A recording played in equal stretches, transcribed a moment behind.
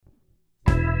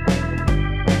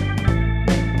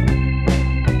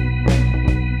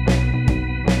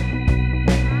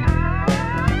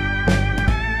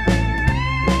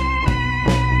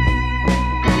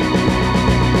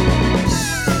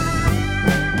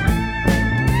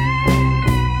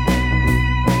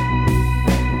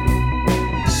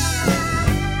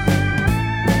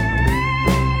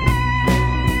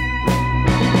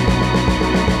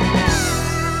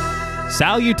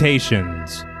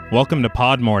Salutations! Welcome to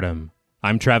Podmortem.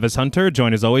 I'm Travis Hunter,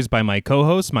 joined as always by my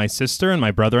co-host, my sister, and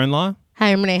my brother-in-law.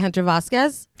 Hi, I'm Renee Hunter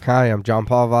Vasquez. Hi, I'm John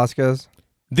Paul Vasquez.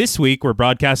 This week, we're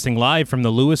broadcasting live from the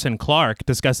Lewis and Clark,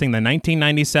 discussing the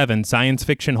 1997 science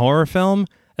fiction horror film,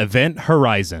 Event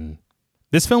Horizon.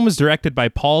 This film was directed by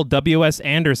Paul W.S.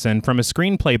 Anderson from a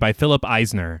screenplay by Philip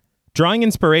Eisner. Drawing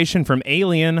inspiration from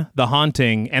Alien, The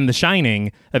Haunting, and The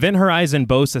Shining, Event Horizon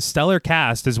boasts a stellar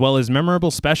cast as well as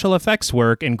memorable special effects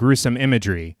work and gruesome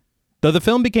imagery. Though the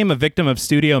film became a victim of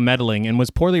studio meddling and was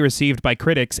poorly received by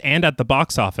critics and at the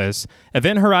box office,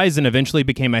 Event Horizon eventually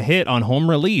became a hit on home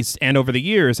release and over the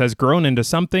years has grown into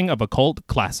something of a cult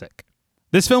classic.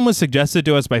 This film was suggested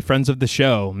to us by friends of the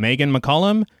show, Megan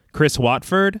McCollum, Chris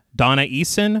Watford, Donna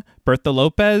Eason, Bertha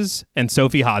Lopez, and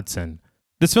Sophie Hodson.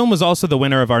 This film was also the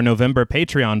winner of our November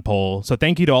Patreon poll, so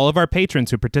thank you to all of our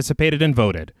patrons who participated and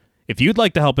voted. If you'd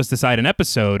like to help us decide an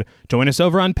episode, join us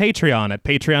over on Patreon at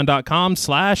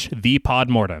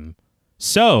patreon.com/thepodmortem.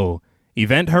 So,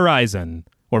 Event Horizon,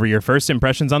 what were your first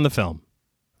impressions on the film?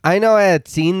 I know I had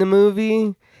seen the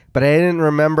movie, but I didn't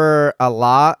remember a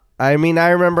lot. I mean, I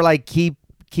remember like key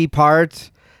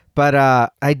parts, but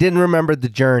I didn't remember the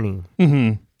journey.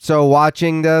 Mm-hmm. So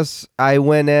watching this, I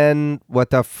went in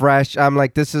with a fresh, I'm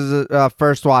like, this is a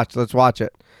first watch. Let's watch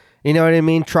it. You know what I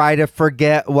mean? Try to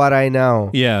forget what I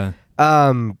know. Yeah.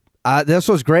 This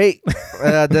was great.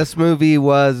 This movie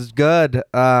was good.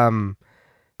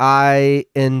 I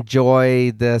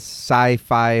enjoy this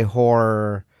sci-fi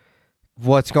horror.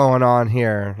 What's going on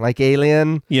here? Like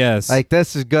Alien? Yes. Like,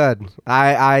 this is good.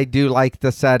 I do like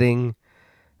the setting.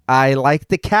 I like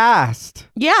the cast.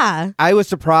 Yeah. I was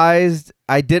surprised.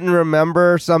 I didn't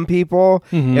remember some people.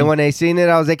 Mm-hmm. And when I seen it,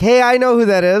 I was like, hey, I know who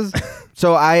that is.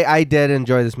 So I did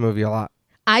enjoy this movie a lot.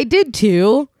 I did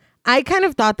too. I kind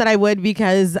of thought that I would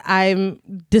because I'm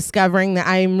discovering that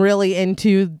I'm really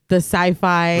into the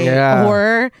sci-fi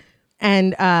horror.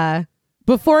 And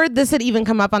before this had even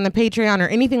come up on the Patreon or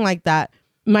anything like that,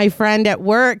 my friend at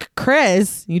work,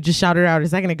 Chris, you just shouted out a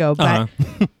second ago, but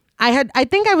I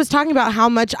think I was talking about how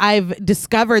much I've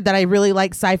discovered that I really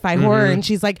like sci-fi horror. And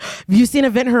she's like, have you seen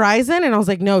Event Horizon? And I was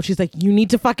like, no. She's like, you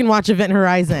need to fucking watch Event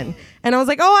Horizon. And I was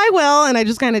like, oh, I will. And I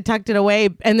just kind of tucked it away.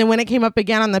 And then when it came up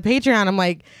again on the Patreon, I'm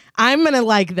like, I'm going to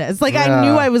like this. Like, I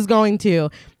knew I was going to.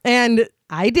 And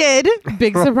I did.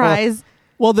 Big surprise.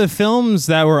 Well, the films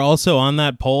that were also on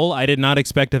that poll, I did not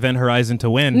expect Event Horizon to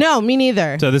win. No, me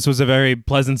neither. So this was a very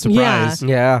pleasant surprise.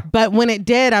 Yeah. But when it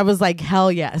did, I was like,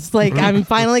 hell yes. Like, I'm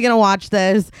finally going to watch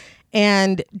this.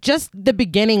 And just the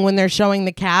beginning when they're showing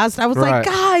the cast, I was like,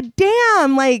 God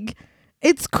damn, like,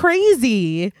 it's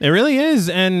crazy. It really is.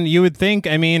 And you would think,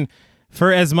 I mean,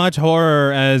 for as much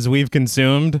horror as we've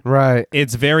consumed,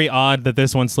 it's very odd that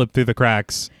this one slipped through the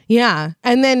cracks. Yeah.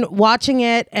 And then watching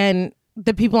it and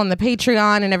the people on the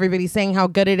Patreon and everybody saying how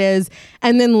good it is,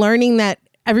 and then learning that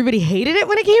everybody hated it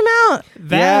when it came out.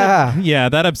 Yeah,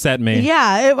 that upset me.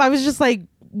 Yeah, I was just like,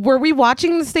 were we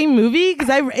watching the same movie? Because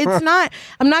I'm not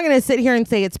going to sit here and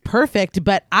say it's perfect,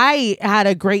 but I had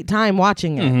a great time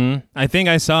watching it. Mm-hmm. I think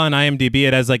I saw on IMDb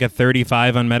it has like a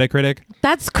 35 on Metacritic.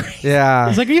 That's crazy. Yeah. I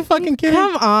was like, are you fucking kidding?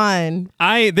 Come on.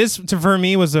 This for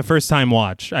me was a first time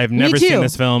watch. I've never seen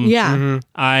this film. Yeah. Mm-hmm.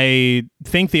 I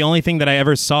think the only thing that I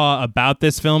ever saw about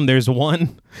this film, there's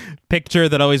one picture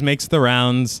that always makes the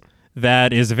rounds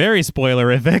that is very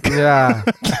spoilerific. Yeah.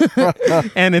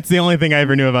 And it's the only thing I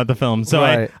ever knew about the film. So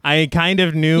I kind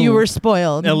of knew you were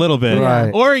spoiled a little bit.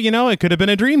 Right. Or, it could have been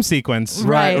a dream sequence.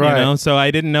 Right. You know, so I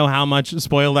didn't know how much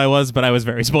spoiled I was, but I was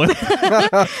very spoiled.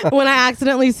 When I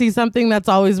accidentally see something, that's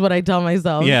always what I tell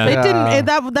myself. Yeah. It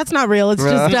didn't, that's not real. It's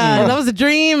just, that was a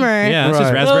dream or. Yeah, it's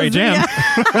just raspberry jam.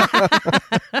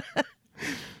 Yeah.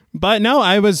 But no,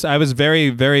 I was very,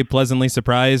 very pleasantly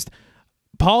surprised.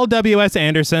 Paul W.S.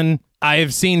 Anderson,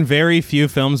 I've seen very few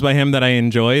films by him that I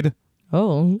enjoyed.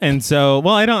 Oh. And so,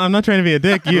 I'm not trying to be a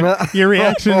dick. Your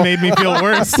reaction made me feel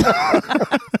worse.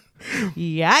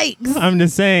 Yikes. I'm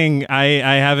just saying,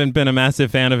 I haven't been a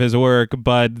massive fan of his work,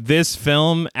 but this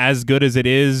film, as good as it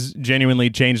is,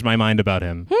 genuinely changed my mind about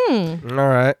him. All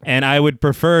right. And I would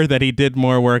prefer that he did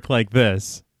more work like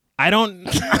this. I don't.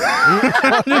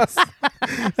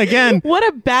 Again, what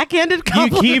a backhanded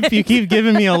compliment. You keep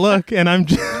giving me a look, and I'm.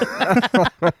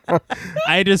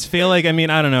 I just feel like, I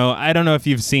don't know. I don't know if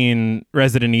you've seen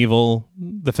Resident Evil,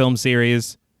 the film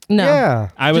series. No. Yeah.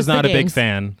 I was not a big games.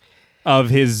 fan of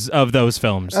those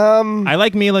films. I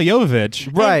like Mila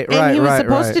Jovovich. And he was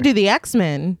supposed to do the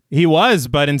X-Men. He was,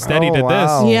 but instead he did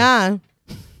wow. this. Yeah.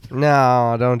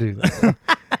 No, don't do that.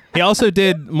 He also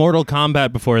did Mortal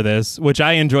Kombat before this, which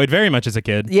I enjoyed very much as a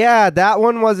kid. Yeah, that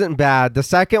one wasn't bad. The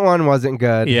second one wasn't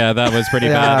good. Yeah, that was pretty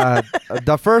bad.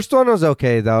 The first one was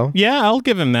okay, though. Yeah, I'll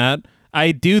give him that.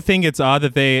 I do think it's odd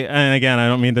that they, and again, I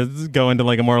don't mean to go into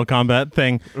like a Mortal Kombat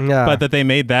thing, but that they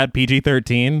made that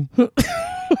PG-13.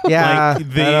 Yeah.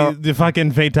 Like the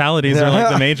fucking fatalities are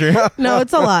like the major. No,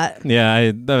 it's a lot.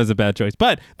 Yeah, that was a bad choice.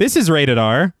 But this is rated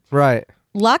R. Right.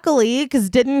 Luckily, because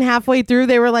didn't halfway through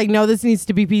they were like, no, this needs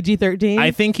to be PG-13.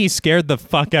 I think he scared the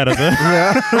fuck out of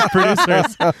the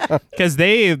producers, because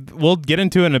we'll get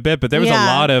into it in a bit, but there was a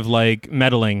lot of like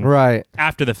meddling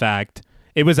after the fact.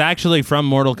 It was actually from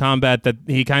Mortal Kombat that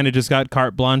he kind of just got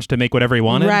carte blanche to make whatever he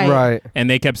wanted. Right. And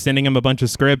they kept sending him a bunch of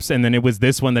scripts, and then it was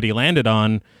this one that he landed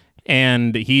on,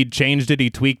 and he changed it, he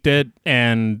tweaked it,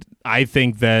 and I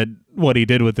think that what he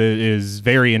did with it is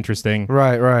very interesting.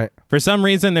 Right. For some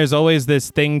reason, there's always this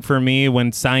thing for me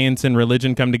when science and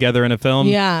religion come together in a film.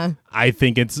 Yeah. I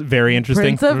think it's very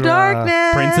interesting. Prince of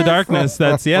Darkness. Prince of Darkness.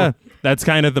 That's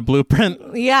kind of the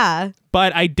blueprint. Yeah.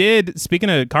 But I did, speaking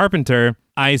of Carpenter,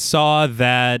 I saw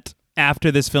that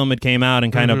after this film had came out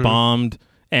and kind of bombed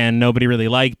and nobody really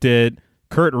liked it,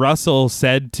 Kurt Russell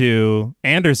said to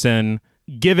Anderson,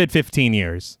 give it 15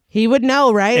 years. He would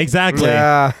know, right? Exactly.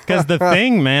 Yeah. Because The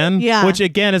Thing, man, Yeah. which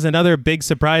again is another big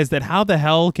surprise that how the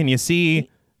hell can you see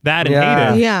that and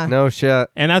hate it? Yeah. No shit.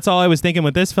 And that's all I was thinking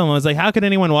with this film. I was like, how could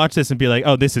anyone watch this and be like,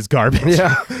 oh, this is garbage?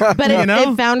 Yeah. But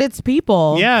it found its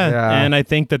people. Yeah. And I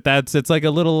think it's like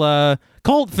a little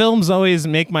cult films always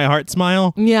make my heart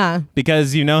smile. Yeah.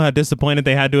 Because you know how disappointed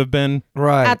they had to have been.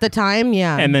 Right. At the time,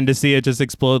 yeah. And then to see it just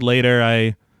explode later,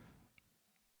 I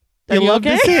love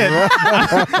okay? to see it.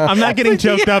 I'm not getting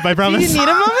choked up, I promise. Do you need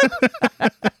a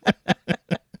moment?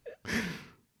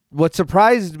 What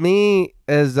surprised me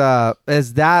is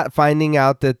that finding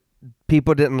out that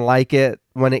people didn't like it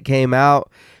when it came out.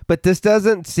 But this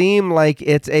doesn't seem like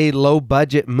it's a low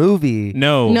budget movie.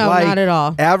 No, like, not at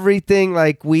all. Everything,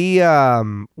 like we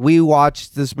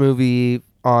watched this movie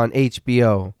on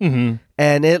HBO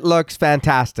and it looks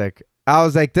fantastic. I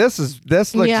was like, this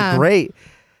looks great.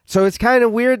 So it's kind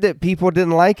of weird that people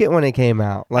didn't like it when it came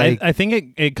out. Like, I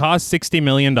think it cost $60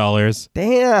 million.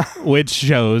 Damn. Which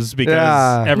shows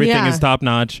because everything is top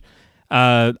notch.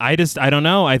 I don't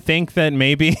know. I think that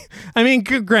maybe, I mean,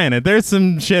 granted, there's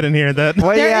some shit in here that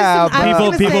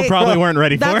people probably weren't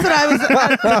ready for.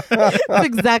 That's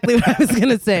exactly what I was going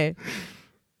to say.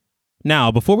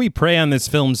 Now, before we prey on this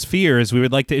film's fears, we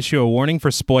would like to issue a warning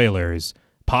for spoilers.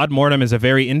 Podmortem is a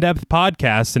very in-depth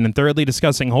podcast, and in thoroughly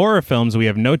discussing horror films, we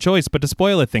have no choice but to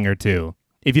spoil a thing or two.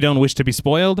 If you don't wish to be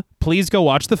spoiled, please go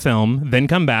watch the film, then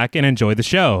come back and enjoy the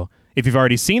show. If you've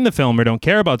already seen the film or don't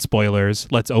care about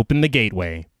spoilers, let's open the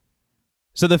gateway.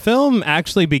 So the film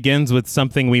actually begins with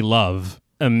something we love.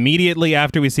 Immediately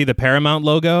after we see the Paramount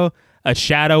logo, a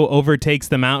shadow overtakes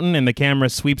the mountain and the camera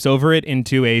sweeps over it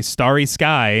into a starry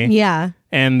sky. Yeah.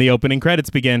 And the opening credits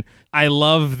begin. I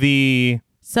love the...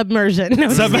 Submersion. No,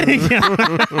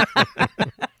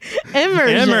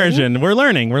 Immersion. We're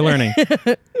learning.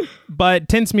 But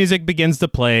tense music begins to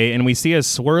play, and we see a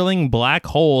swirling black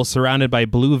hole surrounded by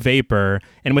blue vapor,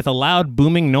 and with a loud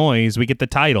booming noise, we get the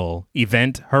title,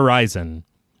 Event Horizon.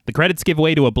 The credits give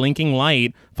way to a blinking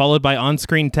light, followed by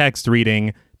on-screen text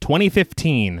reading,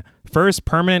 2015, first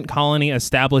permanent colony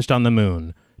established on the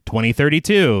moon.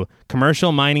 2032,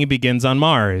 commercial mining begins on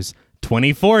Mars.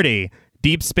 2040,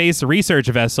 deep space research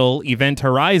vessel Event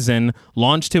Horizon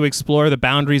launched to explore the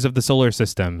boundaries of the solar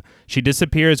system. She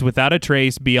disappears without a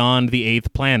trace beyond the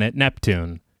 8th planet,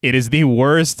 Neptune. It is the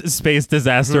worst space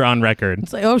disaster on record.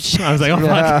 It's like, oh shit. I was like,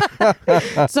 oh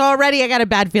fuck. So already I got a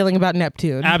bad feeling about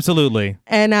Neptune. Absolutely.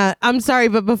 And I'm sorry,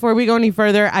 but before we go any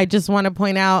further, I just want to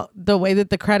point out the way that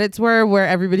the credits were, where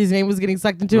everybody's name was getting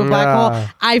sucked into a black hole.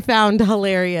 I found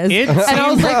hilarious. And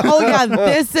I was like, oh yeah,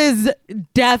 this is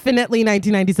definitely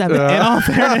 1997. In all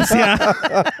fairness,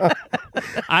 yeah.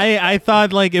 I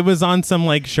thought like it was on some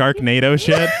like Sharknado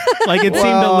shit. Like it seemed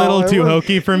a little too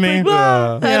hokey for me.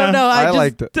 I don't know. I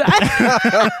liked it.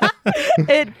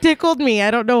 It tickled me.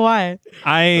 I don't know why.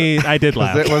 I did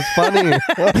laugh. It was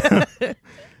funny.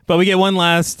 But we get one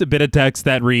last bit of text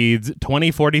that reads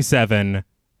 2047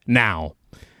 now.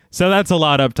 So that's a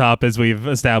lot up top, as we've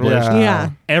established.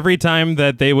 Yeah. Every time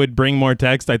that they would bring more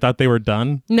text, I thought they were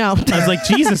done. No. I was like,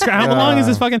 Jesus Christ, how long is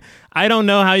this fucking... I don't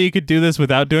know how you could do this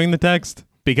without doing the text,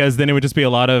 because then it would just be a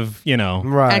lot of,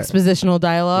 expositional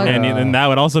dialogue. And that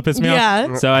would also piss me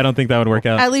off. So I don't think that would work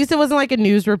out. At least it wasn't like a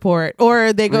news report,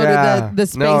 or they go to the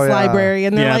space library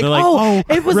and they're like, oh,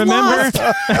 it was remember? lost.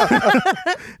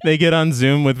 They get on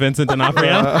Zoom with Vincent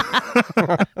D'Onofrio.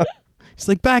 It's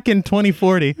like back in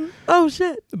 2040. Oh,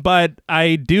 shit. But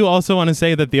I do also want to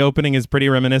say that the opening is pretty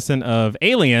reminiscent of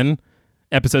Alien,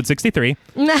 episode 63.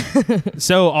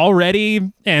 So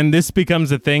already, and this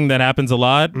becomes a thing that happens a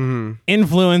lot,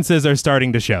 influences are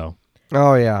starting to show.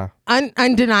 Oh, yeah.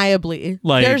 Undeniably.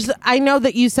 Like, I know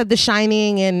that you said The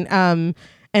Shining and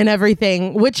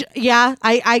everything, which, yeah,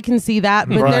 I can see that.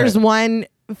 But Right. there's one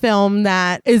film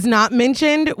that is not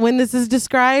mentioned when this is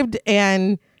described,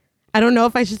 and I don't know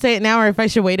if I should say it now or if I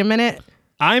should wait a minute.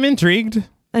 I'm intrigued.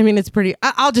 I mean, it's pretty.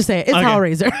 I'll just say it. It's Okay.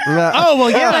 Hellraiser. Oh,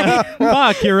 well, yeah.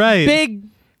 Fuck, you're right. big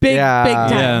Yeah.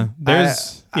 time. Yeah.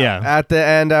 There's, At the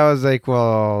end, I was like,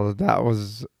 well, that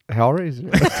was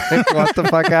Hellraiser. What the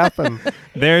fuck happened?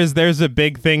 There's a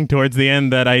big thing towards the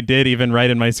end that I did even write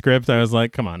in my script. I was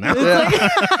like, come on now.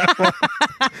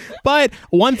 But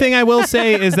one thing I will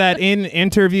say is that in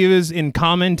interviews, in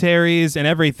commentaries and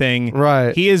everything,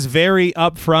 Right. he is very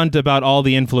upfront about all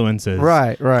the influences.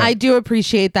 Right. I do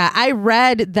appreciate that. I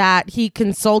read that he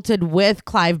consulted with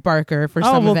Clive Barker for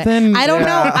some well of it. then- I don't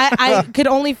know. I could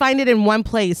only find it in one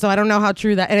place, so I don't know how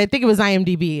true that. And I think it was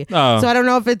IMDb. Oh. So I don't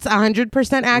know if it's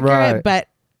 100% accurate, Right. but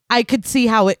I could see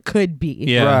how it could be.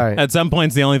 Yeah. Right. At some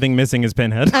points, the only thing missing is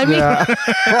Pinhead. I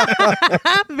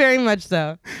mean, very much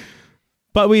so.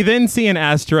 But we then see an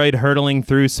asteroid hurtling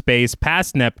through space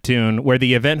past Neptune, where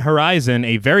the Event Horizon,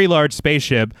 a very large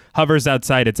spaceship, hovers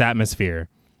outside its atmosphere.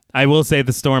 I will say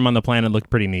the storm on the planet looked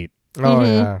pretty neat. Oh,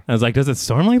 yeah. I was like, does it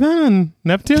storm like that on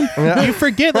Neptune? You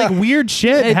forget, like, weird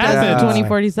shit It does in happens.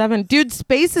 2047. Dude,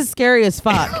 space is scary as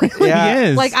fuck. Yeah. It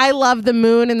is. Like, I love the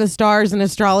moon and the stars and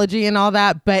astrology and all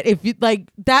that, but if you, like,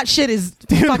 that shit is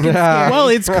fucking Yeah. scary. Well,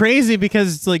 it's crazy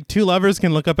because it's like two lovers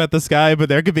can look up at the sky, but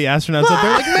there could be astronauts up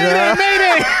there like, Mayday,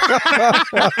 Mayday!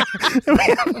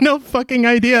 We have no fucking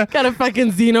idea. Got a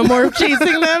fucking xenomorph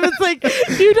chasing them. It's like,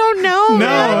 you don't know. No,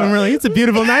 man. I'm really, it's a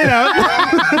beautiful night out.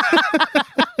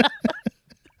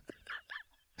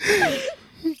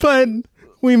 But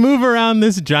we move around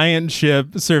this giant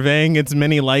ship, surveying its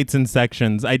many lights and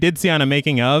sections. I did see on a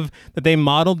making of that they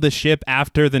modeled the ship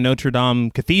after the Notre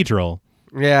Dame Cathedral.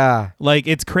 Yeah. Like,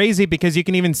 it's crazy because you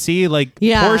can even see, like,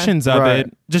 Yeah. portions of Right.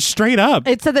 it just straight up.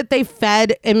 It said that they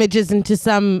fed images into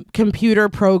some computer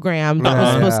program that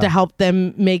was supposed to help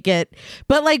them make it.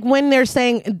 But like when they're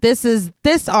saying this is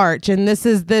this arch and this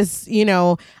is this,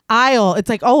 aisle, it's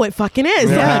like, oh, it fucking is.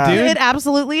 Yeah, dude. It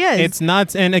absolutely is. It's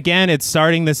nuts. And again, it's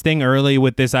starting this thing early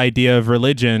with this idea of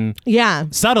religion yeah.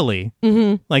 subtly.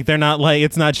 Like, they're not like,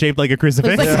 it's not shaped like a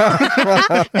crucifix.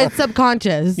 It's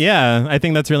subconscious. Yeah, I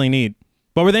think that's really neat.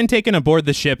 But we're then taken aboard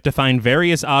the ship to find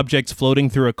various objects floating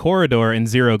through a corridor in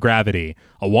zero gravity.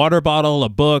 A water bottle, a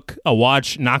book, a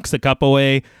watch knocks a cup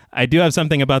away. I do have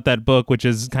something about that book, which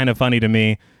is kind of funny to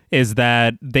me, is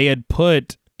that they had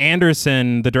put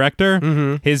Anderson, the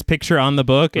director, his picture on the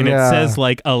book, and it says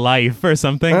like a life or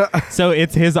something. So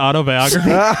it's his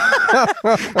autobiography.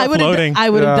 I would floating.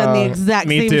 have done the exact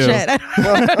Me same too. shit.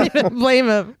 I don't even blame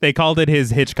him. They called it his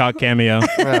Hitchcock cameo.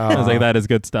 I was like, that is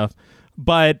good stuff.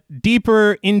 But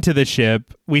deeper into the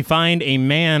ship, we find a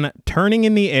man turning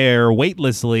in the air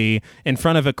weightlessly in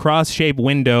front of a cross-shaped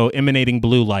window emanating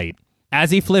blue light.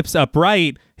 As he flips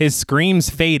upright, his screams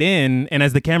fade in, and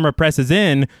as the camera presses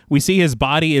in, we see his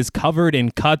body is covered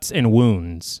in cuts and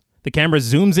wounds. The camera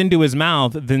zooms into his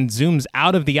mouth, then zooms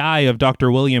out of the eye of Dr.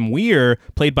 William Weir,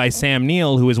 played by Sam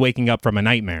Neill, who is waking up from a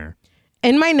nightmare.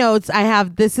 In my notes, I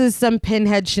have this is some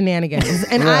Pinhead shenanigans,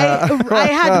 and I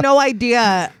had no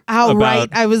idea how right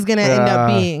I was gonna end up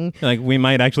being. Like, we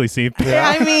might actually see...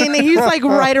 I mean, he's like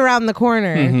right around the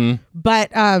corner, but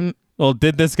Well,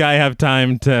 did this guy have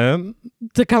time to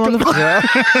come on the phone.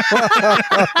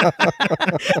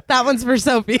 That one's for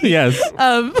Sophie. Yes.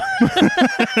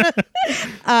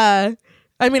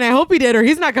 I mean, I hope he did, or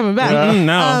he's not coming back.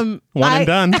 No. One and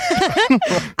done.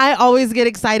 I always get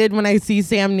excited when I see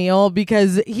Sam Neill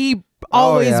because he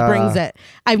always brings it.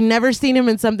 I've never seen him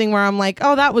in something where I'm like,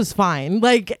 oh, that was fine.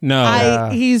 Like, No.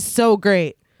 he's so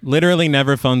great. Literally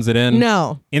never phones it in.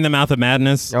 No. In the Mouth of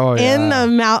Madness. Oh, yeah. In the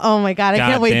mouth. Oh my God. I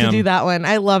can't wait to Goddamn. do that one.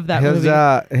 I love that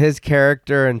movie. His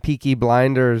character in Peaky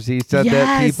Blinders, he said that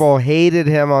Yes. people hated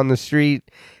him on the street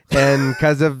and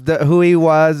because of who he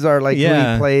was or like who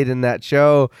he played in that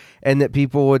show, and that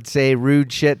people would say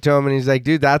rude shit to him, and he's like,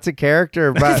 dude, that's a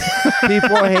character, but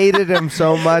people hated him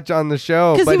so much on the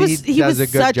show, but he does a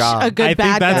good such job. a good I think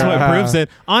bad that's guy. what proves it.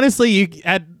 Honestly,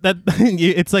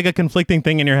 it's like a conflicting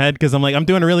thing in your head because I'm like, I'm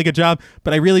doing a really good job,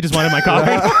 but I really just wanted my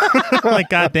coffee. Like,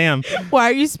 goddamn. Why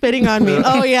are you spitting on me?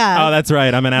 Oh yeah. Oh, that's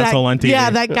right. I'm an asshole on TV.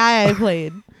 Yeah, that guy I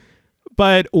played.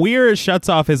 But Weir shuts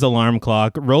off his alarm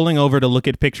clock, rolling over to look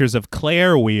at pictures of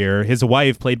Claire Weir, his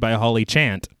wife, played by Holly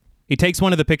Chant. He takes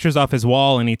one of the pictures off his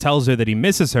wall and he tells her that he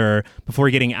misses her before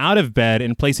getting out of bed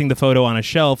and placing the photo on a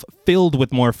shelf filled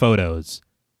with more photos.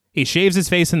 He shaves his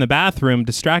face in the bathroom,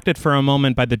 distracted for a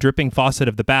moment by the dripping faucet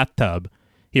of the bathtub.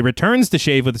 He returns to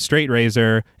shave with a straight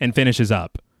razor and finishes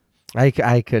up. I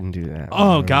couldn't do that.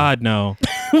 Oh, God, no.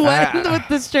 What? With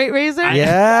the straight razor?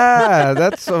 Yeah,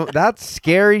 that's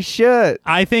scary shit.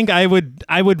 I think I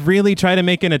would really try to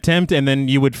make an attempt, and then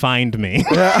you would find me.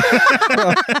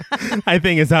 I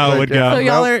think is how it would go. So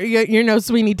y'all you're no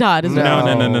Sweeney Todd, is it?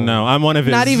 No. I'm one of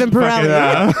his. Not even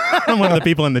Pirelli. I'm one of the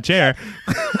people in the chair.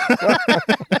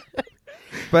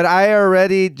 But I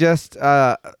already just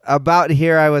about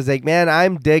here, I was like, man,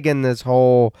 I'm digging this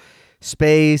whole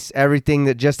space, everything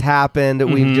that just happened that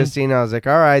we've just seen. I was like,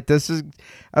 all right,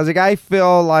 I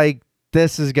feel like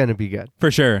this is gonna be good for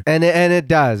sure, and it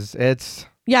does.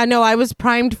 Yeah, no, I was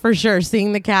primed for sure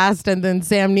seeing the cast and then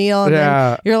Sam Neill. And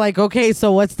then you're like, okay,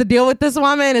 so what's the deal with this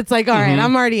woman? It's like, all right,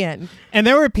 I'm already in. And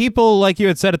there were people, like you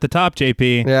had said at the top,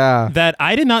 JP, that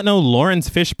I did not know Lawrence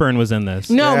Fishburne was in this.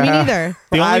 No, me neither.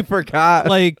 I forgot.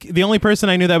 Like, the only person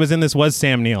I knew that was in this was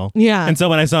Sam Neill. Yeah. And so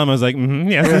when I saw him, I was like,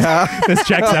 this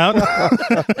checks out.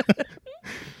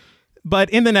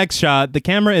 But in the next shot, the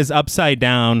camera is upside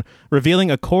down, revealing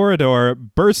a corridor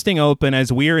bursting open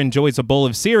as Weir enjoys a bowl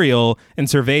of cereal and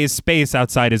surveys space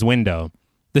outside his window.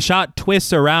 The shot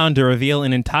twists around to reveal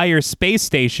an entire space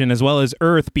station as well as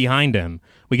Earth behind him.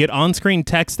 We get on-screen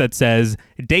text that says,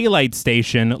 Daylight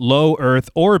Station, Low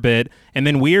Earth Orbit, and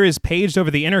then Weir is paged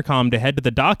over the intercom to head to the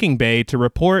docking bay to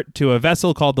report to a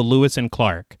vessel called the Lewis and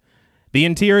Clark. The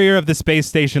interior of the space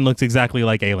station looks exactly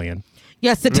like Alien.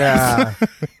 Yes, it does.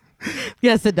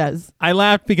 Yes, it does. I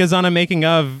laughed because on a making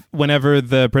of, whenever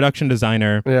the production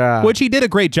designer, which he did a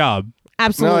great job.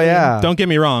 Absolutely. Don't get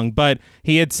me wrong, but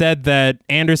he had said that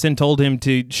Anderson told him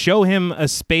to show him a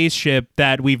spaceship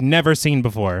that we've never seen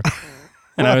before.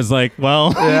 And I was like,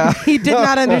 well, he did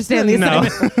not understand these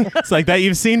things. It's like that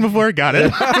you've seen before. Got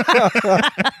it.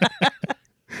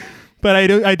 But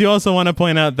I do also want to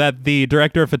point out that the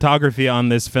director of photography on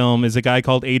this film is a guy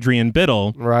called Adrian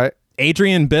Biddle. Right.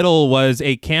 Adrian Biddle was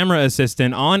a camera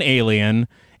assistant on Alien,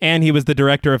 and he was the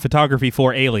director of photography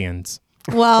for Aliens.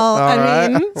 Well, I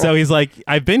mean... So he's like,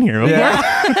 I've been here before.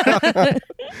 Yeah.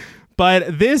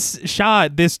 But this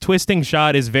twisting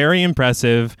shot is very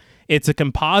impressive. It's a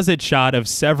composite shot of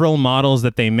several models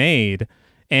that they made.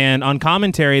 And on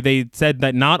commentary, they said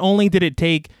that not only did it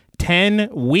take 10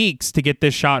 weeks to get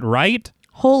this shot right.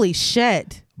 Holy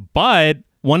shit. But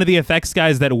one of the effects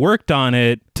guys that worked on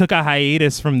it took a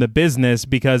hiatus from the business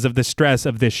because of the stress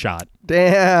of this shot.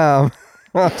 Damn.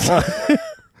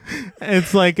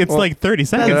 It's like 30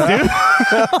 seconds, dude.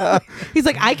 He's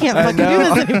like, I can't fucking do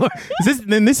this anymore.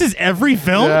 This is every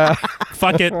film? Yeah.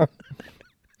 Fuck it.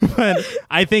 But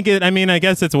I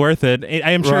guess it's worth it.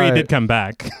 I am sure he did come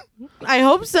back. I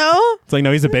hope so. It's like,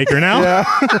 no, he's a baker now.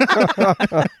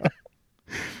 Yeah.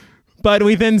 But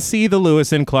we then see the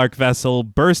Lewis and Clark vessel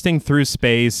bursting through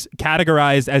space,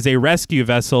 categorized as a rescue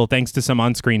vessel thanks to some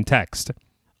on-screen text.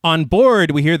 On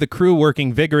board, we hear the crew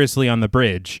working vigorously on the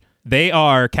bridge. They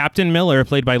are Captain Miller,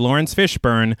 played by Lawrence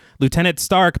Fishburne, Lieutenant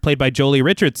Stark, played by Jolie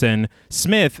Richardson,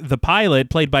 Smith, the pilot,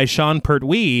 played by Sean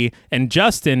Pertwee, and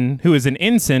Justin, who is an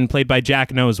ensign, played by Jack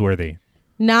Noseworthy.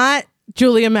 Not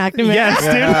Julia McNamara. Yes,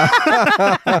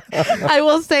 dude. I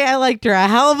will say I liked her a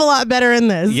hell of a lot better in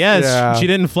this. Yes, she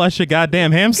didn't flush a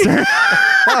goddamn hamster.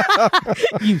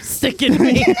 You sicken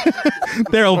me.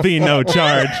 There'll be no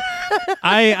charge.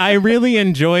 I really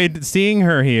enjoyed seeing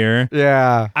her here.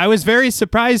 Yeah. I was very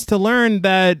surprised to learn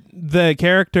that the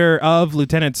character of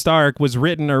Lieutenant Stark was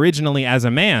written originally as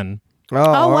a man.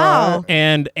 Oh wow.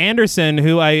 And Anderson,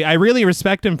 who I really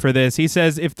respect him for this, he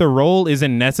says if the role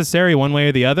isn't necessary one way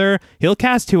or the other, he'll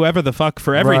cast whoever the fuck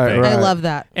for everything. Right. I love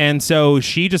that. And so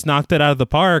she just knocked it out of the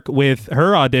park with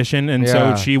her audition, and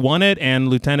so she won it, and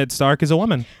Lieutenant Stark is a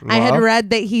woman. I had read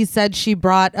that he said she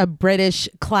brought a British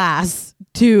class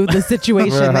to the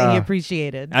situation that he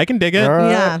appreciated. I can dig it.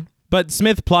 Yeah. But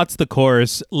Smith plots the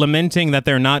course, lamenting that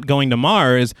they're not going to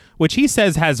Mars, which he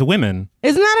says has women.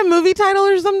 Isn't that a movie title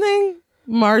or something?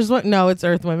 Mars? No, it's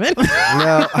Earth Women.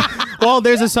 No. Well,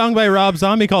 there's a song by Rob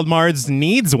Zombie called Mars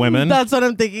Needs Women. That's what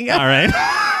I'm thinking of. All right.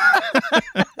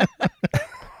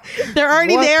 They're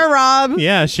already there, Rob.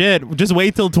 Yeah, shit. Just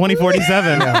wait till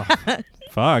 2047.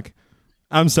 Fuck.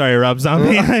 I'm sorry, Rob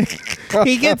Zombie.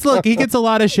 He gets a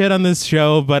lot of shit on this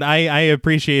show, but I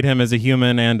appreciate him as a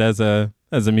human and as a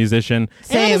musician.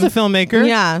 Same. And as a filmmaker.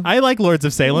 Yeah. I like Lords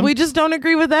of Salem. We just don't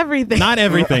agree with everything. Not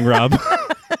everything, Rob.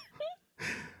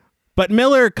 But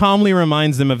Miller calmly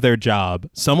reminds them of their job.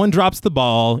 Someone drops the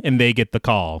ball and they get the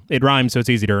call. It rhymes, so it's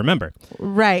easy to remember.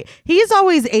 Right. He's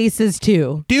always aces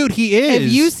too. Dude, he is.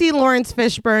 If you see Lawrence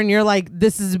Fishburne, you're like,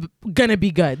 this is gonna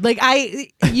be good. Like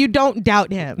you don't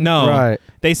doubt him. No. Right.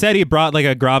 They said he brought like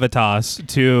a gravitas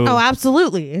to... Oh,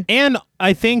 absolutely. And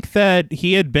I think that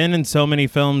he had been in so many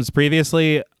films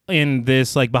previously. In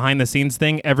this like behind the scenes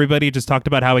thing, everybody just talked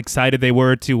about how excited they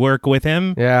were to work with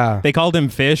him. Yeah. They called him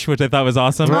Fish, which I thought was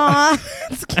awesome. Aw,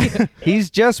 that's cute. He's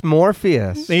just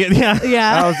Morpheus. Yeah.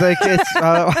 Yeah. I was like, it's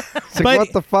like, But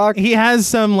what the fuck? He has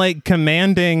some like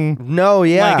commanding... No,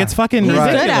 yeah. Like it's fucking He's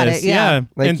ridiculous. good at it, yeah.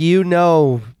 Like, and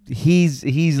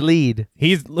he's lead.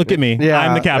 he's look at me. Yeah.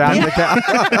 I'm the captain. I'm the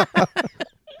captain.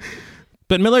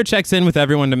 But Miller checks in with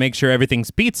everyone to make sure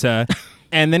everything's pizza,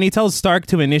 and then he tells Stark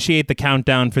to initiate the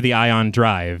countdown for the Ion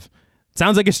Drive.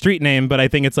 Sounds like a street name, but I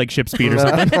think it's like ship speed or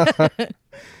something.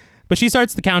 But she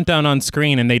starts the countdown on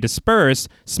screen, and they disperse,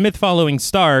 Smith following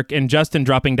Stark, and Justin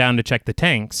dropping down to check the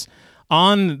tanks.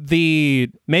 On the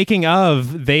making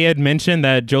of, they had mentioned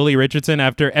that Jolie Richardson,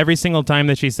 after every single time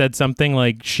that she said something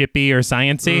like shippy or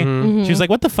sciencey, she was like,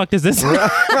 what the fuck is this?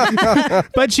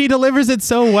 But she delivers it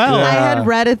so well. Yeah. I had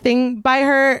read a thing by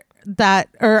her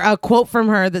or a quote from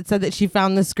her that said that she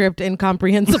found the script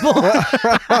incomprehensible.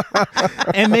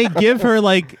 And they give her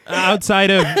like outside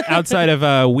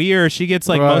of Weir, she gets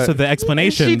like most of the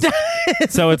explanations. She does.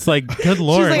 So it's like, good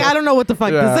lord. She's like, I don't know what the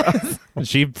fuck this is.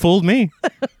 She fooled me.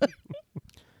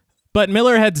 But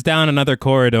Miller heads down another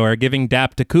corridor, giving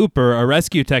Dap to Cooper, a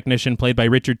rescue technician played by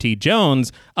Richard T.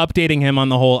 Jones, updating him on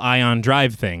the whole Ion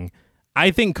Drive thing.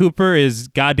 I think Cooper is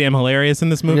goddamn hilarious in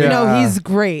this movie. Yeah. No, he's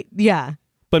great. Yeah.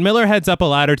 But Miller heads up a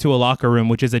ladder to a locker room,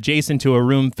 which is adjacent to a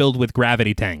room filled with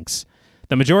gravity tanks.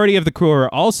 The majority of the crew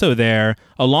are also there,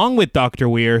 along with Dr.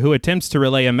 Weir, who attempts to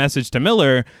relay a message to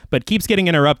Miller, but keeps getting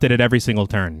interrupted at every single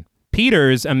turn.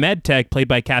 Peters, a med tech played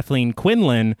by Kathleen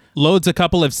Quinlan, loads a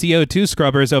couple of CO2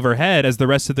 scrubbers overhead as the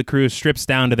rest of the crew strips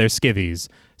down to their skivvies.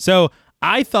 So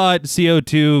I thought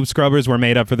CO2 scrubbers were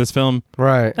made up for this film.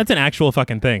 Right. That's an actual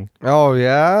fucking thing. Oh,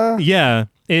 yeah? Yeah.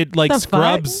 It like The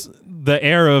scrubs the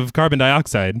air of carbon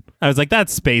dioxide. I was like,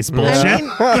 that's space bullshit.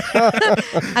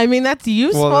 I mean, that's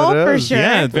useful Well, it for is. sure.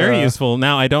 Yeah, it's very useful.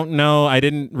 Now, I don't know. I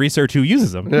didn't research who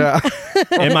uses them. Yeah.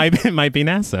 It might be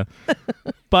NASA.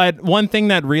 But one thing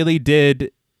that really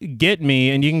did get me,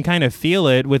 and you can kind of feel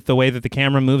it with the way that the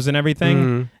camera moves and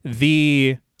everything,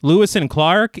 the Lewis and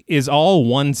Clark is all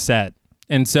one set.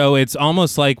 And so it's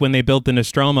almost like when they built the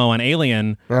Nostromo on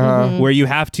Alien, where you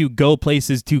have to go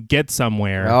places to get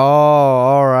somewhere. Oh,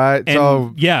 all right. And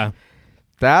So yeah,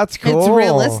 that's cool. It's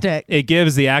realistic. it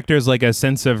gives the actors like a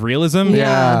sense of realism.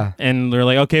 Yeah. And they're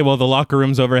like, okay, well, the locker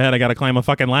room's overhead. I got to climb a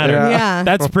fucking ladder. Yeah. Yeah.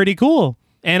 That's pretty cool.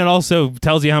 And it also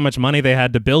tells you how much money they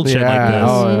had to build shit like Yeah. this.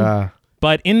 Oh, yeah.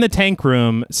 But in the tank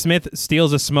room, Smith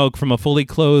steals a smoke from a fully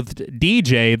clothed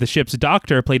DJ, the ship's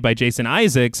doctor, played by Jason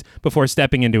Isaacs, before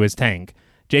stepping into his tank.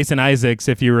 Jason Isaacs,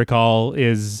 if you recall,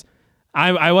 is...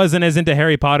 I wasn't as into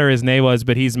Harry Potter as Nay was,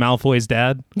 but he's Malfoy's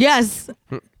dad. Yes.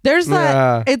 There's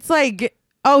Yeah. it's like,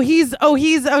 she's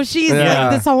Yeah.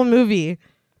 like this whole movie.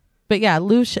 But yeah,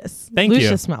 Lucius. Thank you.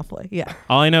 Lucius Malfoy. Yeah.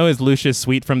 All I know is Lucius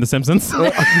Sweet from The Simpsons.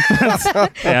 I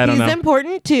don't He's know.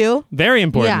 important too. Very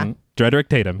important. Drederick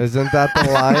Tatum. Isn't that the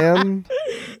lion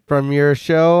from your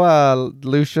show,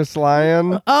 Lucius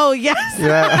Lion? Oh, yes.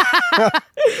 Yeah.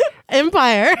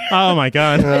 Empire. Oh my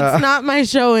God. It's not my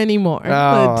show anymore.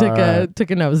 Oh,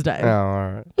 Took a nosedive. Oh,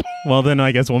 all right. Well, then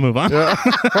I guess we'll move on.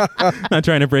 Not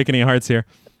trying to break any hearts here.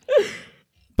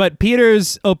 But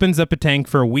Peters opens up a tank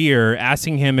for Weir,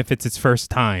 asking him if it's his first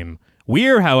time.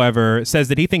 Weir, however, says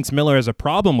that he thinks Miller has a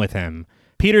problem with him.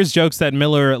 Peters jokes that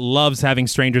Miller loves having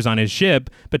strangers on his ship,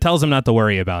 but tells him not to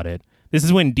worry about it. This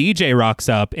is when DJ rocks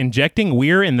up, injecting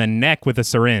Weir in the neck with a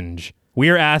syringe.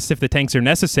 Weir asks if the tanks are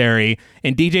necessary,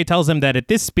 and DJ tells him that at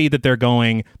this speed that they're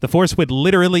going, the Force would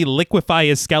literally liquefy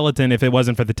his skeleton if it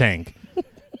wasn't for the tank.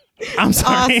 I'm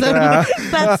sorry.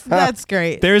 Awesome. That's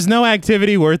great. There's no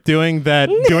activity worth doing that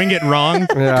doing it wrong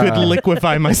could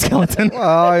liquefy my skeleton.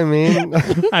 Well, I mean,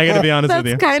 I gotta be honest with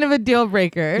you. That's kind of a deal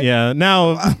breaker. Yeah.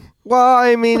 Now,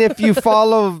 if you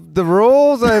follow the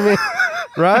rules, I mean,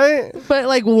 right? But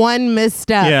like one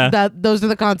misstep, Yeah. those are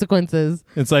the consequences.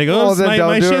 it's like, Well, then my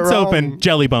don't do it shit's wrong. open.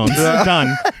 Jelly bones.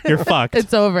 Done. You're fucked.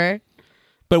 It's over.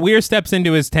 But Weir steps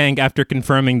into his tank after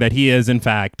confirming that he is, in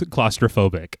fact,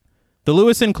 claustrophobic. The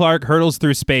Lewis and Clark hurtles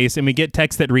through space, and we get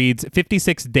text that reads,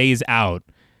 56 days out.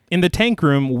 In the tank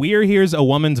room, Weir hears a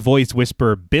woman's voice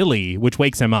whisper, Billy, which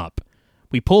wakes him up.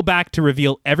 We pull back to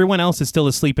reveal everyone else is still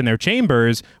asleep in their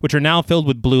chambers, which are now filled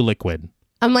with blue liquid.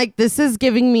 I'm like, this is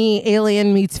giving me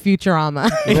Alien meets Futurama.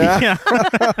 Yeah.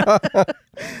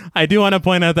 I do want to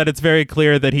point out that it's very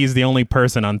clear that he's the only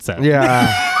person on set. Yeah.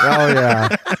 Oh,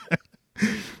 yeah.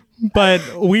 But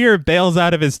Weir bails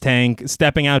out of his tank,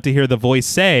 stepping out to hear the voice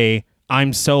say,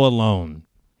 "I'm so alone."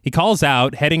 He calls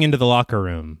out, heading into the locker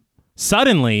room.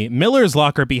 Suddenly, Miller's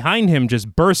locker behind him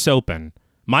just bursts open.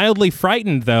 Mildly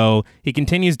frightened, though, he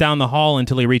continues down the hall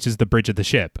until he reaches the bridge of the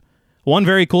ship. One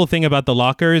very cool thing about the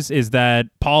lockers is that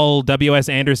Paul W.S.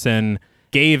 Anderson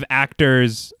gave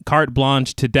actors carte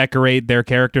blanche to decorate their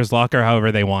character's locker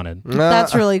however they wanted.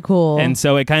 That's really cool. And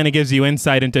so it kind of gives you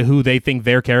insight into who they think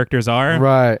their characters are.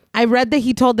 Right. I read that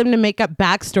he told them to make up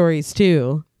backstories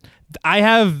too.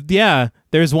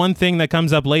 There's one thing that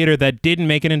comes up later that didn't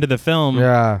make it into the film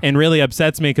and really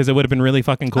upsets me because it would have been really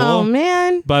fucking cool. Oh,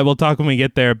 man. But we'll talk when we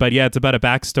get there. But yeah, it's about a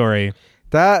backstory.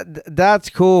 That's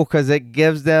cool because it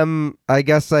gives them, I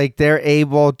guess, like they're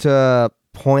able to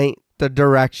point the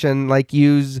direction, like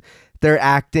use their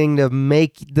acting to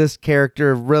make this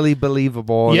character really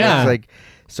believable. Yeah. It's like,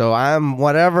 so I'm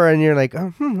whatever, and you're like,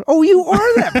 oh, you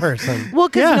are that person. Well,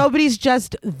 because nobody's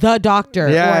just the doctor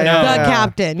or the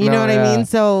captain. You know what I mean?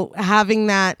 So having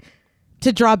that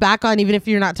to draw back on, even if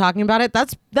you're not talking about it,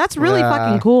 that's really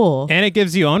fucking cool. And it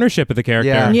gives you ownership of the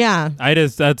character. Yeah.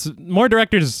 That's more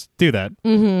directors do that.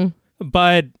 Mm-hmm.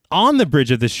 But on the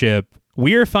bridge of the ship,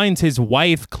 Weir finds his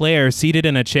wife, Claire, seated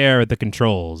in a chair at the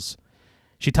controls.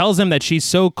 She tells him that she's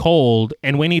so cold,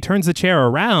 and when he turns the chair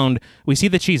around, we see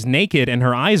that she's naked and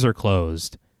her eyes are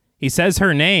closed. He says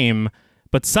her name,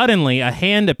 but suddenly a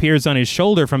hand appears on his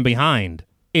shoulder from behind.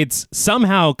 It's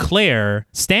somehow Claire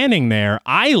standing there,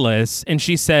 eyeless, and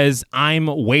she says, "I'm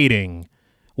waiting."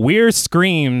 Weir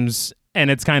screams, and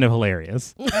it's kind of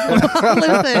hilarious.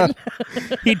 Listen.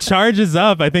 He charges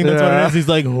up. I think that's what it is. He's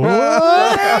like,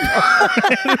 what?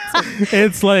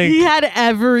 it's like... He had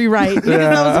every right. Because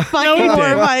that was fucking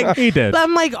horrifying. He did. But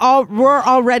I'm like, we're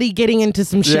already getting into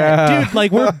some shit. Dude,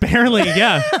 like we're barely,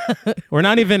 We're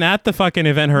not even at the fucking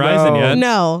Event Horizon yet.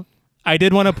 No. I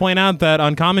did want to point out that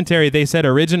on commentary, they said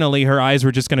originally her eyes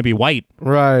were just going to be white.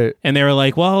 Right. And they were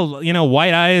like, well,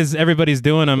 white eyes, everybody's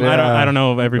doing them. I don't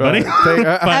know everybody.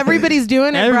 Everybody's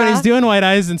doing it, Everybody's doing white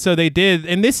eyes, and so they did.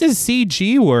 And this is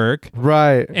CG work.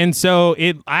 Right. And so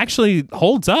it actually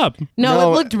holds up. No,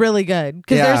 it looked really good.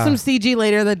 Because there's some CG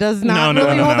later that does not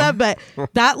really hold up, but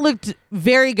that looked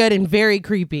very good and very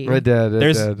creepy. It did.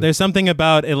 There's something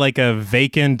about it, like a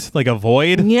vacant, like a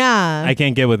void. Yeah. I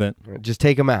can't get with it. Just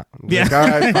take them out. Yeah. Like, all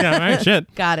right. Yeah, all right,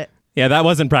 shit. Got it. Yeah, that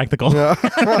wasn't practical.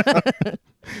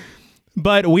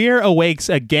 But Weir awakes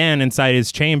again inside his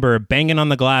chamber, banging on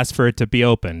the glass for it to be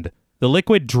opened. The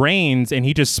liquid drains and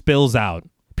he just spills out.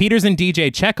 Peters and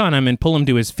DJ check on him and pull him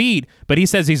to his feet, but he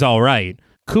says he's all right.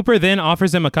 Cooper then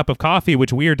offers him a cup of coffee,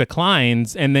 which Weir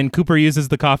declines, and then Cooper uses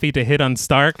the coffee to hit on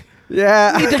Stark.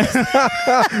 Yeah.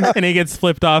 And he gets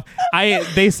flipped off.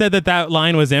 They said that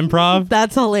line was improv.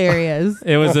 That's hilarious.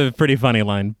 It was a pretty funny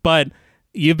line. But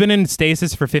you've been in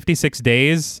stasis for 56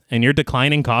 days and you're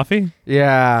declining coffee?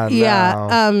 Yeah.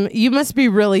 Yeah. You must be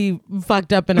really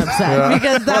fucked up and upset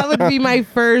because that would be my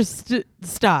first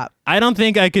stop. I don't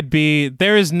think I could be.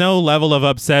 There is no level of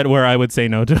upset where I would say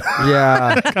no to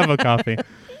a cup of coffee.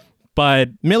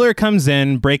 But Miller comes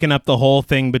in, breaking up the whole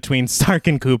thing between Stark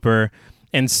and Cooper,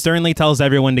 and sternly tells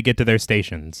everyone to get to their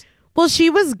stations. Well, she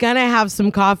was gonna have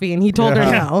some coffee, and he told her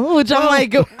no, which I'm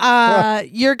like,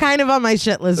 you're kind of on my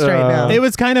shit list right now. It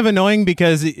was kind of annoying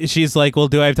because she's like, well,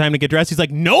 do I have time to get dressed? He's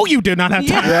like, no, you do not have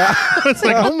time. Yeah. It's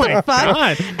like, oh my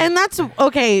God. And that's,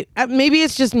 okay, maybe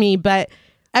it's just me, but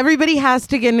everybody has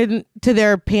to get into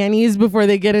their panties before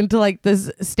they get into like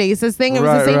this stasis thing. It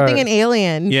was the same thing in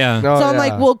Alien. Yeah. So I'm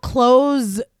like, well,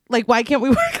 clothes, like, why can't we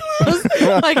wear clothes?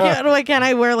 why can't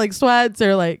I wear like sweats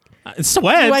or like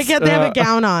sweats? Why can't they have a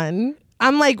gown on?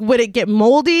 I'm like, would it get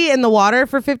moldy in the water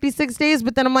for 56 days?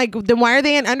 But then I'm like, then why are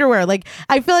they in underwear? Like,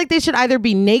 I feel like they should either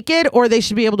be naked or they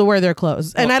should be able to wear their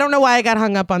clothes. And I don't know why I got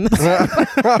hung up on this,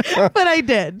 but I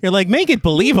did. You're like, make it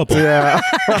believable. Yeah.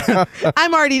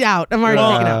 I'm already out. I'm already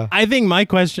taken out. I think my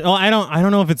question, I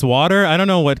don't know if it's water. I don't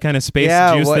know what kind of space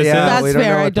juice this is. That's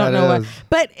fair. I don't know what.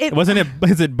 But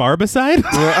is it barbicide?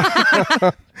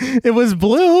 It was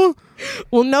blue.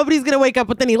 Well, nobody's going to wake up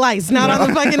with any lice. Not on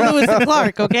the fucking Lewis and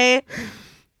Clark, okay?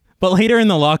 But later in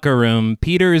the locker room,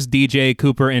 Peters, DJ,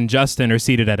 Cooper, and Justin are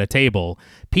seated at a table.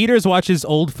 Peters watches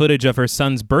old footage of her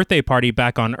son's birthday party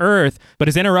back on Earth, but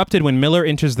is interrupted when Miller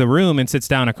enters the room and sits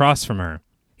down across from her.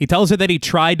 He tells her that he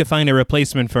tried to find a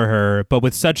replacement for her, but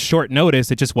with such short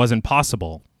notice, it just wasn't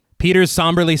possible. Peters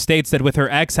somberly states that with her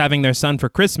ex having their son for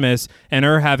Christmas and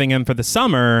her having him for the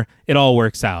summer, it all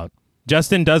works out.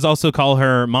 Justin does also call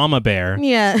her Mama Bear.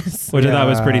 Yes. Which I thought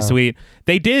was pretty sweet.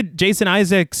 They did, Jason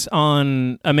Isaacs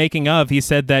on a making of, he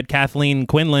said that Kathleen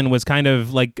Quinlan was kind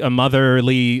of like a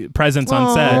motherly presence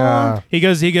on set. Yeah. He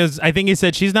goes, I think he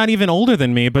said, she's not even older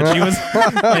than me, but she was,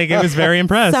 like, it was very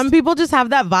impressed. Some people just have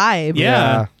that vibe.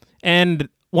 Yeah. And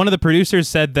one of the producers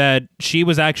said that she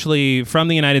was actually from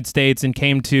the United States and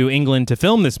came to England to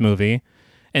film this movie.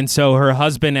 And so her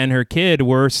husband and her kid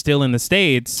were still in the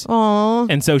States. Aww.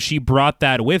 And so she brought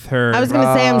that with her. I was going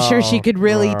to say, I'm sure she could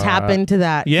really tap into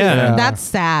that. Yeah. That's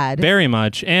sad. Very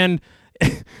much. And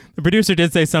the producer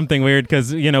did say something weird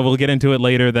because, we'll get into it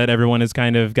later that everyone has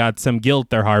kind of got some guilt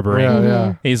they're harboring.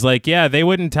 Yeah. He's like, yeah, they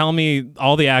wouldn't tell me,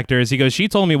 all the actors. He goes, she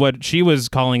told me what she was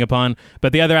calling upon,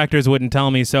 but the other actors wouldn't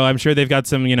tell me. So I'm sure they've got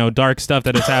some, dark stuff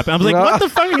that has happened. I was like, what the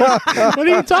fuck? What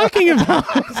are you talking about?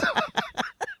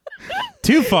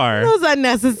 Too far. That was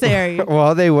unnecessary.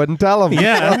 Well, they wouldn't tell him.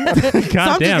 Yeah. So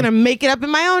I'm just going to make it up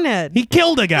in my own head. He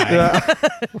killed a guy. Yeah.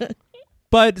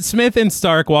 But Smith and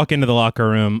Stark walk into the locker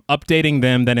room, updating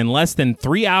them that in less than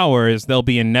 3 hours, they'll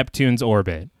be in Neptune's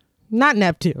orbit. Not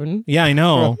Neptune. Yeah, I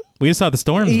know. We just saw the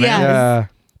storms, man. Yes. Yeah.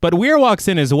 But Weir walks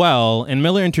in as well, and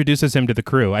Miller introduces him to the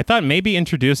crew. I thought maybe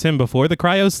introduce him before the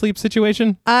cryo sleep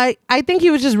situation. I think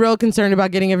he was just real concerned about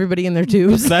getting everybody in their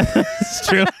tubes. That's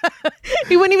true.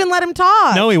 He wouldn't even let him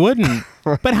talk. No, he wouldn't.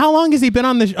 But how long has he been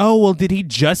on the... did he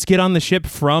just get on the ship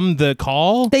from the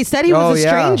call? They said he was a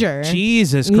stranger.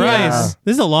 Jesus Christ. Yeah.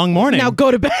 This is a long morning. Now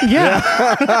go to bed.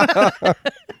 Yeah.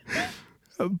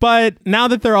 But now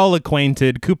that they're all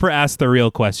acquainted, Cooper asks the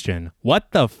real question. What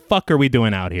the fuck are we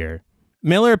doing out here?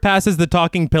 Miller passes the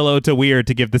talking pillow to Weir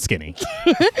to give the skinny.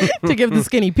 To give the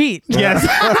skinny Pete. Yes.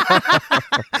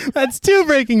 That's 2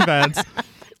 Breaking Bads.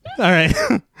 All right.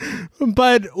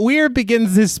 But Weir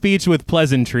begins his speech with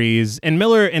pleasantries, and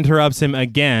Miller interrupts him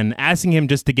again, asking him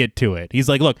just to get to it. He's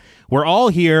like, look, we're all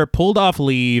here, pulled off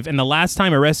leave, and the last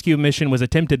time a rescue mission was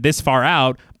attempted this far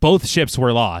out, both ships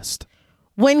were lost.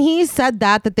 When he said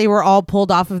that they were all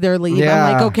pulled off of their leave,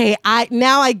 I'm like, okay, I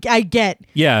get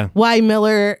why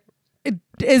Miller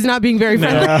is not being very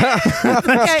friendly.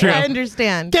 That's true. I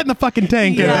understand. Get in the fucking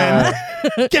tank and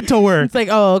then get to work. It's like,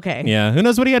 oh, okay. Yeah, who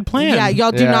knows what he had planned? Yeah,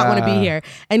 y'all do not want to be here.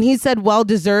 And he said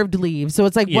well-deserved leave. So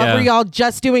it's like, what were y'all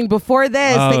just doing before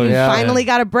this that you finally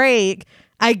got a break?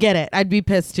 I get it. I'd be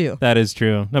pissed too. That is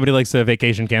true. Nobody likes a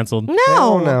vacation canceled.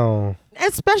 No.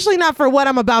 Especially not for what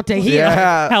I'm about to hear.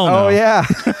 Yeah. Hell no. Oh, yeah.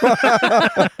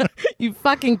 You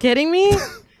fucking kidding me?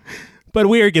 But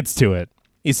Weir gets to it.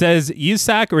 He says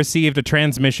USAC received a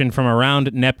transmission from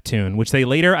around Neptune, which they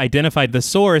later identified the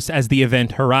source as the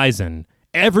event Horizon.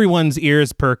 Everyone's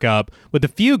ears perk up, with a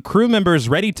few crew members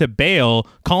ready to bail,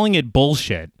 calling it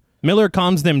bullshit. Miller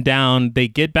calms them down, they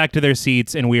get back to their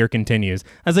seats, and Weir continues.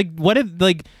 I was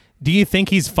like, do you think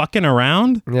he's fucking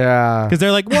around? Yeah. Because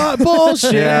they're like, what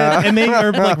bullshit? Yeah. And they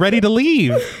are like ready to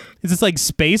leave. Is this like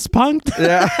space punked?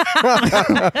 Yeah.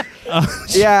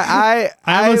 Yeah,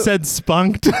 I almost said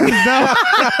spunked.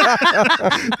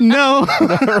 No.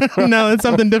 No, it's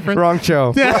something different. Wrong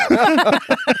show. Yeah.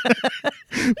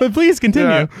 But please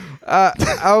continue. Yeah.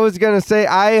 I was going to say,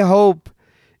 I hope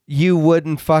you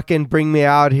wouldn't fucking bring me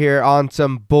out here on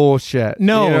some bullshit.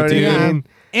 No, you know dude. what I mean?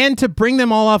 And to bring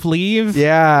them all off leave.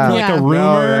 Yeah. For like a rumor.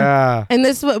 No, yeah. And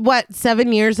this,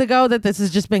 7 years ago that this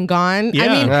has just been gone? Yeah. I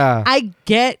mean, I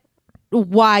get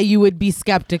why you would be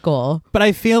skeptical. But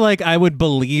I feel like I would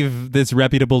believe this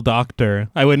reputable doctor.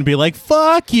 I wouldn't be like,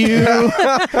 fuck you.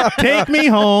 Take me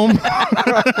home.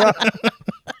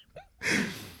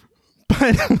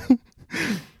 But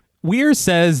Weir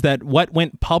says that what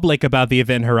went public about the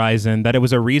Event Horizon, that it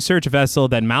was a research vessel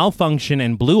that malfunctioned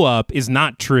and blew up, is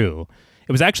not true.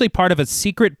 It was actually part of a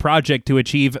secret project to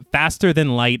achieve faster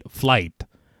than light flight.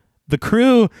 The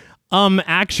crew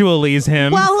actually's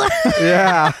him. Well,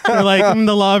 Yeah. They're like,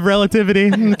 the law of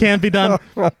relativity can't be done.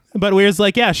 But Weir's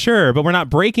like, yeah, sure, but we're not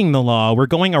breaking the law. We're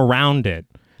going around it.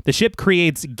 The ship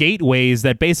creates gateways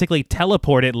that basically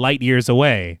teleport it light years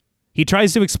away. He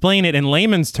tries to explain it in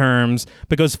layman's terms,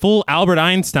 but goes full Albert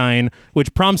Einstein,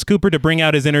 which prompts Cooper to bring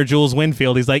out his inner Jules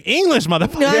Winfield. He's like, English,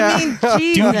 motherfucker. I mean,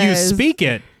 Jesus. Do you speak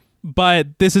it?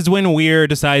 But this is when Weir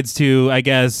decides to, I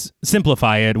guess,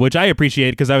 simplify it, which I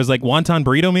appreciate because I was like, wonton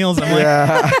burrito meals? I'm like,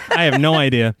 I have no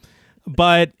idea.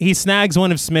 But he snags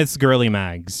one of Smith's girly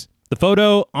mags. The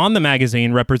photo on the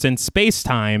magazine represents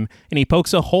space-time, and he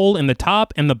pokes a hole in the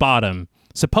top and the bottom,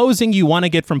 supposing you want to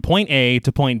get from point A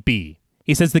to point B.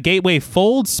 He says the gateway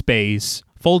folds space,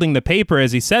 folding the paper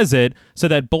as he says it, so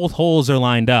that both holes are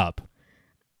lined up.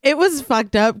 It was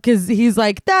fucked up because he's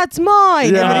like, that's mine.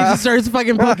 And then he just starts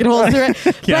fucking poking holes through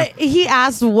it. Yeah. But he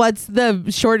asked what's the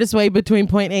shortest way between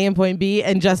point A and point B.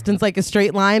 And Justin's like a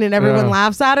straight line and everyone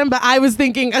laughs at him. But I was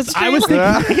thinking a straight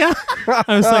line. I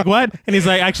was like, what? And he's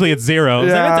like, actually, it's 0. I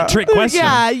was like, that's a trick question.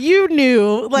 Yeah, you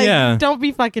knew. Like, don't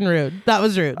be fucking rude. That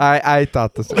was rude. I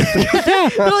thought the same thing.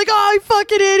 They're like, oh, you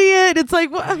fucking idiot. It's like,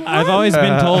 what? I've always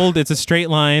been told it's a straight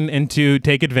line and to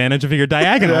take advantage of your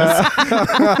diagonals.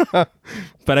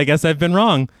 But I guess I've been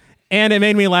wrong. And it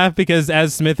made me laugh because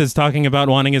as Smith is talking about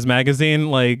wanting his magazine,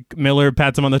 like Miller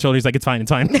pats him on the shoulder. He's like, it's fine.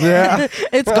 Yeah.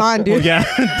 It's gone, dude. Yeah.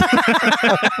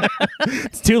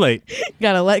 It's too late.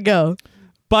 Gotta let go.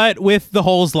 But with the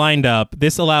holes lined up,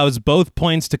 this allows both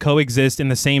points to coexist in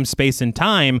the same space and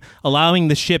time, allowing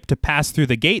the ship to pass through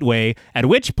the gateway, at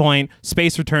which point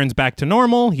space returns back to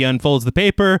normal. He unfolds the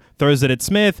paper, throws it at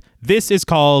Smith. This is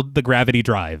called the gravity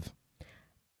drive.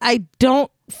 I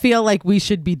don't feel like we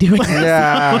should be doing this.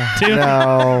 Yeah,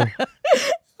 no.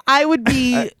 I would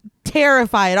be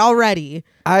terrified already.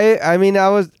 I mean, I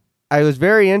was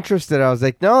very interested. I was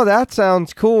like, no, that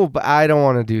sounds cool, but I don't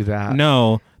want to do that.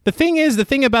 No. The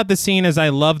thing about the scene is I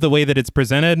love the way that it's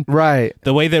presented. Right.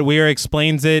 The way that Weir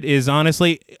explains it is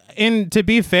honestly, and to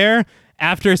be fair,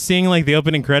 after seeing like the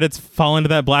opening credits fall into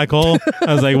that black hole,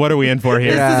 I was like, what are we in for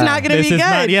here? This is not going to be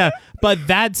good. But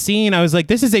that scene, I was like,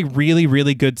 this is a really,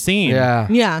 really good scene. Yeah.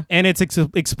 Yeah. And it's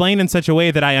explained in such a way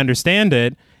that I understand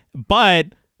it. But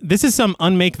this is some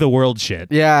unmake the world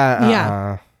shit. Yeah.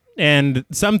 Yeah. And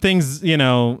some things,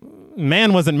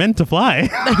 man wasn't meant to fly.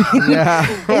 Yeah.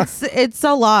 It's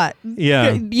a lot.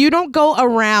 Yeah. You don't go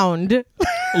around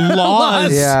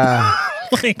laws. Yeah.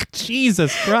 Like,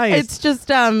 Jesus Christ. It's just,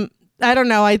 I don't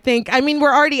know. I mean,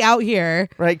 we're already out here.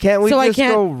 Right. Can't we just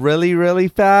go really, really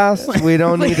fast? We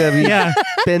don't need to be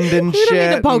bending shit. We don't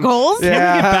need to poke holes. Can we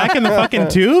get back in the fucking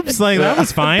tubes? Like, that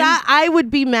was fine. I would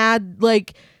be mad,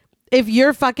 like, if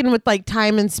you're fucking with, like,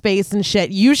 time and space and shit.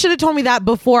 You should have told me that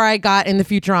before I got in the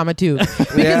Futurama tube.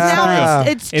 Because now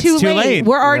it's too late.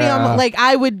 We're already on, like,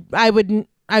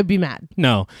 I'd be mad.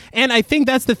 No. And I think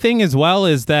that's the thing as well,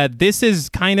 is that this is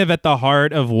kind of at the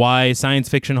heart of why science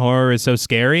fiction horror is so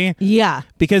scary. Yeah.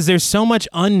 Because there's so much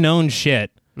unknown shit.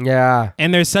 Yeah.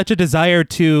 And there's such a desire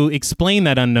to explain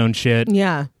that unknown shit.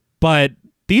 Yeah. But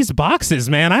these boxes,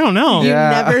 man, I don't know. You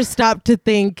never stop to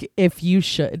think if you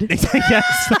should.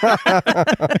 Yes.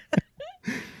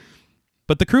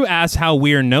 But the crew asks how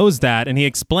Weir knows that, and he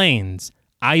explains,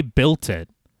 I built it.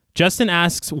 Justin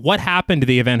asks what happened to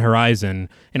the Event Horizon,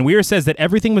 and Weir says that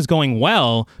everything was going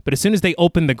well, but as soon as they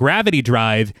opened the gravity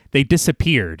drive, they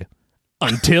disappeared.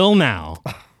 Until now.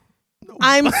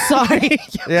 I'm sorry.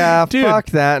 Yeah, dude. Fuck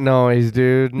that noise,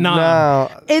 dude. No.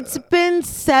 It's been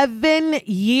 7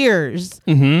 years.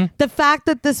 Mm-hmm. The fact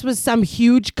that this was some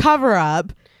huge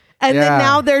cover-up, and then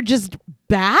now they're just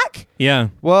back? Yeah.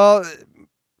 Well,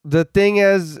 the thing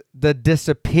is, the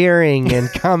disappearing and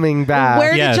coming back.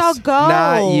 Where did y'all go?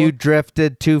 Not you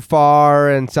drifted too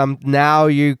far, and now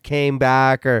you came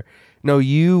back, or no,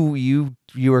 you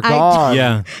were gone.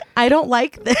 Yeah. I don't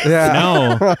like this.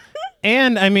 Yeah. No.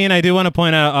 And I mean, I do want to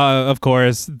point out, of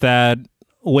course, that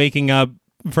waking up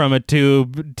from a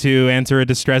tube to answer a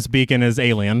distress beacon is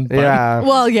alien. But, Yeah.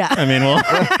 Well, yeah. I mean,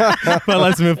 but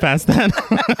let's move past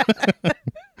that.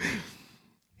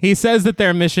 He says that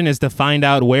their mission is to find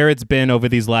out where it's been over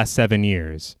these last 7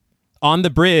 years. On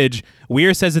the bridge,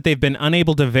 Weir says that they've been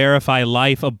unable to verify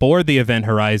life aboard the Event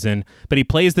Horizon, but he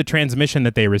plays the transmission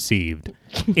that they received.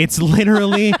 It's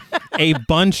literally a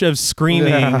bunch of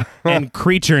screaming and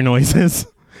creature noises.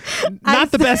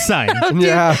 Not the best sign. Dude,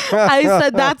 Yeah. I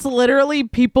said that's literally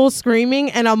people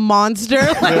screaming and a monster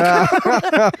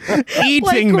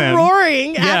Eating them.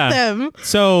 roaring at them.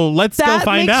 So let's go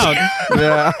find out.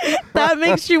 Yeah. That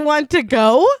makes you want to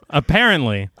go?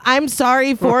 Apparently. I'm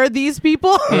sorry for these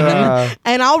people.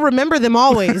 And I'll remember them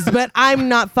always, but I'm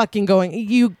not fucking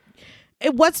going.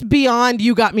 What's beyond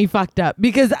you got me fucked up,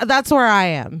 because that's where I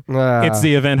am. It's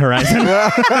the Event Horizon.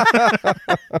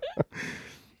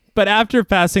 But after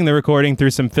passing the recording through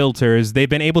some filters, they've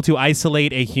been able to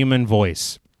isolate a human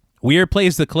voice. Weir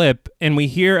plays the clip, and we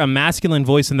hear a masculine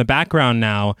voice in the background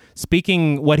now,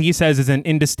 speaking what he says is an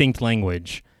indistinct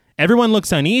language. Everyone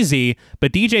looks uneasy,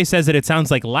 but DJ says that it sounds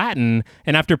like Latin,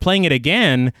 and after playing it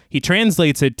again, he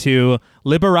translates it to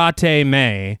Liberate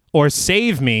me, or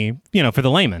save me, for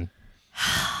the layman.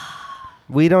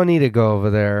 We don't need to go over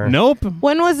there. Nope.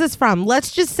 When was this from?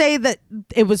 Let's just say that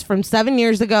it was from 7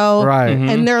 years ago. Right. Mm-hmm.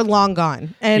 And they're long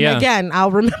gone. And again,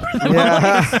 I'll remember them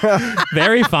always.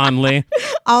 Very fondly.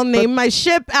 I'll name my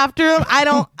ship after them.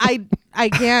 I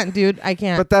can't, dude. I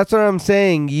can't. But that's what I'm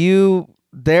saying. You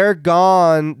they're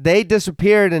gone. They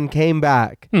disappeared and came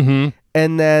back. Mm-hmm.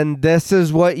 And then this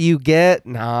is what you get.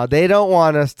 No, they don't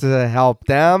want us to help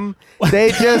them.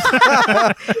 They just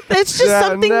it's just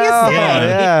something you say.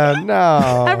 Yeah,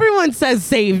 no. Everyone says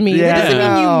save me. That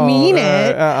doesn't mean you mean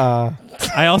it.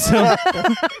 I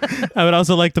would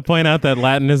also like to point out that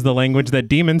Latin is the language that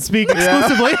demons speak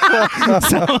exclusively.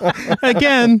 So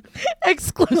again,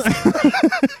 exclusive.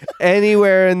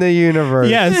 Anywhere in the universe.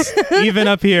 Yes, even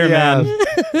up here, man.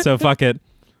 So fuck it.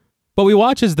 But we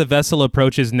watch as the vessel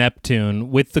approaches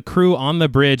Neptune, with the crew on the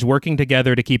bridge working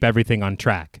together to keep everything on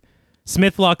track.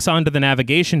 Smith locks onto the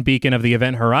navigation beacon of the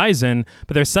Event Horizon,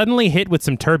 but they're suddenly hit with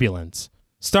some turbulence.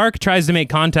 Stark tries to make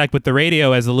contact with the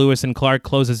radio as the Lewis and Clark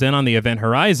closes in on the Event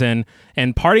Horizon,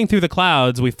 and parting through the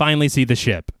clouds, we finally see the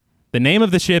ship. The name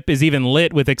of the ship is even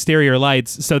lit with exterior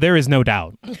lights, so there is no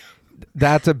doubt.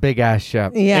 That's a big-ass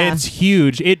ship. Yeah. It's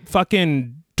huge. It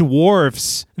fucking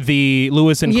dwarfs the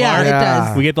Lewis and Clark. Yeah, it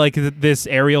does. We get like this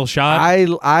aerial shot.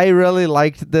 I really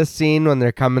liked this scene when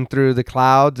they're coming through the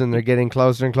clouds and they're getting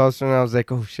closer and closer, and I was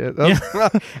like, oh shit.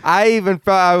 I even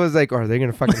felt, I was like, are they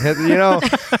gonna fucking hit,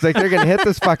 it's like they're gonna hit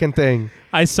this fucking thing.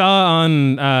 I saw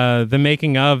on the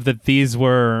making of that these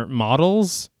were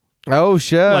models. Oh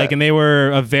shit. Like, and they were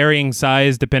of varying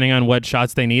size depending on what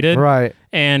shots they needed. Right.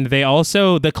 And they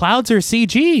also, the clouds are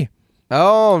CG.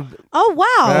 Oh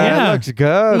wow. that looks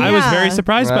good. I was very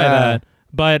surprised by that.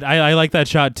 But I like that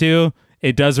shot too.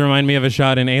 It does remind me of a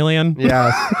shot in Alien.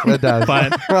 Yes, it does.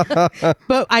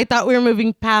 But I thought we were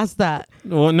moving past that.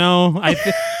 Well, no,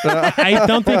 I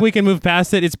don't think we can move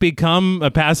past it. It's become a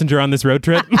passenger on this road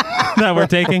trip that we're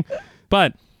taking.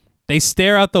 But they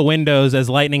stare out the windows as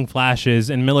lightning flashes,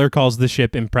 and Miller calls the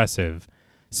ship impressive.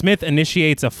 Smith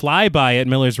initiates a flyby at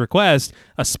Miller's request,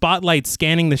 a spotlight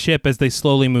scanning the ship as they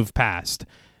slowly move past.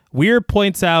 Weir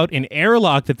points out an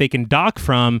airlock that they can dock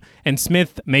from, and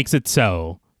Smith makes it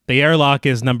so. The airlock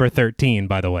is number 13,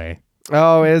 by the way.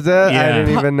 Oh, is it? Yeah. I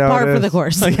didn't even know. Par for the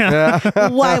course.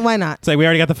 Why not? It's like we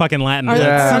already got the fucking Latin. Are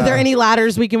there any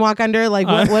ladders we can walk under? Like,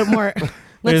 what more?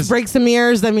 Let's break some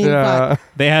mirrors. I mean, fuck.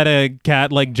 They had a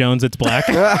cat like Jones, it's black.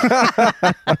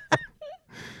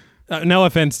 No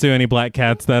offense to any black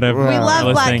cats that have We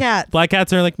love black cats. Black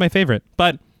cats are like my favorite.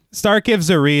 But Stark gives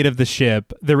a read of the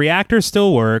ship. The reactor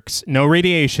still works. No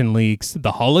radiation leaks.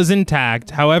 The hull is intact.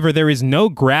 However, there is no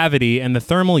gravity and the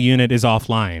thermal unit is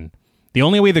offline. The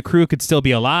only way the crew could still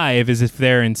be alive is if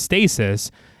they're in stasis.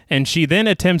 And she then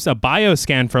attempts a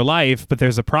bioscan for life, but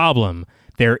there's a problem.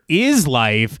 There is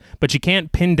life, but you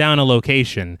can't pin down a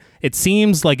location. It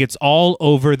seems like it's all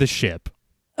over the ship.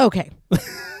 Okay.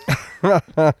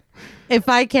 If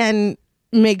I can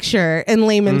make sure in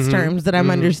layman's terms that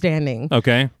I'm understanding.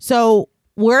 Okay. So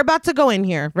we're about to go in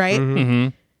here, right? Mm-hmm.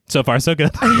 So far, so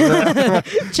good.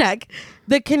 Check.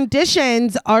 The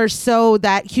conditions are so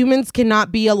that humans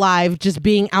cannot be alive just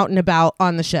being out and about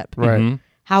on the ship. Right. Mm-hmm.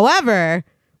 However,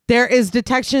 there is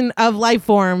detection of life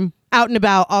form out and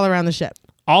about all around the ship.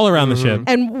 All around the ship.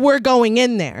 And we're going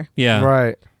in there. Yeah.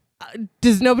 Right.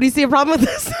 Does nobody see a problem with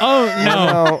this? Oh,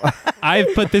 no.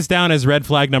 I've put this down as red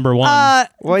flag number 1.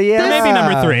 Well, yeah. Maybe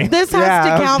number 3. This has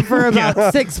to count for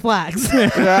about 6 flags.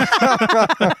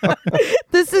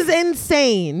 This is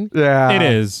insane. Yeah. It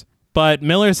is. But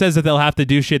Miller says that they'll have to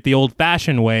do shit the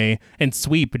old-fashioned way and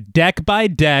sweep deck by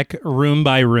deck, room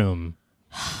by room.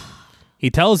 He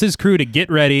tells his crew to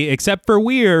get ready, except for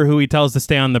Weir, who he tells to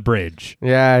stay on the bridge.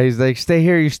 Yeah, he's like, stay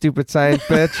here, you stupid science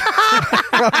bitch.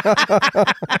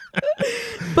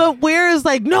 But Weir is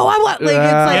like, no, I want. Like,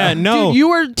 it's like, no. Dude, you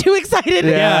were too excited.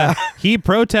 Yeah. He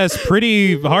protests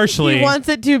pretty harshly. He wants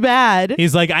it too bad.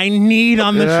 He's like, I need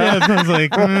on the ship. I was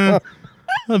like,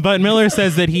 But Miller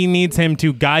says that he needs him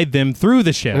to guide them through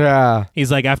the ship. Yeah.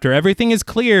 He's like, after everything is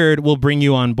cleared, we'll bring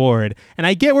you on board. And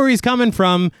I get where he's coming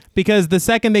from, because the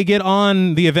second they get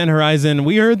on the Event Horizon,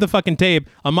 we heard the fucking tape,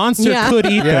 a monster could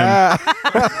eat them.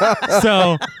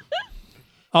 So...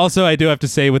 Also, I do have to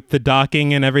say, with the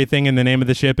docking and everything in the name of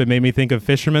the ship, it made me think of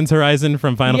Fisherman's Horizon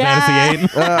from Final Fantasy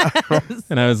VIII.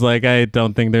 And I was like, I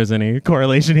don't think there's any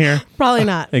correlation here. Probably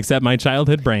not. Except my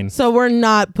childhood brain. So we're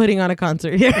not putting on a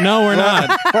concert here. No, we're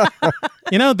not.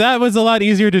 You know, that was a lot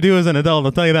easier to do as an adult,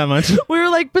 I'll tell you that much. We were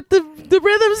like, but the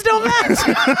rhythms don't match.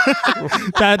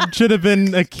 That should have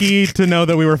been a key to know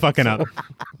that we were fucking up.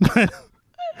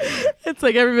 It's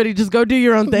like, everybody just go do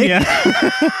your own thing. Yeah.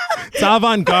 It's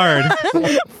avant-garde.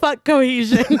 Fuck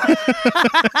cohesion.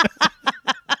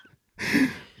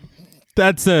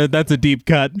 That's a deep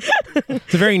cut.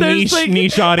 It's a very niche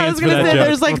audience for that joke.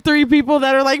 There's like 3 people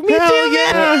that are like, me Hell too.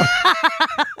 Yeah.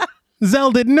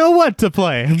 Zell didn't know what to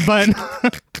play, but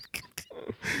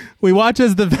we watch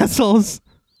as the vessels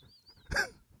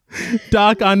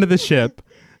dock onto the ship.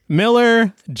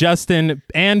 Miller, Justin,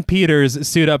 and Peters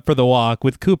suit up for the walk,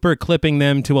 with Cooper clipping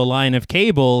them to a line of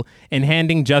cable and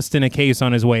handing Justin a case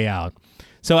on his way out.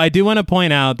 So I do want to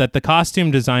point out that the costume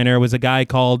designer was a guy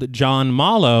called John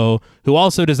Mallow, who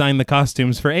also designed the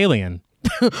costumes for Alien.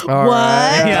 What?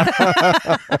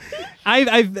 Yeah.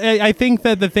 I think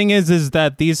that the thing is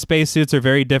that these spacesuits are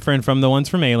very different from the ones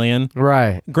from Alien.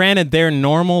 Right. Granted, their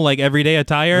normal, like, everyday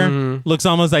attire looks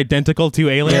almost identical to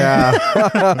Alien.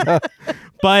 Yeah.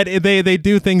 But they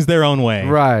do things their own way.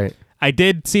 Right. I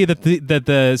did see that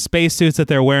the spacesuits that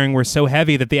they're wearing were so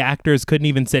heavy that the actors couldn't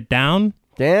even sit down.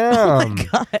 Damn. Oh my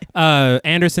God.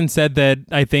 Anderson said that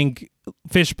I think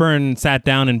Fishburne sat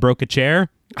down and broke a chair.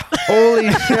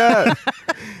 Holy shit.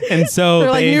 And so They're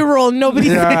like, new rule, nobody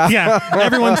yeah,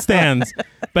 everyone stands.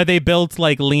 But they built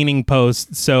like leaning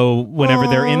posts so whenever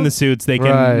they're in the suits, they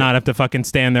can not have to fucking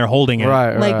stand there holding it.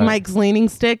 Right. Like Mike's leaning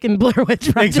stick in Blair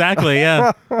Witch Project. Exactly,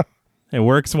 yeah. It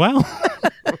works well.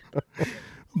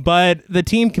 But the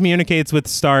team communicates with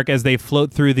Stark as they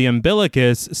float through the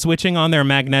umbilicus, switching on their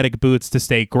magnetic boots to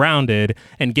stay grounded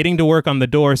and getting to work on the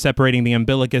door separating the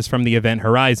umbilicus from the event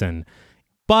horizon.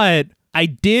 But I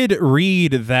did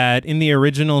read that in the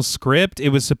original script, it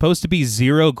was supposed to be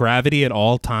zero gravity at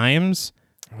all times.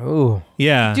 Ooh.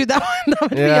 Yeah. Dude, that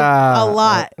would be a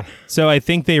lot. So I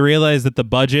think they realized that the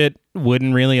budget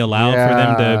wouldn't really allow for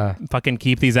them to fucking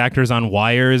keep these actors on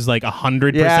wires like 100%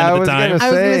 of the time. I was going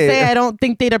to say, I don't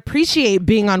think they'd appreciate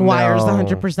being on wires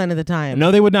 100% of the time.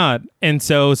 No, they would not. And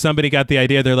so somebody got the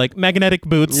idea. They're like, magnetic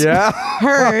boots. Yeah.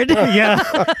 Heard.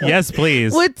 Yeah. Yes,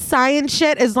 please. With science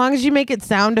shit, as long as you make it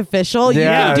sound official, you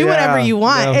can do whatever you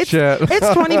want. No it's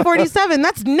 2047.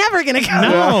 That's never going to come.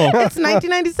 No. It's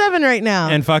 1997 right now.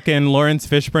 And fucking Lawrence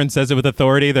Fishburne says it with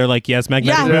authority. They're like, yes,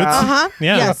 magnetic boots. Uh-huh.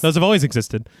 Yeah, yes. Those have always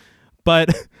existed.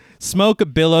 But smoke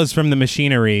billows from the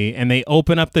machinery, and they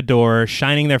open up the door,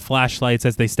 shining their flashlights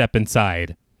as they step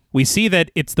inside. We see that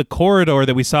it's the corridor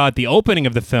that we saw at the opening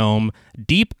of the film,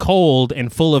 deep, cold,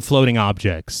 and full of floating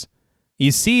objects.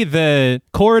 You see the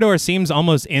corridor seems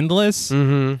almost endless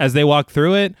as they walk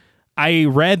through it. I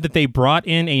read that they brought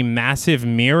in a massive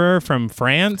mirror from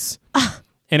France.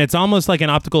 And it's almost like an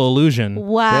optical illusion.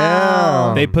 Wow.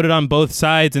 Damn. They put it on both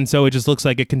sides, and so it just looks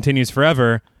like it continues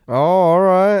forever. Oh, all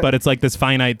right. But it's like this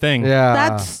finite thing. Yeah.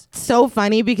 That's so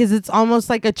funny because it's almost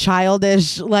like a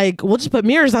childish, like, we'll just put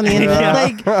mirrors on the end of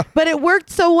it. Like, but it worked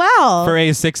so well. For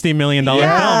a $60 million film.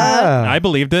 I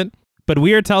believed it. But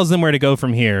Weir tells them where to go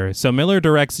from here. So Miller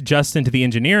directs Justin to the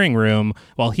engineering room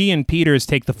while he and Peters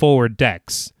take the forward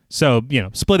decks. So,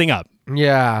 splitting up.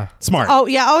 Yeah. Smart. Oh,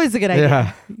 yeah, always a good idea.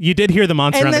 Yeah. You did hear the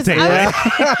monster on the table.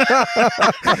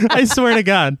 I swear to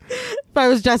God. If I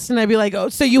was Justin, I'd be like, oh,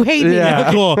 so you hate me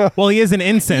now. Cool. Well, he is an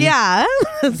ensign. Yeah.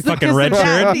 Fucking red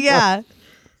shirt. Yeah.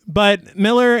 But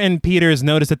Miller and Peters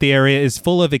notice that the area is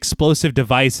full of explosive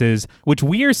devices, which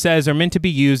Weir says are meant to be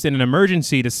used in an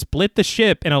emergency to split the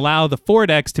ship and allow the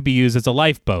foredecks to be used as a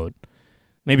lifeboat.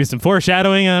 Maybe some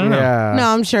foreshadowing? I don't know. No,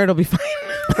 I'm sure it'll be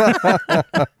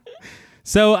fine.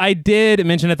 So I did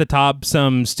mention at the top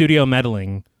some studio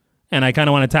meddling, and I kind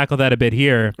of want to tackle that a bit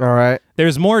here. All right.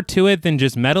 There's more to it than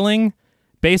just meddling.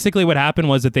 Basically, what happened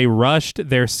was that they rushed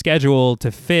their schedule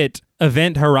to fit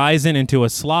Event Horizon into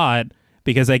a slot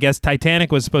because I guess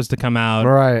Titanic was supposed to come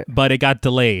out, but it got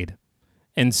delayed.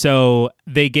 And so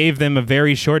they gave them a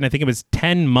very short, and I think it was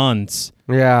 10 months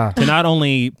to not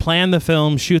only plan the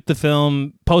film, shoot the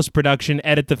film, post-production,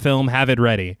 edit the film, have it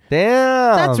ready.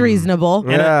 Damn. That's reasonable.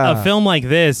 And a film like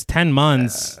this, 10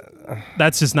 months,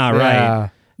 that's just not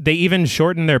right. They even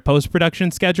shortened their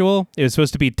post-production schedule. It was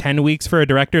supposed to be 10 weeks for a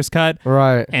director's cut.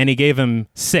 Right. And he gave him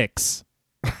 6.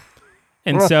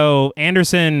 And so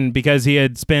Anderson, because he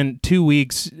had spent 2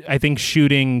 weeks, I think,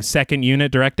 shooting second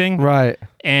unit directing. Right.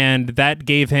 And that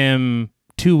gave him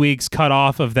 2 weeks cut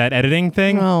off of that editing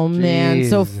thing. Oh, man.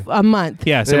 So a month.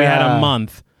 Yeah, so we had a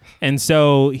month. And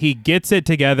so he gets it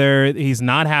together. He's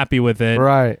not happy with it.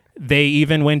 Right. They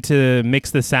even went to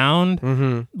mix the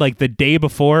sound. Like the day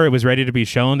before it was ready to be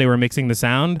shown, they were mixing the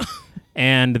sound.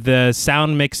 And the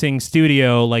sound mixing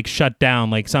studio like shut down,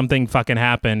 like something fucking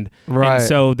happened. Right. And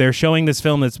so they're showing this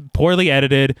film that's poorly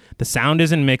edited. The sound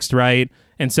isn't mixed right.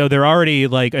 And so they're already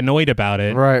like annoyed about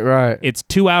it. Right. It's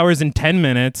 2 hours and 10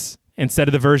 minutes instead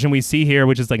of the version we see here,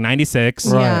 which is like 96.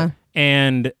 Right. Yeah.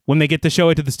 And when they get to show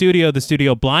it to the studio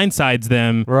blindsides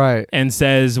them. Right. And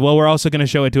says, well, we're also going to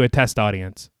show it to a test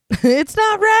audience. It's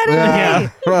not ready.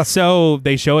 Yeah. So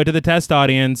they show it to the test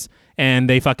audience and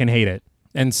they fucking hate it.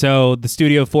 And so the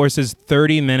studio forces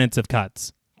 30 minutes of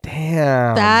cuts.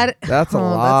 Damn. That's a That's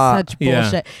lot. such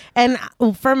bullshit. Yeah.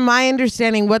 And from my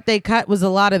understanding, what they cut was a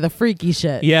lot of the freaky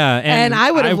shit. Yeah, and I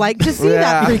would have liked to see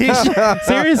that freaky shit.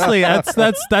 Seriously,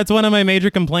 that's one of my major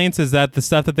complaints is that the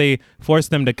stuff that they forced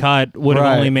them to cut would have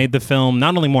only made the film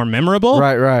not only more memorable,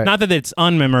 right. Not that it's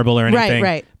unmemorable or anything,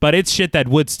 right. but it's shit that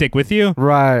would stick with you.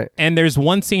 Right. And there's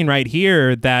one scene right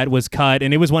here that was cut,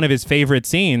 and it was one of his favorite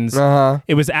scenes.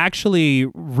 It was actually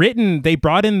written. They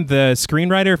brought in the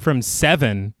screenwriter from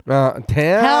Seven. Damn.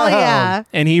 Hell yeah.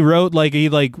 And he wrote he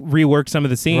reworked some of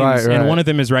the scenes, right. and one of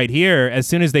them is right here. As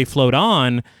soon as they float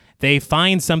on, they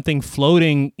find something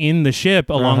floating in the ship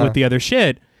along with the other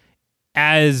shit.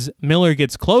 As Miller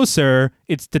gets closer,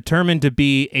 it's determined to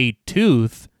be a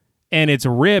tooth, and it's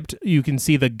ripped. You can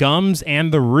see the gums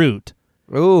and the root.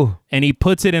 Ooh. And he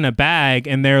puts it in a bag,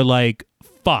 and they're like,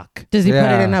 fuck. Does he put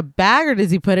it in a bag or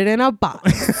does he put it in a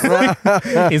box?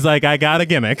 He's like, I got a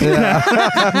gimmick.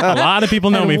 A lot of people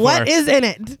know me for what is in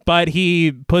it? But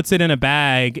he puts it in a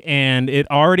bag and it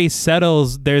already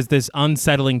settles. There's this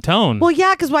unsettling tone. Well,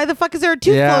 yeah, because why the fuck is there a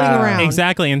tooth floating around?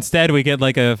 Exactly. Instead, we get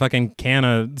like a fucking can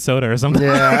of soda or something.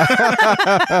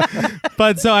 Yeah.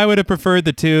 But so I would have preferred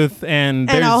the tooth and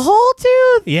a whole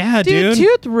tooth? Yeah, dude.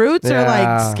 Tooth roots are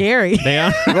like scary. They are.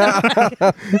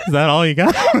 Is that all you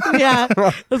got? Yeah.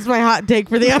 That's my hot take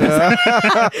for the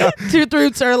episode. Tooth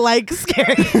roots are like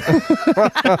scary.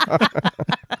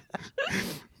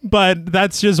 But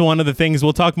that's just one of the things.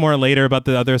 We'll talk more later about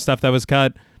the other stuff that was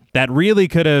cut that really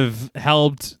could have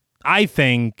helped, I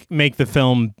think, make the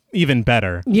film even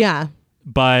better. Yeah.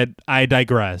 But I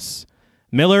digress.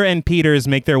 Miller and Peters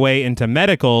make their way into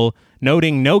medical,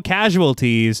 noting no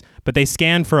casualties, but they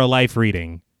scan for a life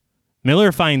reading.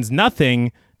 Miller finds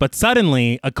nothing, but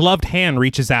suddenly a gloved hand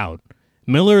reaches out.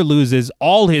 Miller loses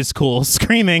all his cool,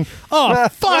 screaming, "Oh,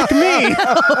 fuck me!"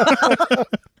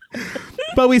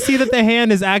 But we see that the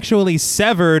hand is actually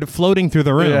severed, floating through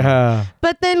the room. Yeah.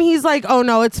 But then he's like, "Oh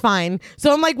no, it's fine."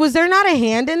 So I'm like, "Was there not a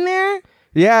hand in there?"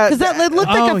 Yeah, because it looked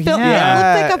like it looked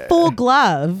like a full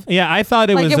glove. Yeah, I thought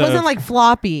it wasn't like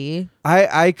floppy.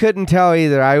 I couldn't tell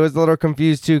either. I was a little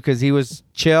confused too because he was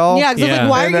chill. Yeah, because I was like,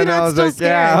 why are you not still scared?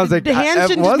 Yeah, I was like, the hand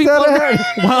shouldn't just be floating.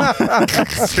 Well,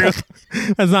 that's true.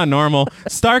 That's not normal.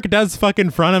 Stark does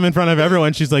fucking front him in front of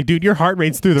everyone. She's like, dude, your heart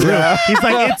rate's through the roof. He's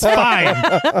like, it's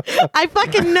fine. I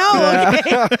fucking know,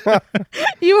 okay?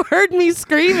 You heard me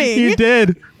screaming. You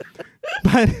did.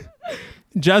 But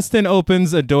Justin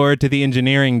opens a door to the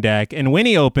engineering deck, and when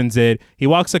he opens it, he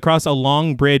walks across a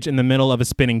long bridge in the middle of a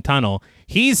spinning tunnel.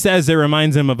 He says it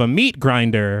reminds him of a meat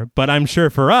grinder, but I'm sure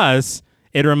for us,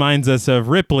 it reminds us of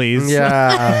Ripley's.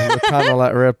 Yeah, the tunnel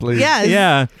at Ripley's. Yes.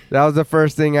 Yeah. That was the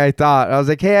first thing I thought. I was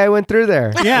like, hey, I went through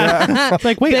there. Yeah. It's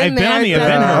like, wait, I've been on the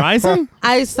Event Horizon?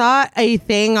 I saw a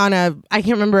thing on I can't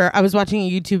remember, I was watching a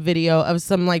YouTube video of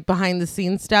some like behind the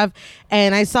scenes stuff,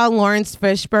 and I saw Lawrence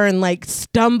Fishburne like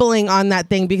stumbling on that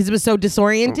thing because it was so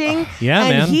disorienting. Yeah,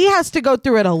 and man. he has to go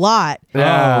through it a lot.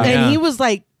 Yeah. And he was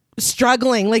like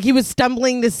struggling, like he was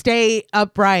stumbling to stay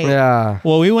upright. Yeah.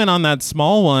 Well, we went on that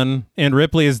small one in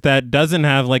Ripley's that doesn't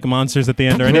have like monsters at the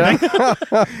end or anything.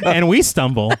 And we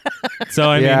stumble. So,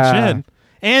 I mean, shit.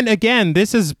 And again,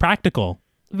 this is practical.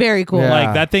 Very cool. Yeah.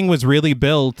 Like that thing was really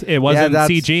built. It wasn't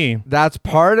CG. That's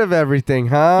part of everything,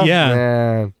 huh? Yeah.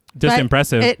 Man. Just But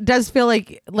impressive. It does feel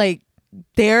like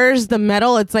there's the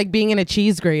metal. It's like being in a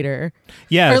cheese grater.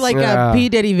 Yes. Or like a P.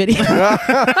 Diddy video.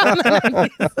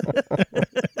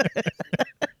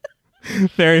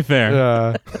 Very fair.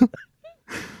 Yeah.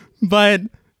 But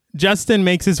Justin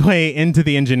makes his way into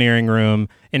the engineering room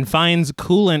and finds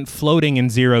coolant floating in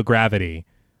zero gravity.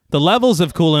 The levels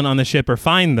of coolant on the ship are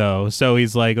fine, though, so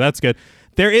he's like, that's good.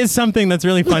 There is something that's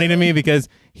really funny to me because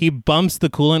he bumps the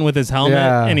coolant with his helmet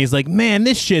and he's like, man,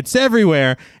 this shit's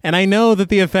everywhere. And I know that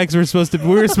the effects were supposed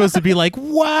to be like,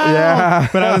 wow. Yeah.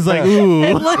 But I was like, ooh.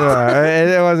 It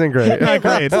wasn't great. Not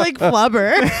great. It's like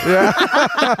flubber.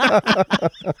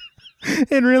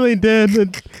 It really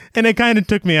did. And it kind of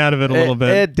took me out of it a little bit.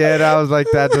 It did. I was like,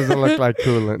 that doesn't look like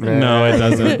coolant, man. No, it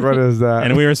doesn't. What is that?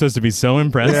 And we were supposed to be so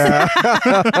impressed.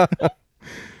 Yeah.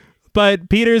 But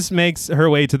Peters makes her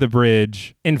way to the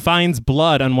bridge and finds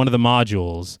blood on one of the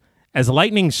modules. As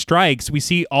lightning strikes, we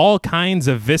see all kinds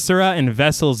of viscera and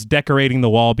vessels decorating the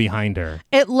wall behind her.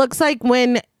 It looks like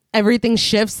when everything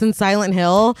shifts in Silent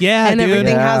Hill. Yeah, and dude.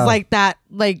 everything has like that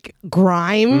like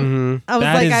grime. Mm-hmm. I was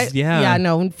That like, is- yeah.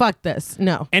 no, fuck this.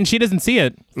 No. And she doesn't see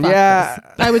it. Fuck Yeah.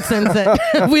 this. I would sense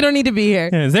it. We don't need to be here.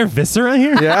 Yeah, is there viscera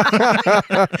here?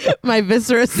 Yeah. My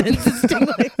viscera sense is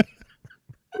tingling.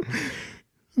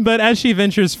 But as she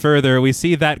ventures further, we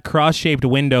see that cross-shaped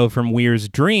window from Weir's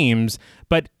dreams,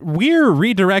 but Weir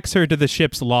redirects her to the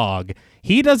ship's log.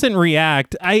 He doesn't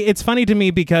react. It's funny to me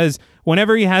because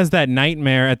whenever he has that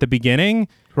nightmare at the beginning,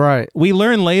 right, we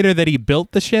learn later that he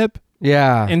built the ship.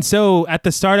 Yeah. And so at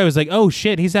the start, I was like, oh,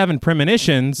 shit, he's having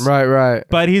premonitions. Right.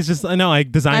 But he's just, no, I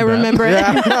designed I that. remember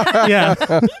it.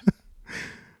 Yeah.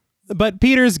 But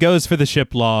Peters goes for the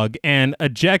ship log and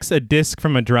ejects a disc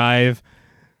from a drive.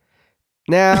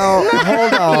 Now,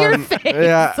 hold on. Your face.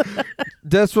 Yeah.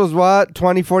 This was what?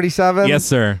 2047? Yes,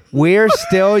 sir. We're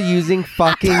still using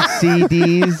fucking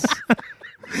CDs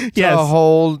Yes. to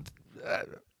hold...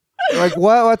 like,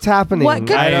 what's happening? What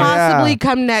could possibly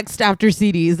come next after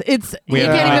CDs? You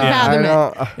can't even fathom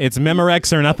it. It's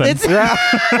Memorex or nothing.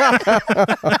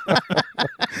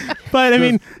 But, I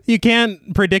mean, you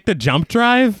can't predict a jump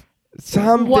drive.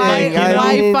 Something.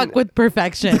 Why fuck with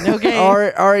perfection, okay?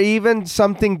 or even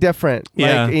something different.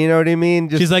 Yeah. Like, you know what I mean?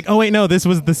 She's like, oh, wait, no, this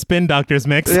was the Spin Doctors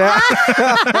mix. Yeah.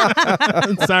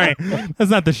 Sorry. That's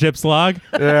not the ship's log.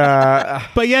 Yeah.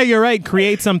 But yeah, you're right.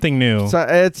 Create something new. So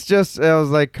it was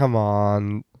like, come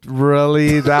on.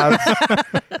 Really?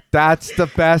 That's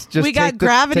the best. Just we got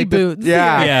gravity boots.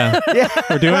 Yeah.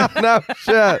 We're doing No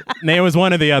shit. Nay, it was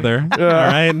one or the other. All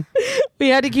right. We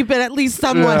had to keep it at least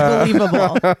somewhat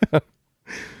believable.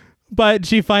 But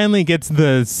she finally gets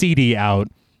the CD out.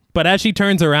 But as she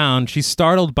turns around, she's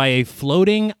startled by a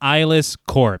floating, eyeless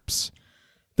corpse.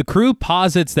 The crew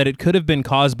posits that it could have been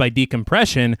caused by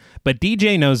decompression, but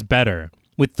DJ knows better.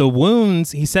 With the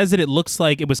wounds, he says that it looks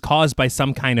like it was caused by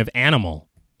some kind of animal.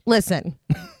 Listen,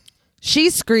 she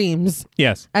screams.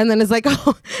 Yes. And then is like,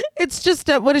 oh, it's just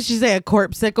what did she say? A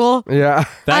corpsicle? Yeah.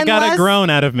 That got a groan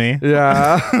out of me.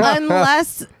 Yeah.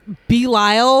 Unless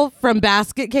Belial from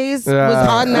Basket Case was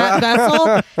on that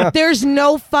vessel, there's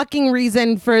no fucking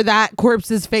reason for that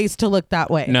corpse's face to look that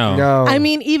way. No. I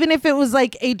mean, even if it was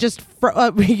like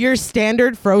your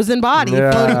standard frozen body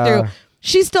floating through,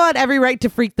 she still had every right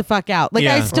to freak the fuck out. Like,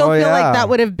 I still feel like that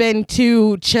would have been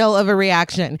too chill of a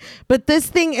reaction. But this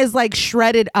thing is like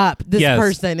shredded up, this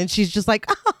person. And she's just like,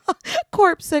 oh,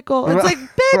 corpsicle. It's like,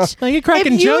 bitch, are you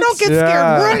cracking if you jokes? don't get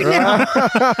scared right now.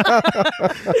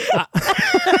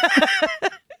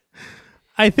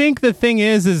 I think the thing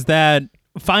is that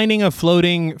finding a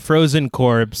floating frozen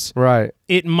corpse, right,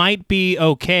 it might be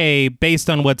okay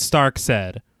based on what Stark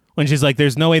said. When she's like,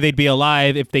 there's no way they'd be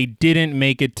alive if they didn't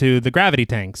make it to the gravity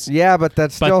tanks. Yeah, but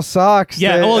that still sucks.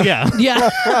 Yeah, well, yeah. Yeah.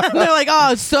 They're like,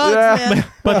 oh, it sucks, man.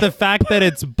 But the fact that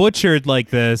it's butchered like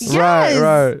this, Yes.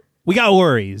 Right. we got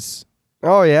worries.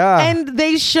 Oh, yeah. And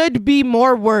they should be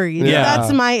more worried. Yeah.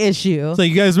 That's my issue. So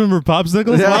you guys remember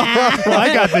popsicles? Yeah. Well,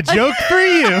 I got the joke for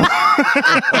you.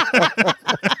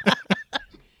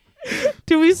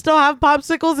 Do we still have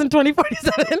popsicles in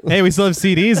 2047? Hey, we still have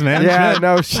CDs, man. Yeah, Shit.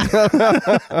 no shit.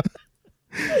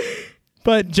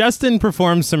 But Justin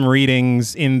performs some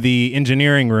readings in the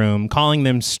engineering room, calling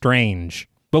them strange.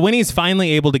 But when he's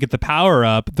finally able to get the power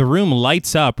up, the room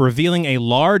lights up, revealing a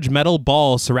large metal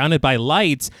ball surrounded by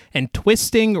lights and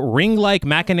twisting ring-like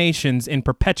machinations in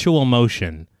perpetual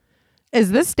motion.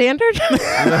 Is this standard?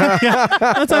 Yeah,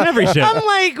 that's on every ship. I'm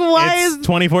like, why It's is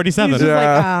 2047. He's just like,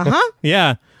 uh-huh.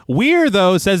 Yeah. Weir,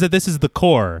 though, says that this is the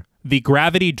core, the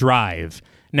gravity drive.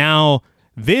 Now,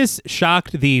 this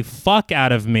shocked the fuck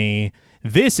out of me.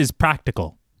 This is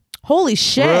practical. Holy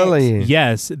shit. Really?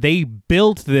 Yes, they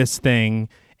built this thing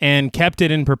and kept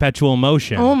it in perpetual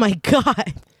motion. Oh my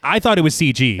God. I thought it was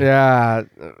CG. Yeah.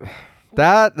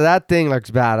 That thing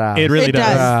looks badass. It really It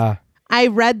does. does. I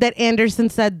read that Anderson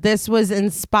said this was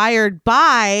inspired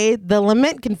by the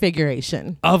lament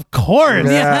configuration. Of course.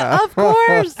 Yeah. Of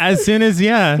course. As soon as,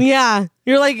 Yeah.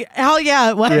 You're like, hell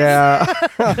yeah, it was.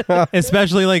 Yeah.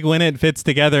 Especially like when it fits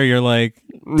together, you're like,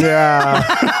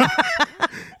 Yeah.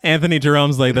 Anthony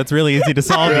Jerome's like, that's really easy to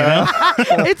solve, you know?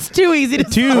 It's too easy to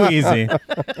Too easy.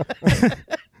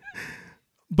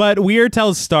 But Weir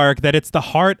tells Stark that it's the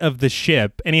heart of the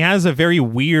ship, and he has a very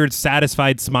weird,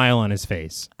 satisfied smile on his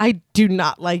face. I do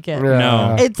not like it. Yeah.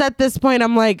 No. It's at this point,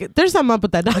 I'm like, there's something up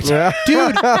with that doctor. Yeah.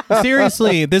 Dude,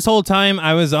 seriously, this whole time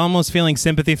I was almost feeling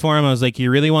sympathy for him. I was like, he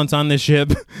really wants on this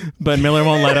ship, but Miller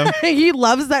won't let him. He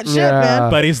loves that shit, Yeah.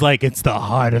 man. But he's like, it's the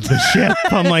heart of the ship.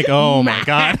 I'm like, oh my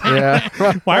God. Yeah.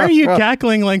 Why are you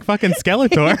cackling like fucking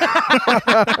Skeletor?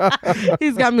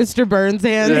 He's got Mr. Burns'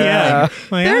 hands. Yeah.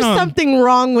 Like, I There's don't something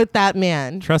wrong with that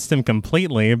man. trust him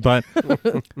completely, but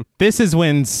this is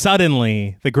when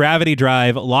suddenly the gravity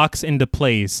drive locks into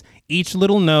place, each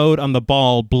little node on the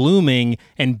ball blooming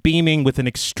and beaming with an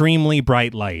extremely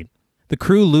bright light. The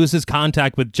crew loses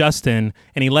contact with Justin,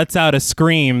 and he lets out a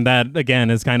scream that, again,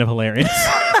 is kind of hilarious.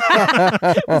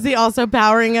 Is he also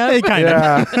powering up? Kind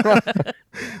of.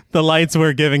 The lights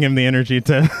were giving him the energy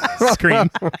to scream.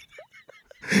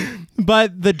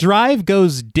 But the drive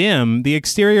goes dim, the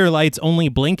exterior lights only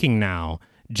blinking now.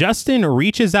 Justin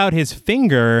reaches out his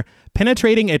finger,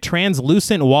 penetrating a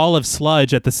translucent wall of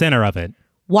sludge at the center of it.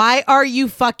 Why are you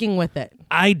fucking with it?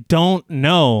 I don't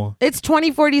know. It's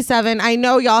 2047. I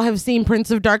know y'all have seen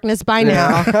Prince of Darkness by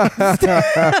now.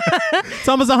 It's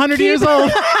almost 100 years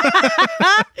old.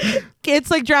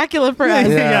 It's like Dracula for us.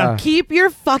 Yeah. Keep your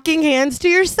fucking hands to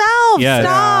yourself. Yeah.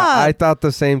 Stop. I thought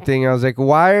the same thing. I was like,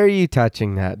 why are you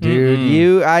touching that,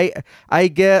 dude? I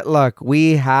get, look,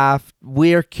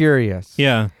 we're curious.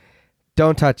 Yeah.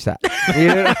 Don't touch that.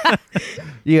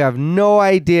 You have no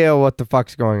idea what the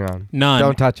fuck's going on. None.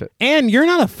 Don't touch it. And you're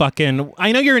not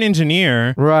I know you're an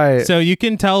engineer. Right. So you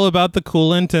can tell about the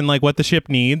coolant and like what the ship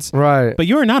needs. Right. But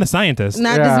you are not a scientist. And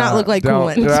that does not look like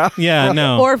coolant. Yeah,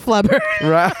 no. Or flubber.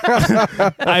 Right.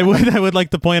 I would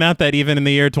like to point out that even in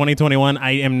the year 2021,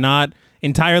 I am not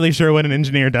entirely sure what an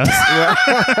engineer does.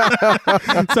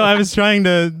 So I was trying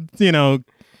to,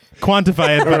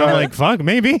 quantify it, but I'm like, fuck,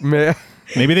 maybe.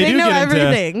 Maybe they do know get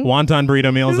everything. into wonton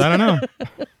burrito meals. I don't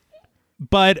know.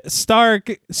 But Stark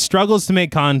struggles to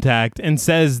make contact and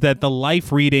says that the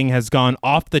life reading has gone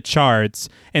off the charts,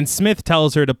 and Smith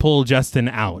tells her to pull Justin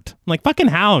out. I'm like, fucking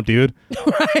how, dude?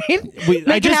 Right?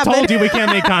 I just told you we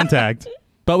can't make contact.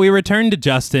 But we return to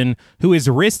Justin, who is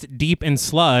wrist deep in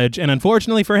sludge, and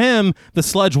unfortunately for him, the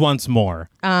sludge wants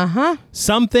more. Uh-huh.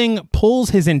 Something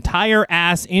pulls his entire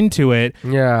ass into it,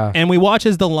 Yeah. and we watch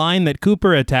as the line that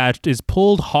Cooper attached is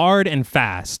pulled hard and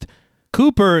fast.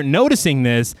 Cooper, noticing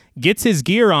this, gets his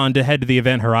gear on to head to the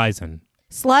Event Horizon.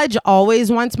 Sludge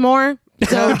always wants more,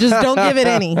 so just don't give it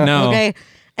any. No. Okay?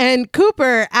 And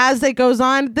Cooper, as it goes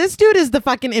on, this dude is the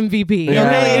fucking MVP. Yeah.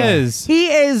 Okay? He is. He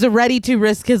is ready to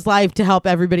risk his life to help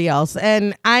everybody else.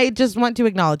 And I just want to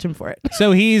acknowledge him for it.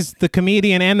 So he's the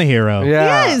comedian and the hero.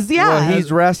 Yeah. He is, yeah. Well,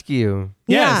 he's rescue.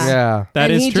 Yes. Yeah.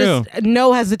 That is true. Just,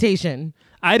 no hesitation.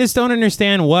 I just don't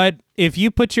understand if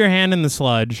you put your hand in the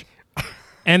sludge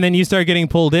and then you start getting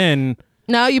pulled in.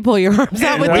 Now you pull your arms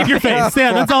out with your face.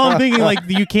 Yeah, that's all I'm thinking. Like,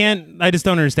 you can't, I just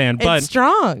don't understand. But it's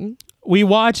strong. we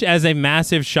watch as a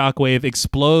massive shockwave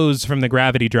explodes from the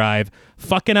gravity drive,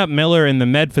 fucking up Miller in the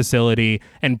med facility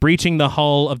and breaching the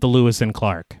hull of the Lewis and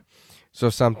Clark. So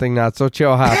something not so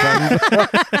chill happened.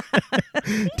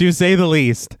 To say the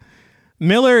least.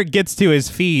 Miller gets to his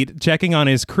feet, checking on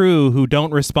his crew who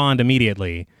don't respond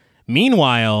immediately.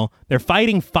 Meanwhile, they're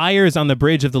fighting fires on the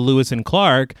bridge of the Lewis and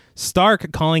Clark,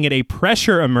 Stark calling it a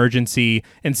pressure emergency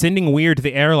and sending Weir to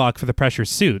the airlock for the pressure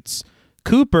suits.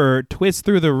 Cooper twists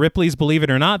through the Ripley's Believe It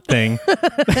or Not thing,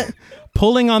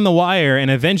 pulling on the wire,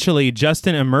 and eventually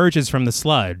Justin emerges from the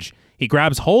sludge. He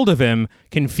grabs hold of him,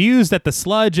 confused at the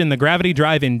sludge and the gravity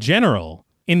drive in general.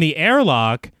 In the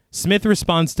airlock, Smith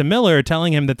responds to Miller,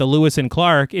 telling him that the Lewis and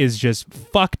Clark is just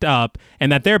fucked up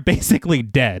and that they're basically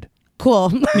dead.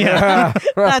 Cool. Yeah.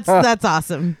 That's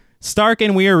awesome. Stark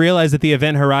and Weir realize that the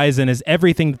Event Horizon is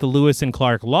everything that the Lewis and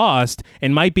Clark lost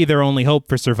and might be their only hope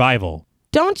for survival.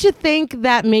 Don't you think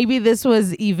that maybe this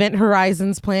was Event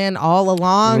Horizon's plan all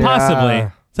along? Yeah.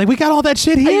 Possibly. It's like, we got all that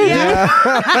shit here. Yeah.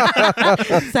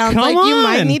 Sounds Come like you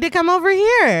might on. need to come over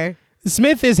here.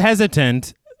 Smith is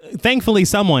hesitant. Thankfully,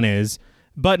 someone is.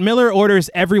 But Miller orders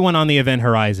everyone on the Event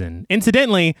Horizon.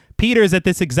 Incidentally, Peters at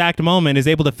this exact moment is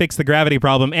able to fix the gravity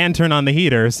problem and turn on the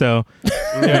heater. So,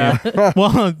 yeah.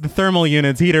 Well, the thermal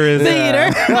unit's heater is... The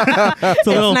heater. It's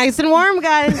nice and warm,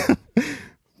 guys.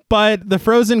 But the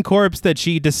frozen corpse that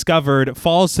she discovered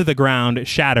falls to the ground,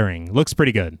 shattering. Looks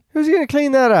pretty good. Who's going to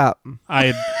clean that up?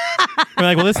 We're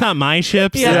like, well, it's not my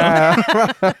ship. So.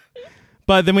 Yeah.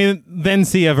 But then we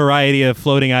see a variety of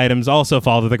floating items also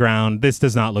fall to the ground. This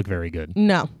does not look very good.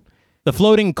 No. The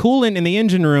floating coolant in the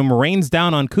engine room rains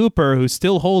down on Cooper, who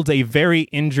still holds a very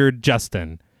injured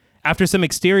Justin. After some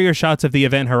exterior shots of the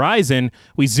Event Horizon,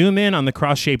 we zoom in on the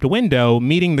cross-shaped window,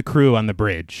 meeting the crew on the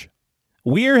bridge.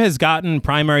 Weir has gotten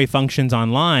primary functions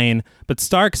online, but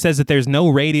Stark says that there's no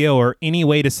radio or any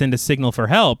way to send a signal for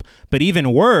help. But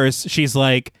even worse, she's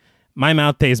like, my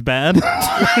mouth tastes bad.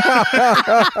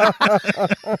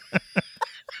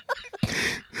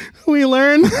 We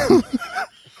learn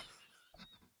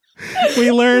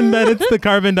that it's the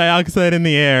carbon dioxide in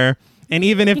the air. And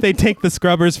even if they take the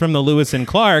scrubbers from the Lewis and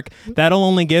Clark, that'll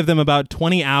only give them about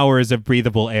 20 hours of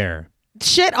breathable air.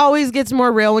 Shit always gets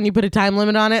more real when you put a time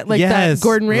limit on it, like Yes. that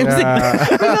Gordon Ramsay. Yeah.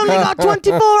 We've only got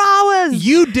 24 hours.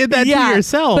 You did that to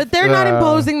yourself. But they're not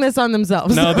imposing this on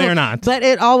themselves. No, they're not. But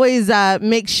it always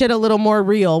makes shit a little more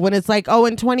real when it's like, oh,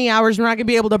 in 20 hours, we're not going to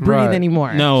be able to breathe Right.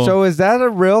 anymore. No. So is that a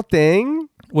real thing?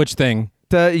 Which thing?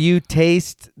 You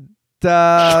taste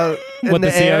What, the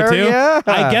CO2? Yeah.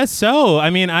 I guess so. I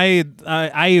mean, I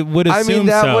would assume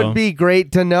that so. would be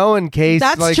great to know in case.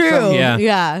 That's true.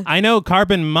 Yeah. I know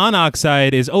carbon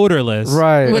monoxide is odorless.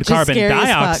 Right. But Which is carbon scary as fuck.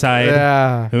 dioxide.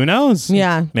 Yeah. Who knows?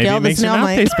 Yeah. Maybe Gail it the makes your snail mouth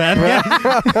might. taste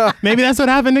bad. Yeah. Maybe that's what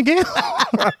happened to Gail.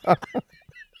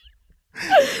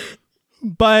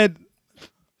 But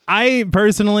I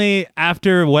personally,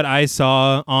 after what I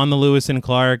saw on the Lewis and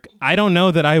Clark, I don't know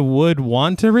that I would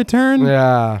want to return.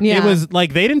 Yeah. It was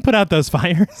like they didn't put out those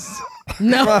fires.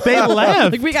 No. They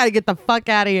left. Like, we got to get the fuck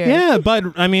out of here. Yeah, but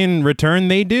I mean, return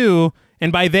they do.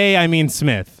 And by they, I mean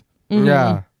Smith. Mm-hmm.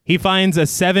 Yeah. He finds a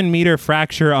 7-meter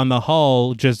fracture on the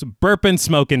hull just burping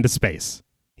smoke into space.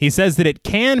 He says that it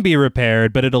can be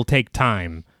repaired, but it'll take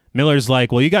time. Miller's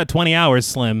like, well, you got 20 hours,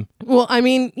 Slim. Well, I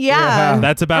mean, yeah.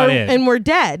 That's about it. And we're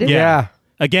dead. Yeah.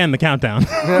 Again, the countdown.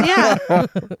 Yeah.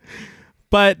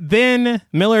 But then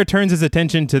Miller turns his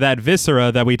attention to that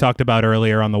viscera that we talked about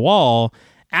earlier on the wall,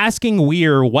 asking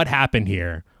Weir what happened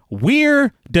here.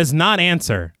 Weir does not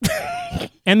answer.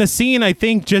 And the scene, I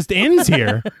think, just ends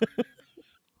here.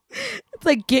 It's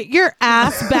like, get your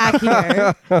ass back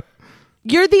here.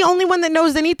 You're the only one that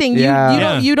knows anything.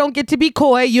 Yeah. You don't get to be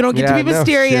coy. You don't get to be no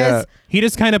mysterious. shit. He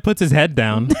just kind of puts his head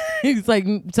down. He's like,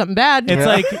 something bad. It's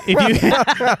like,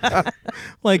 if you...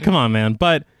 like, come on, man.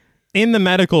 But in the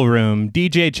medical room,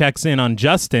 DJ checks in on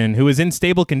Justin, who is in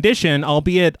stable condition,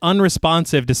 albeit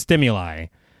unresponsive to stimuli.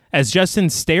 As Justin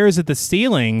stares at the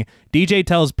ceiling, DJ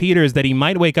tells Peters that he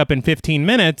might wake up in 15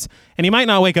 minutes, and he might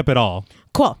not wake up at all.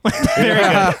 Cool. Very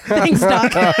good. Thanks,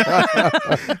 Doc.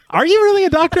 Are you really a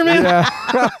doctor, man? Yeah.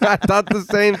 I thought the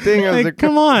same thing. I was Like,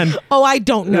 come on. Oh, I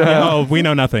don't know. Oh, we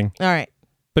know nothing. All right.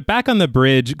 But back on the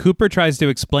bridge, Cooper tries to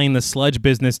explain the sludge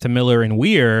business to Miller and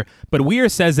Weir, but Weir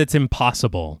says it's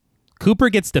impossible. Cooper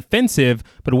gets defensive,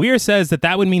 but Weir says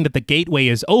that would mean that the gateway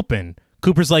is open.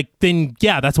 Cooper's like, then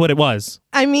yeah, that's what it was.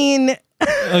 I mean,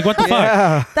 Like, what the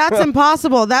fuck? that's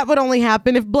impossible. That would only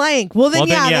happen if blank. Well, then,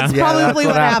 that's Yeah, probably that's what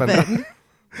what happened.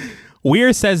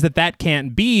 Weir says that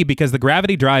can't be because the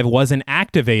gravity drive wasn't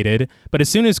activated, but as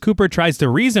soon as Cooper tries to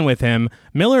reason with him,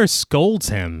 Miller scolds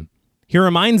him. He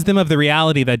reminds them of the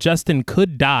reality that Justin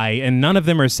could die and none of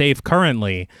them are safe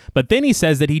currently, but then he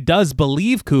says that he does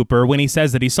believe Cooper when he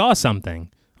says that he saw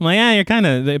something. I'm like, you're kind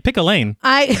of, pick a lane.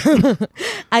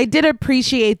 I did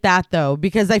appreciate that, though,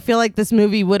 because I feel like this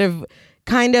movie would have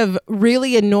kind of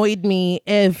really annoyed me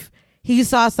if he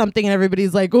saw something and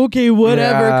everybody's like, okay,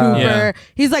 whatever, Cooper. Yeah.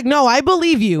 He's like, no, I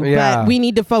believe you, but we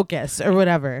need to focus or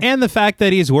whatever. And the fact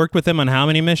that he's worked with him on how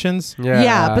many missions?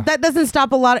 Yeah, but that doesn't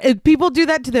stop a lot of people do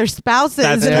that to their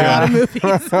spouses in a lot of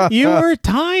movies. You were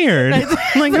tired. Like,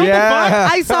 what the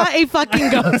fuck? I saw a fucking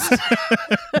ghost.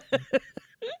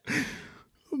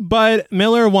 But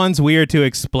Miller wants Weir to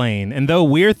explain, and though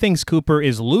Weir thinks Cooper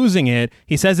is losing it,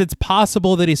 he says it's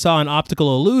possible that he saw an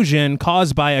optical illusion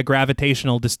caused by a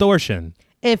gravitational distortion.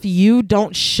 If you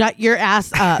don't shut your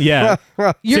ass up, Yeah.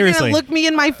 you're Seriously. gonna look me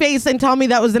in my face and tell me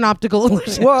that was an optical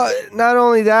illusion. Well, not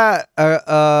only that,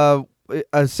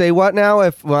 say what now?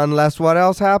 Unless what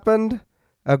else happened?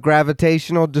 A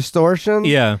gravitational distortion?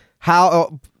 Yeah.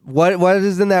 How? What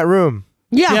is in that room?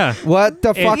 Yeah. What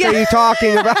the fuck are you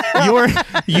talking about?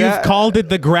 You've called it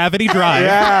the gravity drive.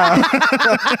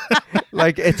 Yeah.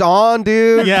 Like, it's on,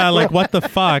 dude. Yeah, like, what the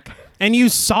fuck? And you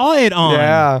saw it on.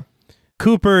 Yeah.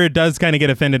 Cooper does kind of get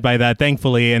offended by that,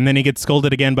 thankfully, and then he gets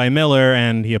scolded again by Miller,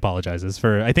 and he apologizes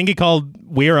for, I think he called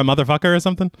Weir a motherfucker or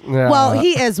something. Yeah. Well,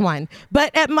 he is one.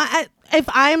 But if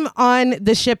I'm on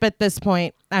the ship at this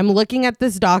point, I'm looking at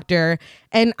this doctor,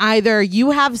 and either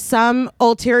you have some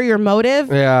ulterior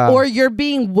motive or you're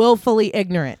being willfully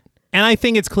ignorant. And I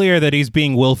think it's clear that he's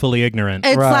being willfully ignorant.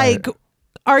 It's like,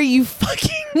 are you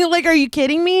fucking, like, are you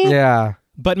kidding me? Yeah.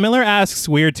 But Miller asks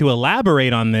Weir to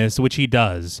elaborate on this, which he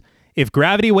does. If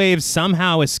gravity waves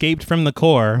somehow escaped from the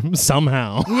core,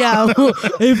 somehow. Yeah,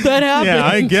 if that happens. Yeah,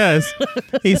 I guess.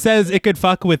 He says it could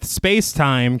fuck with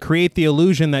space-time, create the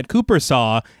illusion that Cooper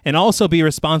saw, and also be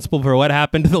responsible for what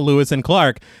happened to the Lewis and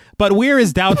Clark. But Weir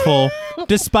is doubtful,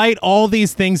 despite all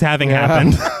these things having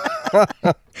happened.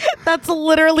 That's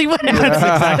literally what happened. That's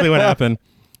exactly what happened.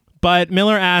 But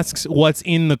Miller asks what's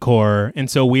in the core,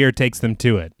 and so Weir takes them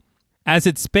to it. As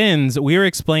it spins, Weir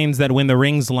explains that when the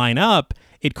rings line up,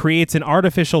 it creates an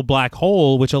artificial black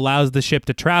hole which allows the ship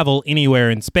to travel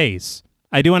anywhere in space.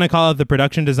 I do want to call out the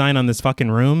production design on this fucking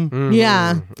room. Mm.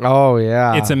 Yeah. Oh,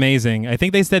 yeah. It's amazing. I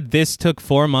think they said this took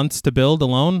 4 months to build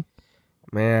alone.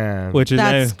 Man. Which is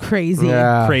That's crazy.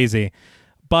 Yeah. crazy.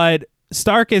 But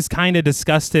Stark is kind of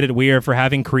disgusted at Weir for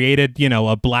having created,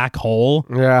 a black hole.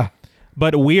 Yeah.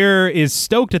 But Weir is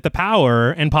stoked at the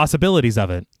power and possibilities of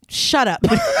it. Shut up.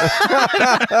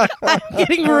 I'm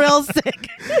getting real sick.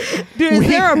 Dude, is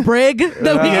there a brig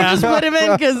that we can just put him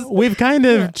in? Because we've kind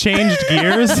of changed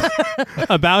gears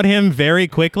about him very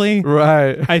quickly.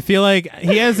 Right. I feel like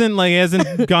he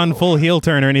hasn't gone full heel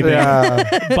turn or anything.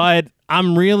 Yeah. But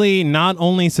I'm really not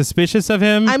only suspicious of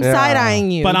him. I'm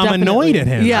side-eyeing you. But I'm annoyed at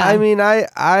him. Yeah. I mean,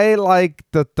 I like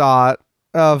the thought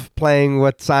of playing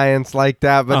with science like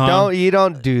that, but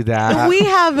don't do that.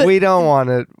 We don't want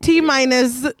it.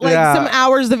 T-minus some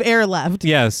hours of air left.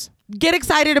 Yes. Get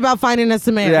excited about finding us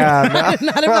some air. Yeah,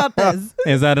 not about this.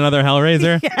 Is that another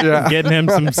Hellraiser? Yeah. Getting him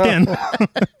some skin.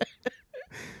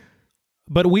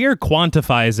 But Weir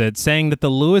quantifies it, saying that the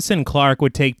Lewis and Clark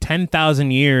would take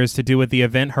 10,000 years to do what the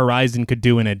Event Horizon could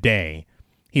do in a day.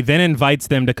 He then invites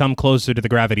them to come closer to the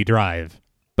gravity drive.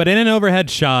 But in an overhead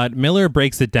shot, Miller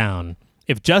breaks it down.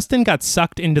 If Justin got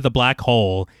sucked into the black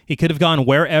hole, he could have gone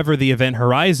wherever the Event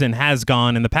Horizon has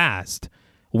gone in the past.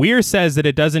 Weir says that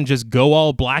it doesn't just go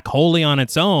all black holey on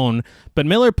its own, but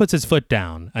Miller puts his foot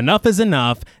down. Enough is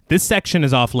enough. This section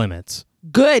is off limits.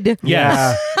 Good.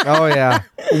 Yes. Yeah. Oh, yeah.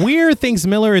 Weir thinks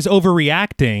Miller is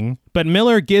overreacting, but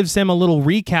Miller gives him a little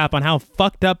recap on how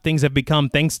fucked up things have become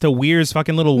thanks to Weir's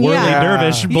fucking little whirly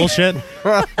dervish bullshit.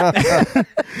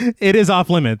 It is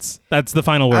off limits. That's the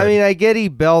final word. I mean, I get he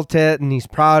built it and he's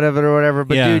proud of it or whatever,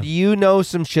 but dude, you know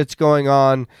some shit's going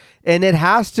on and it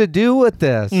has to do with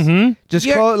this. Mm-hmm. Just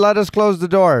let us close the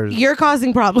doors. You're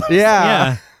causing problems.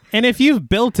 Yeah. And if you've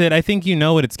built it, I think you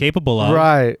know what it's capable of.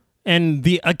 Right. And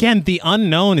the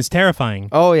unknown is terrifying.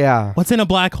 Oh, yeah. What's in a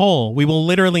black hole? We will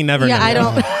literally never know. I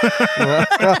don't.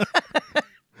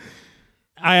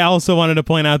 I also wanted to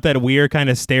point out that Weir kind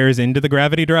of stares into the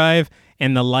gravity drive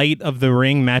and the light of the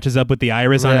ring matches up with the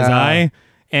iris on his eye.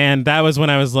 And that was when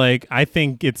I was like, I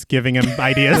think it's giving him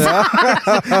ideas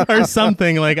or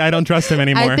something. Like, I don't trust him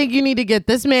anymore. I think you need to get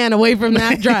this man away from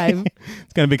that drive.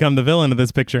 It's going to become the villain of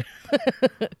this picture.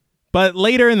 But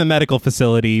later in the medical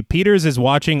facility, Peters is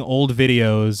watching old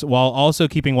videos while also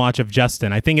keeping watch of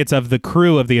Justin. I think it's of the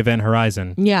crew of the Event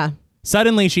Horizon. Yeah.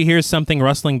 Suddenly, she hears something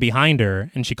rustling behind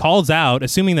her, and she calls out,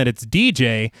 assuming that it's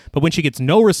DJ, but when she gets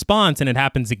no response and it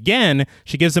happens again,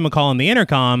 she gives him a call on the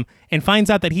intercom and finds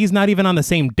out that he's not even on the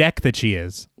same deck that she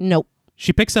is. Nope.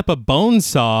 She picks up a bone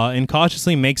saw and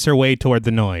cautiously makes her way toward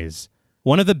the noise.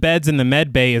 One of the beds in the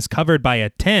med bay is covered by a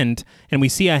tent, and we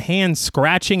see a hand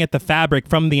scratching at the fabric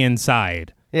from the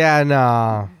inside. Yeah,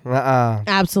 no.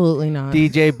 Absolutely not.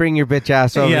 DJ, bring your bitch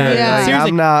ass over here. Yeah.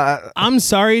 Seriously, I'm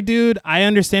sorry, dude. I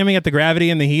understand we got the gravity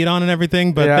and the heat on and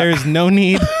everything, but there's no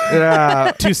need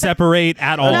to separate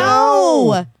at all.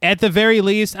 No. At the very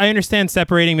least, I understand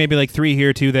separating maybe like 3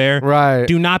 here, 2 there. Right.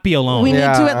 Do not be alone. We need to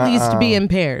at least be in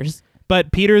pairs.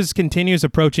 But Peters continues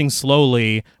approaching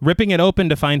slowly, ripping it open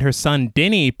to find her son,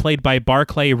 Denny, played by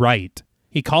Barclay Wright.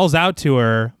 He calls out to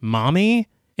her, "Mommy?"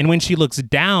 And when she looks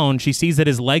down, she sees that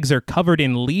his legs are covered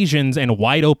in lesions and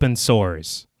wide open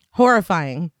sores.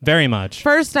 Horrifying. Very much.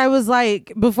 First, I was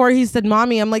like, before he said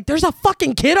mommy, I'm like, there's a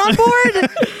fucking kid on board?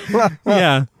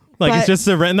 Yeah. Like, it's just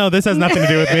a... No, this has nothing to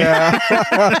do with me.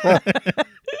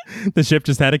 The ship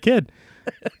just had a kid.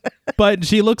 But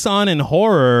she looks on in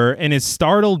horror and is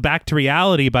startled back to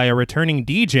reality by a returning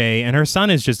DJ, and her son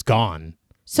is just gone.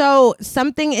 So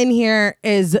something in here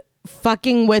is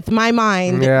fucking with my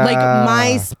mind, like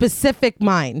my specific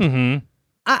mind.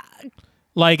 Mm-hmm.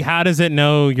 Like, how does it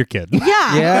know your kid?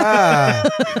 Yeah. Yeah.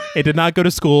 It did not go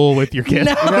to school with your kid.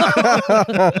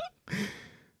 No.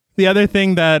 The other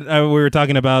thing that we were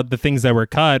talking about, the things that were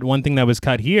cut, one thing that was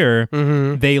cut here,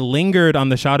 they lingered on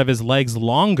the shot of his legs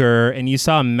longer, and you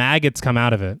saw maggots come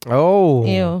out of it. Oh.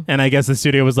 Ew. And I guess the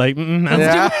studio was like,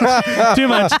 that's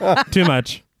too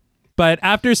much. But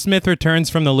after Smith returns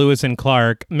from the Lewis and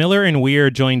Clark, Miller and Weir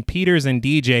join Peters and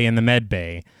DJ in the med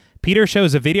bay. Peter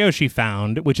shows a video she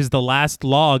found, which is the last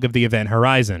log of the Event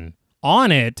Horizon.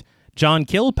 On it, John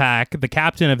Kilpack, the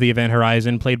captain of the Event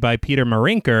Horizon, played by Peter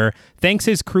Marinker, thanks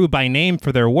his crew by name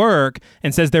for their work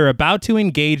and says they're about to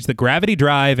engage the gravity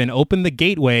drive and open the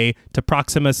gateway to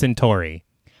Proxima Centauri.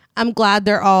 I'm glad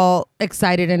they're all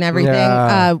excited and everything.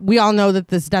 Yeah. We all know that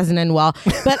this doesn't end well.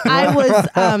 But I was...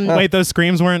 Wait, those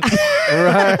screams weren't...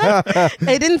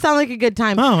 It didn't sound like a good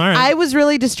time. Oh, all right. I was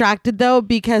really distracted, though,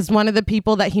 because one of the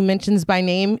people that he mentions by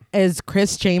name is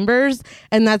Chris Chambers,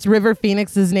 and that's River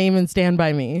Phoenix's name in Stand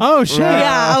By Me. Oh, shit.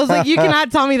 Yeah, I was like, you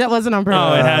cannot tell me that wasn't on purpose.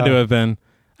 Oh, it had to have been.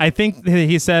 I think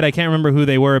he said, I can't remember who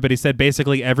they were, but he said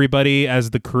basically everybody as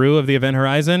the crew of the Event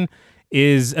Horizon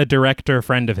is a director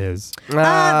friend of his.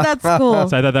 That's cool.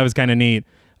 So I thought that was kind of neat.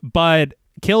 But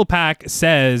Kilpack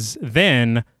says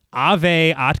then,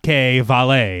 Ave Atke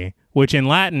Vale, which in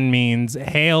Latin means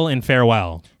hail and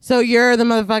farewell. So you're the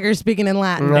motherfucker speaking in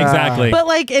Latin. Exactly. But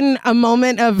like in a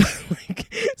moment of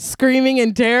like screaming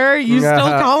in terror, you still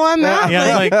call on that?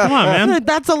 Yeah, like, come on, man.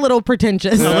 That's a little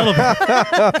pretentious. A little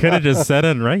bit. Could have just said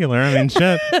it regular. I mean,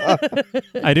 shit.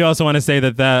 I do also want to say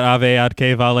that Ave Ad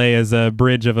Que Vale is a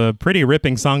bridge of a pretty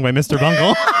ripping song by Mr.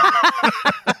 Bungle.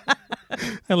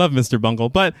 I love Mr. Bungle.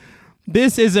 But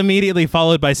this is immediately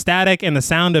followed by static and the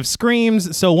sound of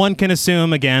screams, so one can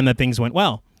assume, again, that things went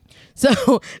well.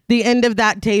 So the end of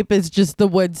that tape is just the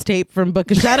Woods tape from Book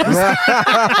of Shadows.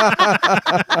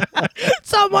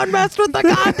 Someone messed with the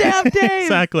goddamn tape.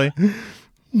 Exactly.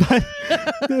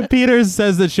 But Peters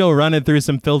says that she'll run it through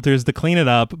some filters to clean it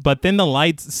up, but then the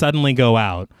lights suddenly go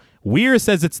out. Weir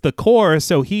says it's the core,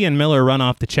 so he and Miller run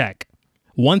off to check.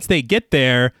 Once they get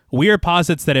there, Weir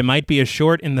posits that it might be a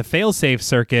short in the failsafe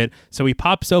circuit, so he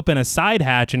pops open a side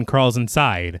hatch and crawls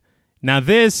inside. Now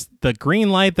the green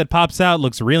light that pops out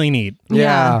looks really neat.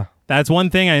 Yeah. That's one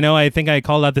thing I think I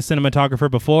called out the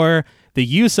cinematographer before. The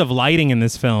use of lighting in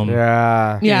this film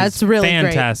it's really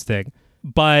fantastic. Great.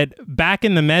 But back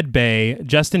in the med bay,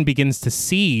 Justin begins to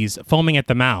seize, foaming at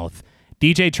the mouth.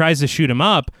 DJ tries to shoot him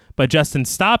up, but Justin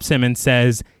stops him and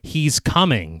says, "He's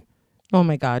coming." Oh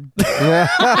my God.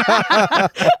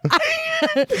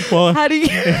 Well, how do you?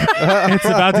 It's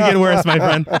about to get worse, my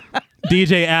friend.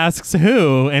 DJ asks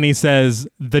who, and he says,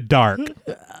 "The Dark."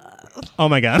 Oh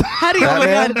my God. How do you?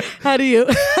 Batman? Oh my God. How do you?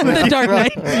 The Dark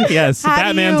Knight. Yes, How do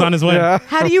Batman's you- on his way. Yeah.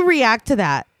 How do you react to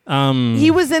that?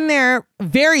 He was in there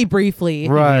very briefly,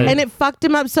 Right. and it fucked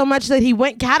him up so much that he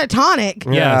went catatonic.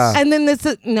 Yes. And then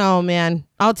no, man,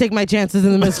 I'll take my chances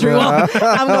in the mystery wall.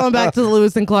 I'm going back to the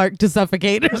Lewis and Clark to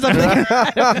suffocate or something.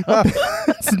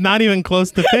 It's not even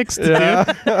close to fixed,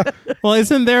 dude. Well,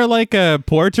 isn't there like a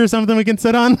porch or something we can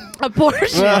sit on? A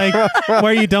Porsche. Like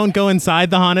where you don't go inside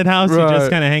the haunted house, you just Right.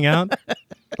 kind of hang out.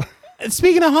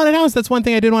 Speaking of haunted house, that's one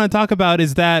thing I did want to talk about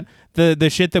is that the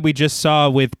shit that we just saw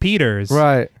with Peters.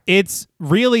 Right. It's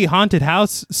really haunted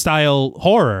house style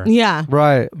horror. Yeah.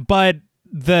 Right. But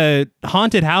the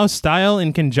haunted house style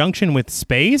in conjunction with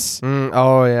space,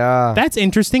 Oh, yeah. that's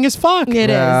interesting as fuck. It is.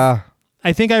 yeah.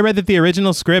 I think I read that the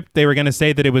original script, they were going to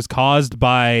say that it was caused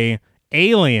by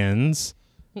aliens.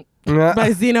 By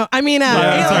Xeno. I mean,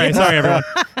 Sorry, everyone.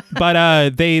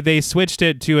 But they switched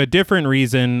it to a different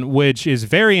reason, which is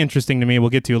very interesting to me.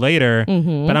 We'll get to later.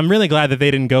 Mm-hmm. But I'm really glad that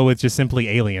they didn't go with just simply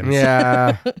aliens.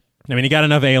 Yeah. I mean, you got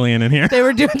enough alien in here. They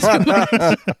were doing too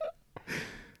much.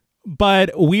 But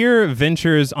Weir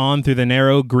ventures on through the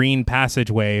narrow green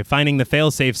passageway, finding the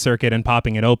failsafe circuit and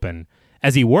popping it open.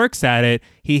 As he works at it,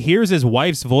 he hears his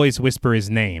wife's voice whisper his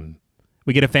name.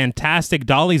 We get a fantastic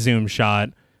dolly zoom shot,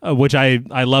 which I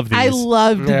love these. I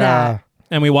loved that.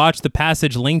 And we watch the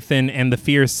passage lengthen and the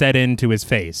fear set into his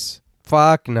face.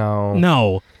 Fuck no.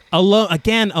 No. Alone.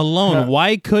 Yeah.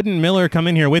 Why couldn't Miller come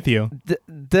in here with you?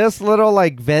 This little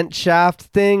like vent shaft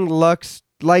thing looks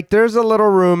like there's a little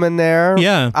room in there.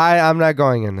 Yeah. I'm not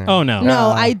going in there. Oh, no. No,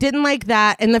 I didn't like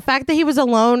that. And the fact that he was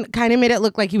alone kind of made it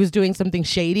look like he was doing something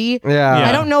shady. Yeah.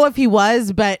 I don't know if he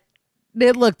was, but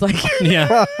it looked like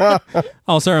Yeah.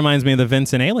 Also reminds me of the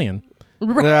Vincent Alien.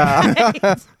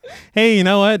 Yeah. Hey, you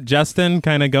know what? Justin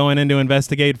kind of going in to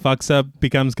investigate, fucks up,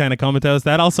 becomes kind of comatose.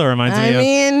 That also reminds me of, you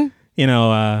Alien.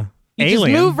 just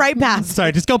move right past.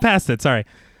 Sorry, just go past it. Sorry.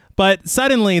 But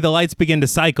suddenly the lights begin to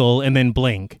cycle and then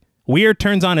blink. Weir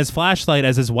turns on his flashlight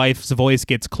as his wife's voice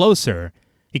gets closer.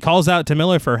 He calls out to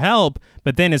Miller for help,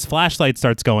 but then his flashlight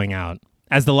starts going out.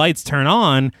 As the lights turn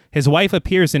on, his wife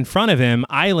appears in front of him,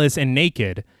 eyeless and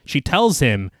naked. She tells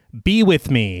him, "Be with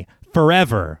me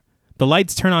forever." The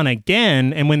lights turn on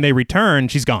again, and when they return,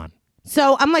 she's gone.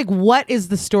 So I'm like, what is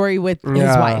the story with his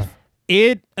wife?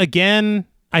 It, again,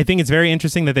 I think it's very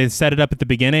interesting that they set it up at the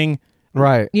beginning.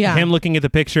 Right. Yeah. Him looking at the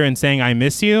picture and saying, "I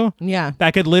miss you." Yeah.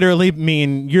 That could literally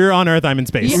mean you're on Earth, I'm in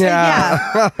space.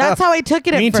 Yeah. That's how I took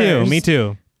it at first. Me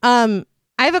too.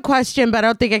 I have a question, but I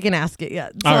don't think I can ask it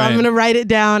yet. So All right. I'm going to write it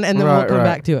down and then we'll come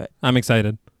back to it. I'm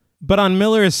excited. But on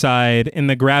Miller's side, in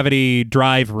the gravity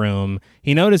drive room,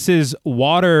 he notices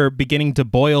water beginning to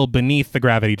boil beneath the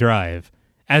gravity drive.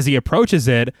 As he approaches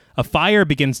it, a fire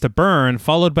begins to burn,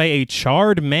 followed by a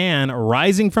charred man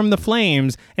rising from the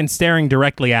flames and staring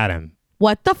directly at him.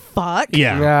 What the fuck?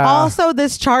 Yeah. Also,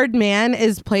 this charred man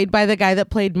is played by the guy that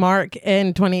played Mark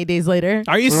in 28 Days Later.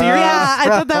 Are you serious? Yeah, I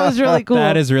thought that was really cool.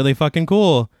 That is really fucking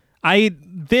cool.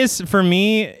 This, for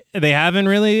me, they haven't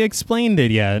really explained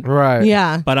it yet. Right.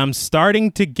 Yeah. But I'm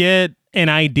starting to get an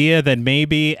idea that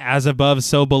maybe As Above,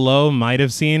 So Below might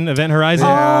have seen Event Horizon.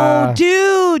 Oh,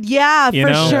 dude. yeah,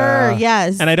 for sure.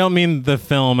 Yes. And I don't mean the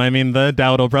film. I mean the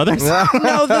Dowdle brothers.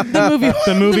 No, the movie.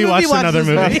 The movie watched another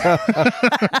movie.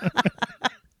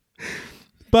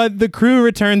 But the crew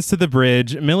returns to the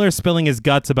bridge, Miller spilling his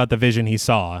guts about the vision he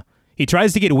saw. He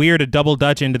tries to get Weir to double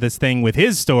dutch into this thing with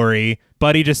his story,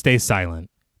 but he just stays silent.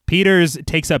 Peters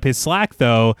takes up his slack,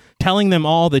 though, telling them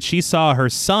all that she saw her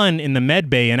son in the med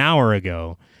bay an hour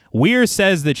ago. Weir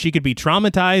says that she could be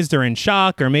traumatized or in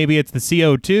shock, or maybe it's the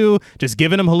CO2 just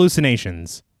giving him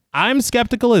hallucinations. I'm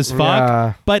skeptical as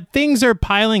fuck, but things are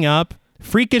piling up.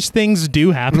 Freakish things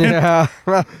do happen. Yeah.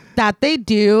 That they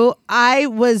do. I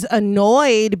was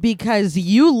annoyed because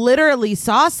you literally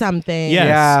saw something. Yes.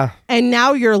 Yeah. And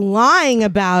now you're lying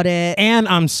about it. And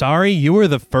I'm sorry, you were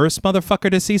the first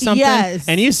motherfucker to see something. Yes.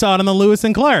 And you saw it on the Lewis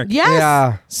and Clark. Yes.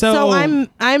 Yeah. So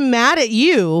I'm mad at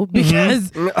you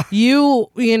because you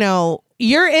know,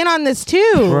 you're in on this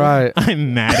too. Right.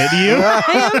 I'm mad at you.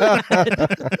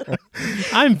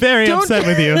 I'm very upset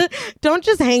with you. Don't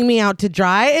just hang me out to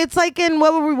dry. It's like in,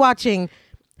 what were we watching?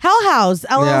 Hell House,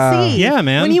 LLC. Yeah,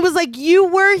 man. When he was like, you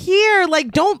were here.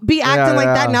 Like, don't be acting like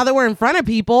that now that we're in front of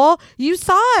people. You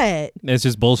saw it. It's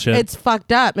just bullshit. It's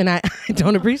fucked up, and I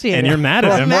don't appreciate it. And you're mad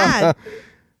at him. I'm mad.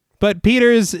 But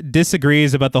Peters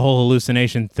disagrees about the whole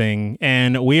hallucination thing,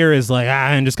 and Weir is like,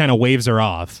 and just kind of waves her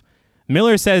off.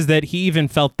 Miller says that he even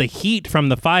felt the heat from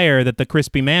the fire that the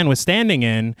crispy man was standing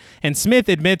in, and Smith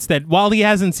admits that while he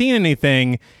hasn't seen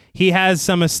anything, he has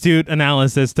some astute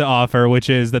analysis to offer, which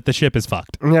is that the ship is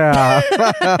fucked.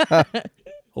 Yeah.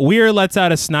 Weir lets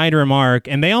out a snide remark,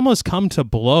 and they almost come to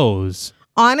blows.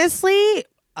 Honestly,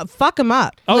 fuck him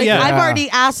up. Oh, yeah. I've already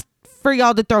asked for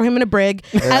y'all to throw him in a brig.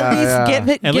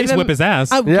 At least whip his ass.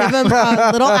 Give him a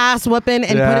little ass whooping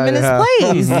and put him in his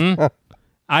place. Mm-hmm.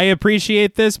 I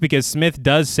appreciate this because Smith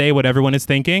does say what everyone is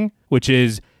thinking, which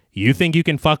is, you think you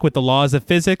can fuck with the laws of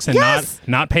physics and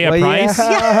not pay a price?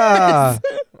 Yeah. Yes.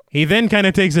 He then kind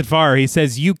of takes it far. He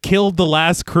says, you killed the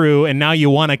last crew and now you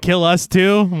want to kill us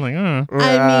too? I'm like,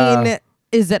 I mean,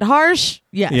 is it harsh?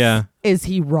 Yes. Yeah. Is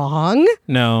he wrong?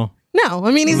 No. No,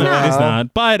 I mean, he's not. He's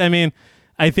not. But I mean,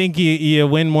 I think you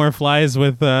win more flies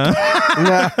with... and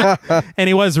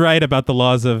he was right about the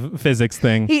laws of physics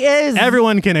thing. He is.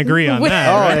 Everyone can agree on that.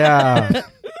 Oh, right? yeah.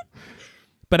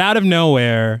 But out of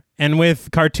nowhere, and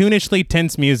with cartoonishly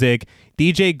tense music,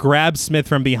 DJ grabs Smith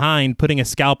from behind, putting a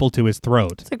scalpel to his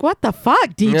throat. It's like, what the fuck,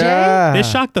 DJ? Yeah. This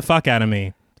shocked the fuck out of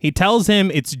me. He tells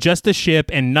him it's just a ship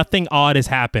and nothing odd is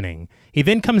happening. He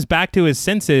then comes back to his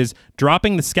senses,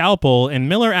 dropping the scalpel, and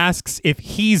Miller asks if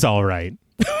he's all right.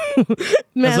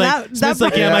 Man, Smith's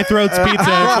like, yeah, my throat's pizza,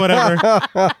 it's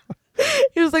whatever.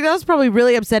 He was like, that was probably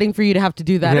really upsetting for you to have to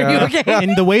do that. Yeah. Are you okay?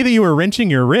 And the way that you were wrenching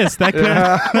your wrist, that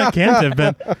can't have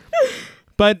been.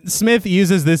 But Smith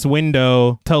uses this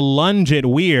window to lunge at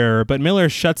Weir, but Miller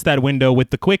shuts that window with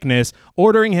the quickness,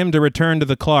 ordering him to return to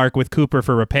the Clark with Cooper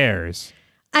for repairs.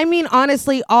 I mean,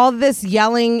 honestly, all this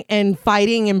yelling and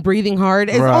fighting and breathing hard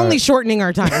is only shortening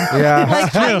our time. Yeah.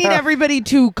 Like, I need everybody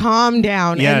to calm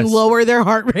down and lower their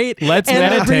heart rate. Let's and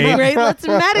meditate. their breathing rate. Let's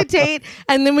meditate,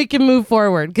 and then we can move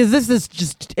forward, because this is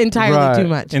just entirely too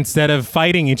much. Instead of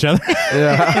fighting each other.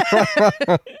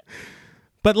 Yeah.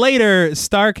 But later,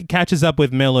 Stark catches up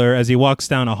with Miller as he walks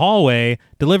down a hallway,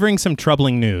 delivering some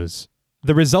troubling news.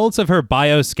 The results of her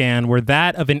bioscan were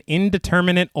that of an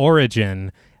indeterminate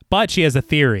origin, but she has a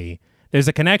theory. There's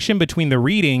a connection between the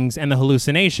readings and the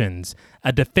hallucinations,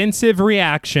 a defensive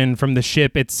reaction from the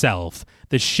ship itself.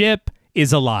 The ship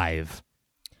is alive.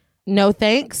 No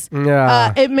thanks.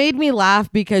 Yeah. It made me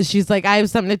laugh because she's like, I have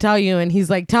something to tell you. And he's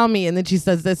like, tell me. And then she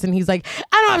says this, and he's like,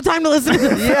 I don't have time to listen to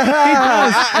this.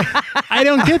 Yeah. I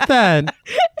don't get that.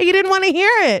 He didn't want to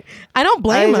hear it. I don't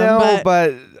blame I know, him.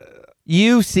 but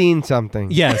you've seen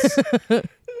something. Yes.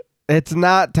 It's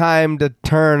not time to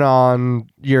turn on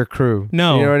your crew.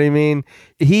 No. You know what I mean?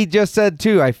 He just said,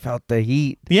 too, I felt the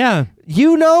heat. Yeah.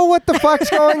 You know what the fuck's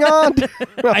going on?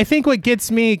 I think what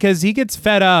gets me, because he gets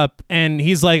fed up and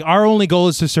he's like, our only goal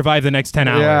is to survive the next 10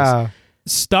 hours. Yeah.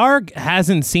 Stark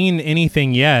hasn't seen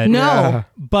anything yet. No. Yeah.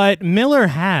 But Miller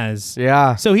has.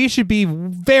 Yeah. So he should be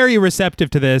very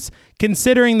receptive to this,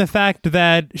 considering the fact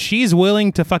that she's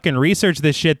willing to fucking research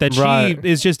this shit that she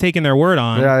is just taking their word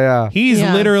on. Yeah. He's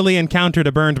literally encountered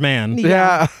a burned man.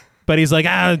 Yeah. But he's like,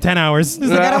 10 hours. He's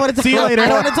like, I don't want to See you later. I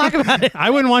don't want to talk about it. I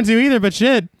wouldn't want to either, but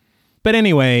shit. But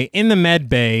anyway, in the med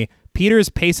bay, Peters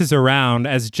paces around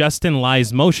as Justin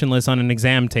lies motionless on an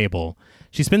exam table.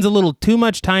 She spends a little too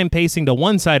much time pacing to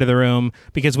one side of the room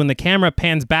because when the camera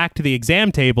pans back to the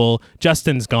exam table,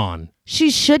 Justin's gone. She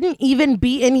shouldn't even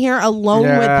be in here alone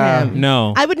with him.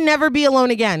 No. I would never be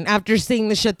alone again after seeing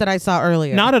the shit that I saw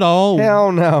earlier. Not at all.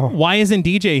 Hell no. Why isn't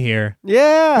DJ here?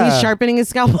 Yeah. He's sharpening his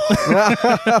scalpel.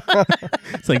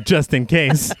 It's like, just in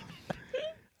case.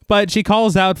 But she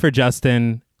calls out for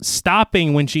Justin,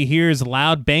 stopping when she hears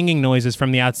loud banging noises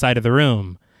from the outside of the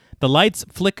room. The lights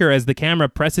flicker as the camera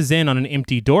presses in on an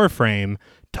empty door frame.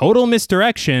 Total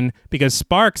misdirection because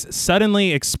sparks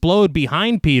suddenly explode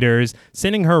behind Peters,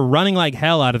 sending her running like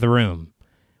hell out of the room.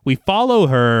 We follow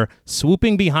her,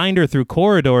 swooping behind her through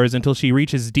corridors until she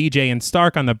reaches DJ and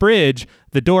Stark on the bridge,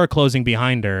 the door closing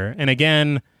behind her. And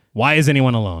again, why is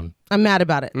anyone alone? I'm mad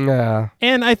about it. Yeah.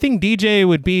 And I think DJ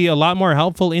would be a lot more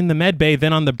helpful in the medbay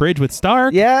than on the bridge with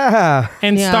Stark. Yeah.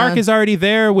 And Stark is already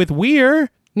there with Weir.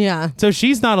 Yeah. So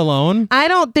she's not alone. I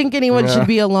don't think anyone should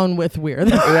be alone with Weir.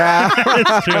 Yeah.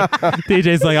 It's true.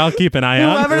 DJ's like, I'll keep an eye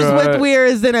out. Whoever's with Weir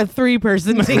is in a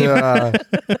 3-person team. Yeah.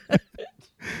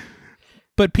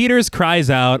 But Peters cries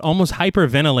out, almost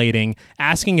hyperventilating,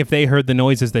 asking if they heard the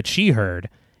noises that she heard.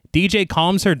 DJ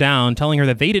calms her down, telling her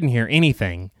that they didn't hear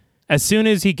anything. As soon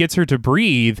as he gets her to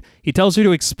breathe, he tells her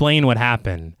to explain what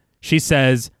happened. She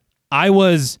says, I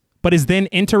was, but is then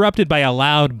interrupted by a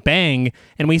loud bang,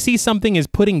 and we see something is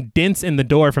putting dents in the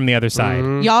door from the other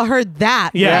side. Y'all heard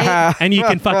that, Yeah, right? and you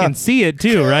can fucking see it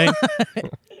too, right?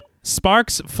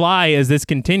 Sparks fly as this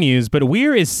continues, but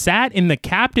Weir is sat in the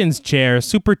captain's chair,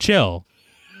 super chill.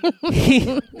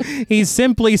 He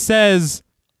simply says,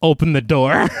 open the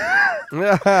door.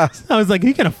 I was like, are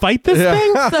you going to fight this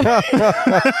thing?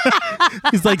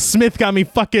 He's like, Smith got me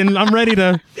fucking, I'm ready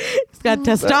to. He's got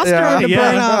testosterone to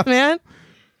burn off, man.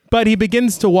 But he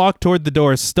begins to walk toward the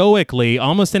door stoically,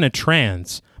 almost in a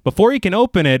trance. Before he can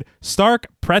open it, Stark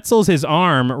pretzels his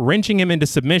arm, wrenching him into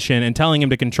submission and telling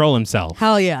him to control himself.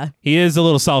 Hell yeah. He is a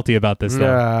little salty about this,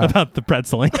 though, about the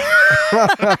pretzeling.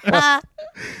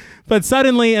 But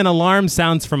suddenly, an alarm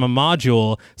sounds from a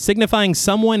module, signifying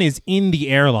someone is in the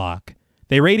airlock.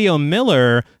 They radio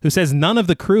Miller, who says none of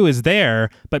the crew is there,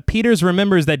 but Peters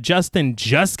remembers that Justin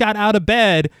just got out of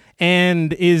bed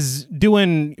and is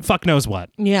doing fuck knows what.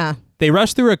 Yeah. They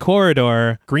rush through a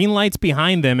corridor, green lights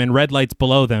behind them and red lights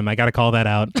below them. I gotta call that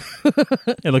out.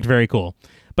 It looked very cool.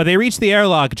 But they reach the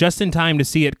airlock just in time to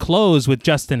see it close with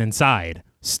Justin inside.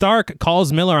 Stark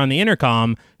calls Miller on the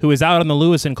intercom, who is out on the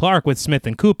Lewis and Clark with Smith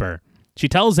and Cooper. She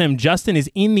tells him Justin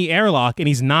is in the airlock and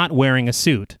he's not wearing a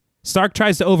suit. Stark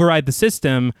tries to override the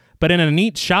system, but in a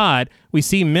neat shot, we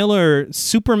see Miller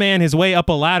Superman his way up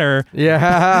a ladder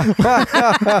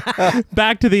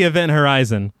back to the Event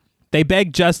Horizon. They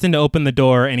beg Justin to open the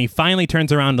door, and he finally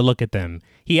turns around to look at them.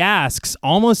 He asks,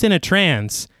 almost in a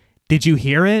trance, did you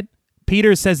hear it?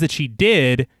 Peter says that she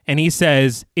did, and he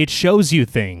says, it shows you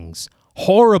things.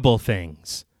 Horrible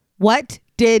things. What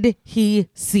did he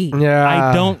see?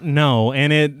 I don't know,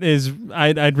 and it is.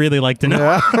 I'd really like to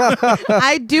know.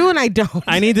 I do and I don't.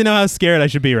 I need to know how scared I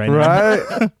should be right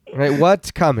now. Right,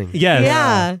 what's coming? Yes.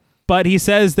 Yeah. But he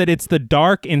says that it's the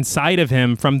dark inside of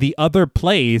him from the other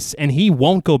place, and he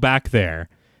won't go back there.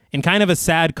 In kind of a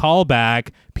sad callback,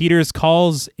 Peters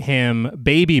calls him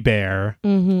Baby Bear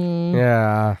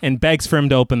and begs for him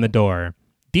to open the door.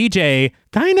 DJ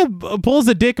kind of pulls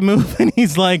a dick move, and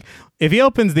he's like, if he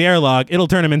opens the airlock, it'll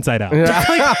turn him inside out.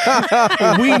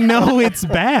 Like, we know it's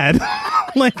bad.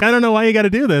 Like, I don't know why you got to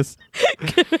do this.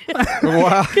 Can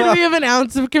we have an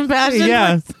ounce of compassion?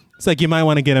 Yeah. It's like, you might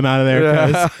want to get him out of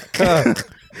there, because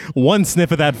one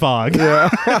sniff of that fog.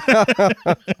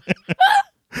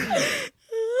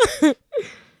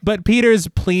 But Peters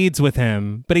pleads with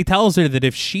him, but he tells her that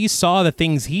if she saw the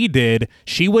things he did,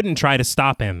 she wouldn't try to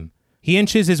stop him. He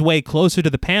inches his way closer to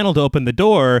the panel to open the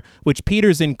door, which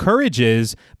Peters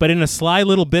encourages, but in a sly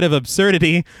little bit of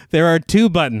absurdity, there are two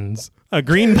buttons. A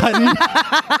green button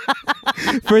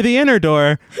for the inner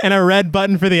door and a red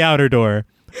button for the outer door.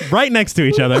 Right next to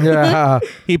each other.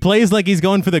 He plays like he's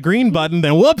going for the green button,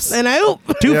 then whoops. And I hope.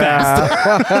 Too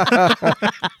fast.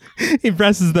 He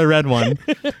presses the red one.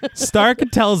 Stark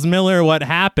tells Miller what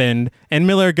happened, and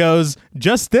Miller goes,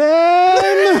 Justin!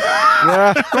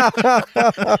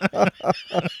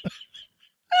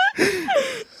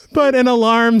 But an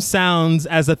alarm sounds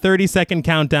as a 30-second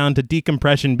countdown to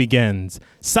decompression begins.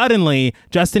 Suddenly,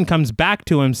 Justin comes back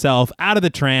to himself out of the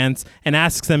trance and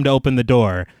asks them to open the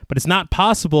door. But it's not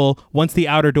possible once the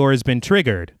outer door has been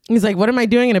triggered. He's like, what am I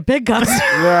doing in a pig costume?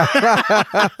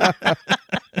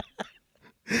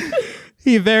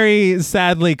 He very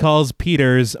sadly calls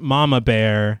Peters Mama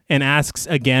Bear and asks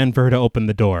again for her to open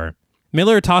the door.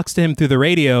 Miller talks to him through the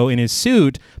radio in his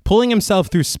suit, pulling himself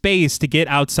through space to get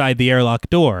outside the airlock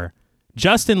door.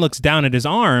 Justin looks down at his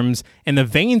arms, and the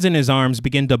veins in his arms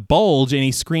begin to bulge, and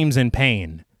he screams in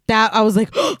pain. That I was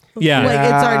like, yeah, like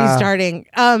it's already starting.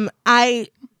 I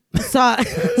saw.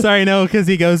 Sorry, no, because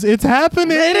he goes, "It's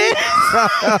happening." It is.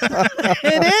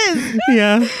 It is.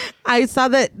 Yeah. I saw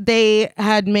that they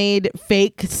had made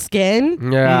fake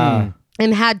skin. Yeah.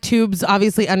 And had tubes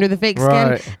obviously under the fake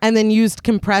skin, and then used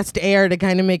compressed air to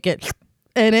kind of make it.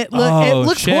 And it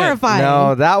looks horrifying.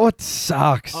 No, that would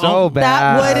suck so bad.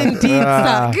 That would indeed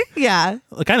suck. Yeah.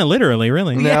 Kind of literally,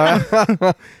 really.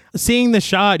 Yeah. Seeing the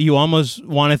shot, you almost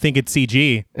want to think it's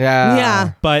CG. Yeah.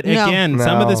 Yeah. But again,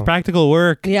 some of this practical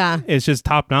work is just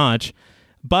top notch.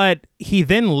 But he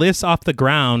then lifts off the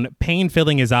ground, pain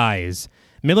filling his eyes.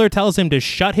 Miller tells him to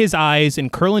shut his eyes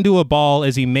and curl into a ball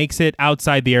as he makes it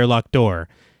outside the airlock door.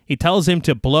 He tells him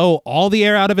to blow all the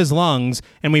air out of his lungs,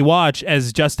 and we watch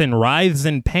as Justin writhes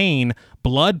in pain,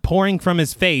 blood pouring from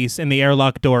his face, and the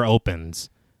airlock door opens.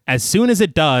 As soon as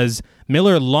it does,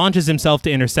 Miller launches himself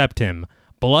to intercept him.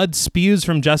 Blood spews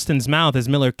from Justin's mouth as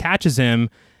Miller catches him.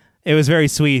 It was very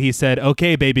sweet. He said,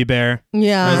 "Okay, baby bear."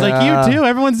 Yeah. I was like, "You too?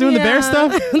 Everyone's doing the bear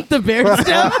stuff?" The bear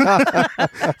stuff.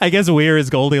 I guess Weir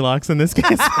is Goldilocks in this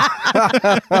case.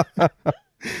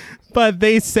 But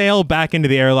they sail back into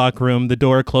the airlock room, the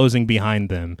door closing behind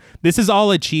them. This is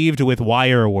all achieved with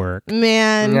wire work.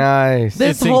 Man. Nice.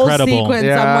 This It's whole incredible. sequence,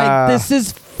 I'm like, this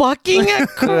is fucking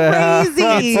crazy.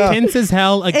 It's tense as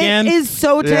hell. Again, it is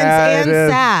so tense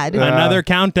and sad. Another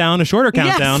countdown, a shorter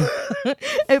countdown. Yes.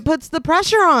 It puts the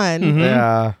pressure on. Mm-hmm.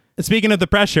 Yeah. Speaking of the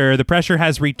pressure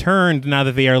has returned now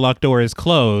that the airlock door is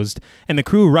closed, and the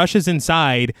crew rushes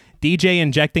inside, DJ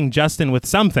injecting Justin with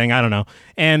something, I don't know,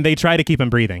 and they try to keep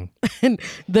him breathing. And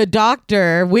the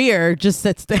doctor, Weir, just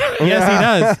sits there.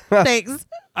 Yes, he does. Thanks.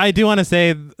 I do want to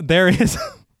say there is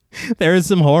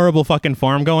some horrible fucking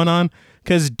form going on,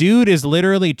 because dude is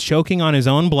literally choking on his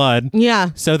own blood. Yeah.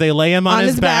 So they lay him on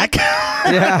his back.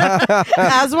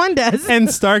 As one does. And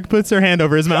Stark puts her hand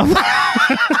over his mouth.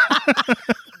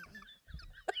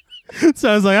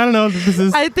 So I was like, I don't know if this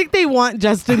is... I think they want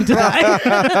Justin to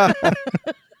die.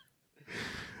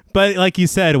 But like you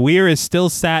said, Weir is still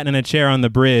sat in a chair on the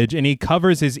bridge, and he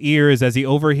covers his ears as he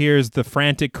overhears the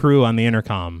frantic crew on the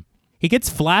intercom. He gets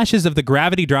flashes of the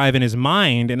gravity drive in his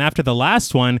mind, and after the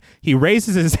last one, he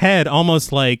raises his head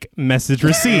almost like message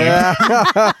received.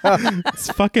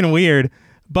 It's fucking weird.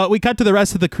 But we cut to the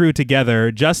rest of the crew together,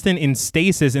 Justin in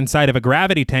stasis inside of a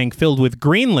gravity tank filled with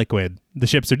green liquid. The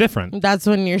ships are different. That's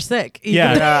when you're sick. You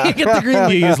Yeah. Get the green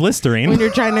liquid. You use Listerine. When you're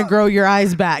trying to grow your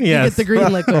eyes back, Yes. you get the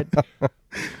green liquid.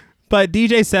 But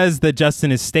DJ says that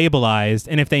Justin is stabilized,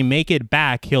 and if they make it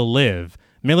back, he'll live.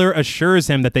 Miller assures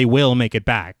him that they will make it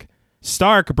back.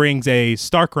 Stark brings a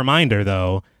stark reminder,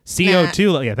 though.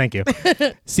 CO2, yeah, thank you.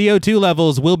 CO2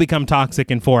 levels will become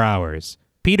toxic in 4 hours.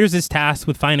 Peters is tasked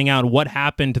with finding out what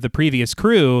happened to the previous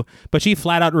crew, but she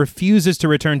flat out refuses to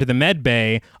return to the med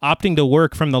bay, opting to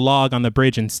work from the log on the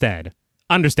bridge instead.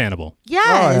 Understandable. Yes.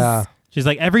 Oh, yeah. She's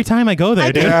like, every time I go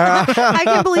there, dude. I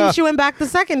can't believe she went back the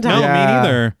second time. No, me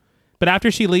neither. But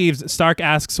after she leaves, Stark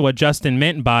asks what Justin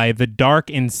meant by the dark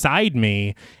inside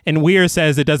me, and Weir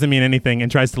says it doesn't mean anything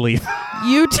and tries to leave.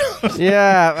 You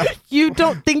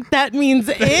don't think that means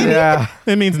anything? Yeah.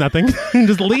 It means nothing.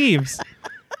 Just leaves.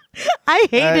 I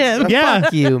hate him. Yeah.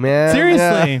 Fuck you, man.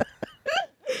 Seriously. Yeah.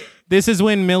 This is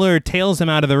when Miller tails him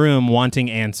out of the room wanting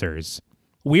answers.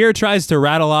 Weir tries to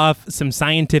rattle off some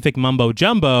scientific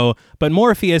mumbo-jumbo, but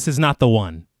Morpheus is not the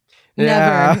one.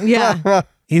 Never. Yeah.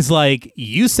 He's like,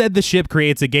 you said the ship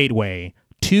creates a gateway.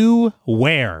 To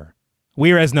where?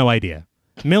 Weir has no idea.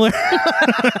 Miller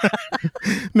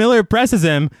presses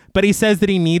him, but he says that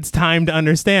he needs time to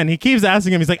understand. He keeps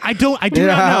asking him. He's like, I do not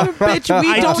know. Bitch,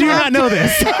 I do not know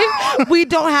this. We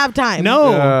don't have time.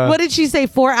 No. What did she say?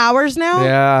 4 hours now?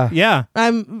 Yeah. Yeah.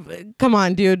 Come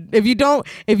on, dude. If you don't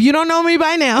know me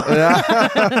by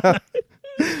now.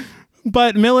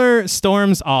 But Miller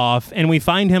storms off, and we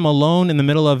find him alone in the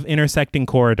middle of intersecting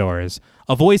corridors.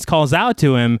 A voice calls out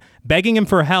to him, begging him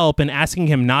for help and asking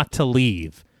him not to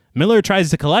leave. Miller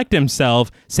tries to collect himself,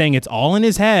 saying it's all in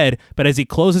his head, but as he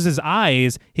closes his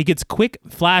eyes, he gets quick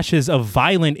flashes of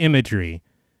violent imagery.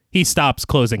 He stops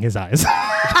closing his eyes.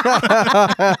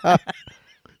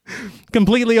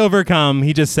 Completely overcome,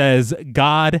 he just says,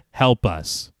 God help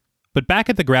us. But back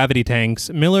at the gravity tanks,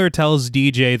 Miller tells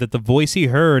DJ that the voice he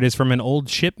heard is from an old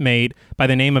shipmate by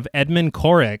the name of Edmund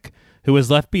Corrick, who was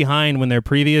left behind when their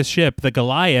previous ship, the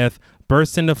Goliath,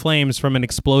 burst into flames from an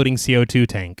exploding CO2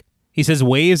 tank. He says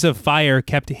waves of fire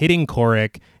kept hitting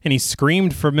Korik, and he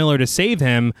screamed for Miller to save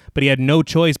him, but he had no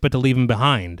choice but to leave him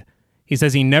behind. He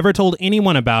says he never told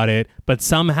anyone about it, but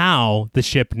somehow the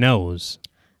ship knows.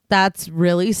 That's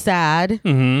really sad.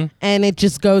 Mm-hmm. And it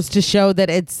just goes to show that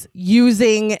it's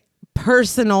using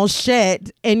personal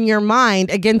shit in your mind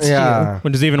against you.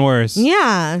 Which is even worse.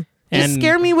 Yeah. Just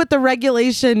scare me with the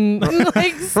regulation,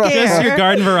 like scare. Just your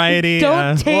garden variety.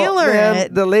 Don't tailor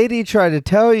it. The lady tried to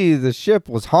tell you the ship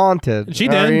was haunted. She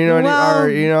did.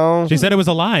 She said it was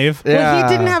alive. Well, he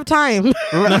didn't have time.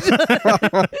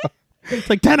 It's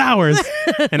like 10 hours.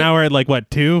 An hour at like,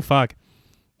 what, 2? Fuck.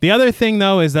 The other thing,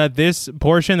 though, is that this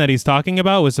portion that he's talking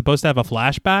about was supposed to have a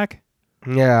flashback.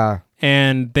 Yeah.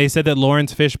 And they said that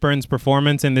Lawrence Fishburne's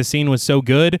performance in this scene was so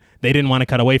good, they didn't want to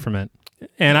cut away from it.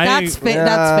 And that's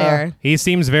fair. He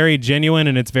seems very genuine,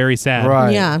 and it's very sad.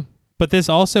 Right. Yeah. But this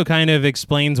also kind of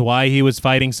explains why he was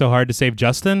fighting so hard to save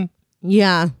Justin.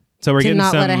 Yeah. So we're to getting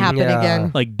not some let it happen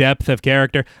again. like depth of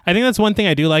character. I think that's one thing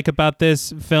I do like about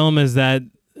this film is that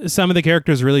some of the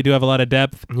characters really do have a lot of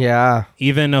depth. Yeah.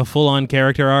 Even a full-on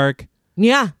character arc.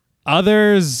 Yeah.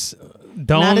 Others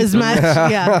don't. Not as much.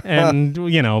 Yeah. And,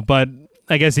 but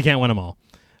I guess you can't win them all.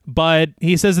 But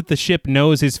he says that the ship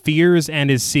knows his fears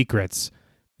and his secrets.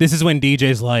 This is when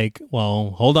DJ's like,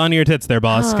 well, hold on to your tits there,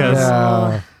 boss, because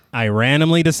I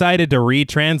randomly decided to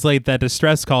retranslate that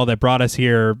distress call that brought us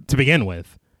here to begin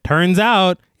with. Turns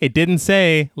out it didn't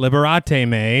say Liberate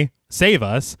me, save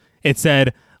us. It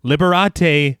said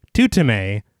Liberate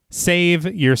tutime, save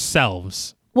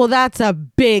yourselves. Well, that's a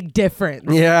big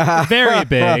difference. Yeah. Very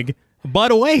big.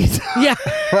 But wait. Yeah.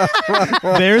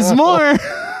 There's more.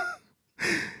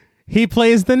 He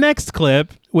plays the next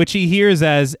clip, which he hears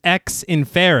as Ex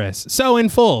Inferis. So in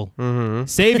full,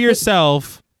 save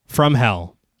yourself from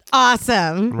hell.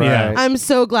 Awesome. Right. Yeah. I'm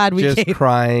so glad we just came.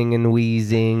 crying and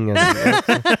wheezing.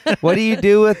 And what do you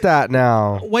do with that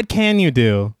now? What can you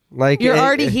do? Like You're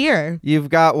already here. You've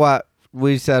got what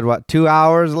we said, 2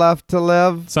 hours left to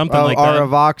live? Something like that. Or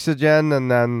of oxygen, and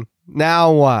then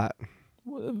now what?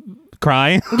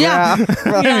 Cry? Yeah.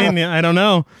 I mean, I don't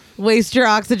know. Waste your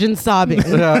oxygen sobbing.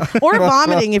 Or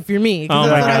vomiting if you're me. Oh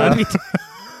That's my what I God. would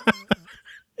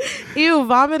be Ew,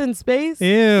 vomit in space?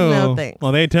 Ew. No, thanks.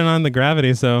 Well, they turn on the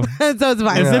gravity, so So it's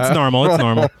fine. it's normal. It's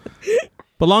normal.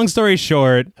 But long story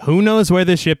short, who knows where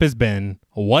the ship has been,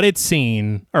 what it's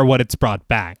seen, or what it's brought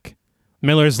back?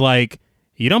 Miller's like,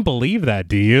 you don't believe that,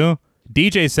 do you?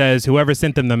 DJ says whoever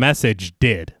sent them the message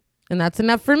did. And that's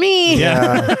enough for me.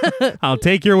 Yeah. I'll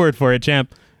take your word for it,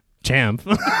 champ. Champ.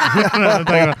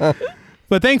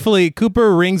 But thankfully,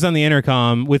 Cooper rings on the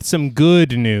intercom with some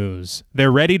good news.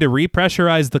 They're ready to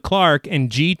repressurize the Clark and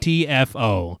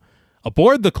GTFO.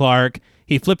 Aboard the Clark,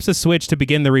 he flips a switch to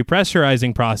begin the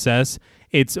repressurizing process.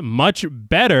 It's much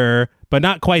better, but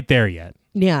not quite there yet.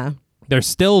 Yeah. They're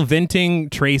still venting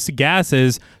trace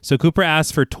gases, so Cooper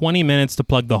asks for 20 minutes to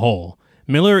plug the hole.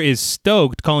 Miller is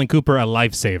stoked, calling Cooper a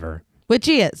lifesaver. Which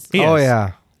he is. He Oh, is.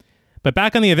 yeah. But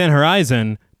back on the Event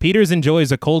Horizon, Peters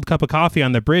enjoys a cold cup of coffee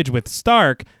on the bridge with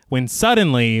Stark when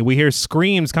suddenly we hear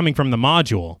screams coming from the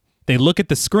module. They look at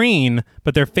the screen,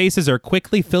 but their faces are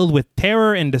quickly filled with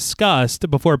terror and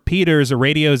disgust before Peters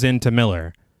radios in to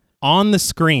Miller. On the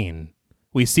screen,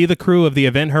 we see the crew of the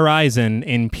Event Horizon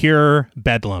in pure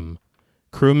bedlam.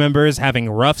 Crew members having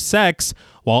rough sex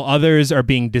while others are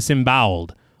being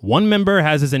disemboweled. One member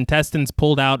has his intestines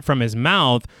pulled out from his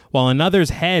mouth while another's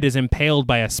head is impaled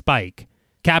by a spike.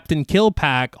 Captain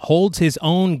Kilpack holds his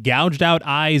own gouged out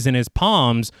eyes in his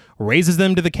palms, raises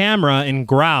them to the camera, and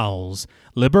growls,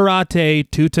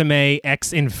 Liberate tutime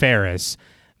ex inferis.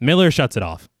 Miller shuts it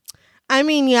off. I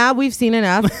mean, yeah, we've seen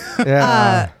enough.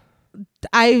 Yeah.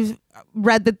 I've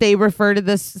read that they refer to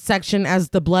this section as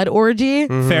the blood orgy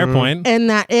Fair point. and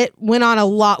that it went on a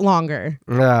lot longer.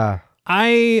 Yeah.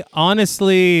 I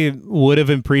honestly would have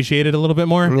appreciated a little bit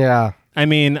more. Yeah. I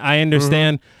mean, I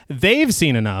understand they've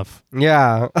seen enough.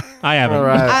 Yeah. I haven't. All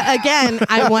right. Again,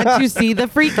 I want to see the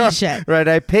freaky shit. Right.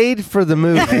 I paid for the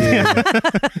movie.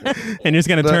 And you're just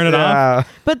going to turn it off?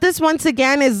 But this, once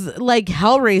again, is like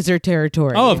Hellraiser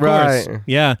territory. Oh, of course. Right.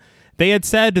 Yeah. They had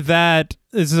said that,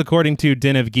 this is according to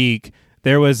Den of Geek,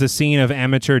 there was a scene of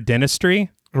amateur dentistry.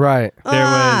 Right. There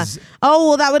was... Oh,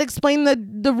 well, that would explain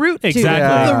the root tooth. Exactly.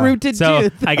 Yeah. The rooted So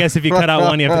tooth. I guess if you cut out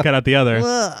one, you have to cut out the other.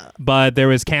 Ugh. But there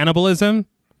was cannibalism.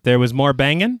 There was more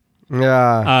banging.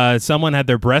 Yeah. Someone had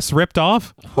their breasts ripped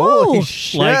off. Holy Ooh.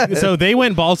 shit. Like, so they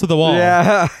went balls to the wall.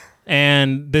 Yeah.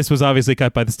 And this was obviously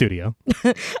cut by the studio.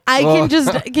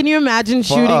 Can you imagine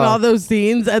shooting all those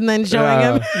scenes and then showing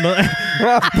them?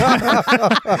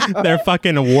 Their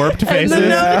fucking warped faces.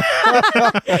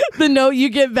 The note you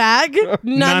get back,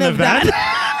 none of that.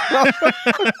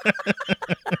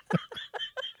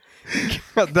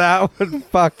 That would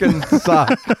fucking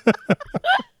suck.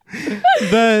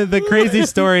 The crazy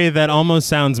story that almost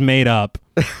sounds made up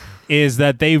is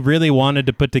that they really wanted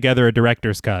to put together a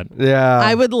director's cut. Yeah.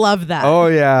 I would love that. Oh,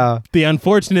 yeah. The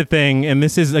unfortunate thing, and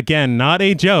this is, again, not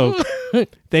a joke,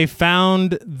 they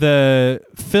found the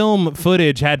film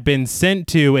footage had been sent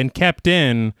to and kept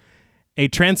in a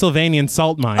Transylvanian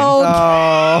salt mine.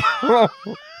 Oh.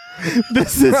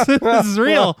 This is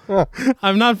real.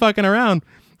 I'm not fucking around.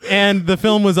 And the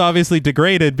film was obviously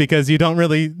degraded because you don't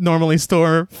really normally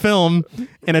store film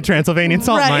in a Transylvanian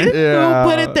salt mine. Yeah.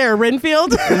 Who put it there? Renfield?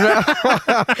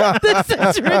 This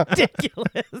is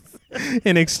ridiculous.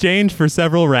 In exchange for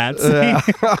several rats. Yeah.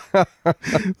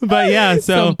 But yeah,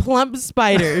 so some plump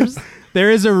spiders. There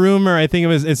is a rumor, I think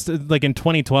it's like in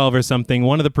 2012 or something,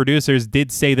 one of the producers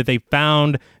did say that they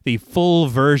found the full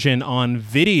version on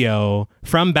video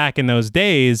from back in those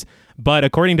days, but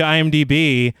according to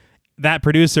IMDb, that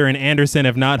producer and Anderson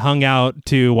have not hung out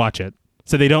to watch it.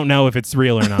 So they don't know if it's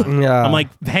real or not. Yeah. I'm like,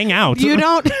 hang out. You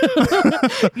don't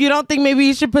think maybe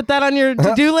you should put that on your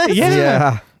to-do list?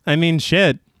 Yeah. I mean,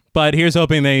 shit. But here's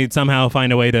hoping they somehow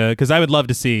find a way to, because I would love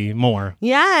to see more.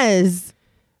 Yes.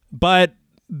 But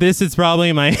this is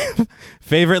probably my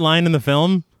favorite line in the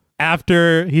film.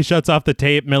 After he shuts off the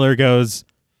tape, Miller goes,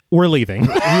 "We're leaving."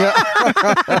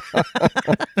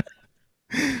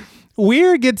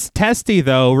 Weir gets testy,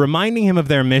 though, reminding him of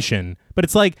their mission. But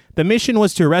it's like, the mission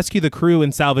was to rescue the crew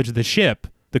and salvage the ship.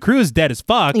 The crew is dead as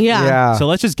fuck. Yeah. So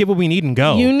let's just get what we need and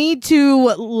go. You need to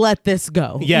let this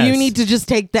go. Yes. You need to just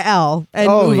take the L and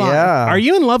move on. Yeah. Are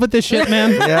you in love with this shit,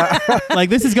 man? Yeah. Like,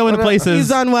 this is going to places.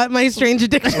 He's on what? My Strange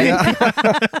Addiction.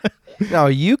 Yeah. No,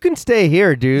 you can stay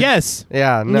here, dude. Yes.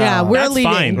 Yeah, no. Yeah, we're That's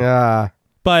leaving. fine. Yeah.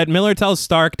 But Miller tells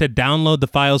Stark to download the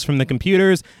files from the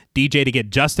computers, DJ to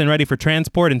get Justin ready for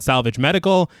transport and salvage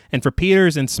medical, and for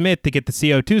Peters and Smith to get the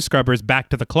CO2 scrubbers back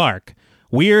to the Clark.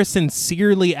 Weir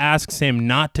sincerely asks him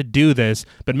not to do this,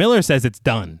 but Miller says it's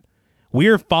done.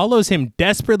 Weir follows him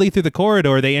desperately through the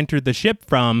corridor they entered the ship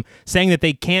from, saying that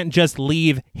they can't just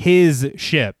leave his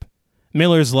ship.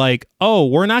 Miller's like, "Oh,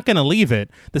 we're not going to leave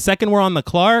it. The second we're on the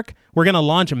Clark, we're going to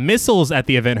launch missiles at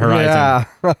the Event Horizon."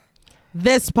 Yeah.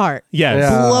 This part. Yes.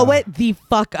 Yeah. Blow it the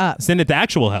fuck up. Send it to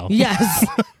actual hell. Yes.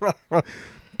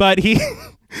 But he,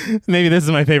 maybe this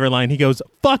is my favorite line. He goes,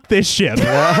 "Fuck this ship."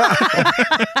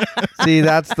 See,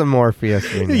 that's the Morpheus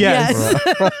thing. Yes.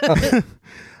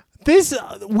 This,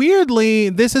 weirdly,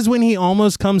 this is when he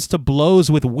almost comes to blows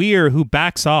with Weir, who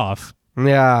backs off.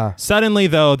 Yeah. Suddenly,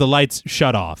 though, the lights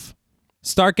shut off.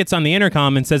 Stark gets on the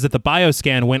intercom and says that the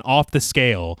bioscan went off the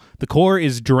scale. The core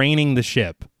is draining the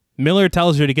ship. Miller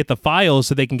tells her to get the files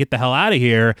so they can get the hell out of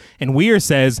here, and Weir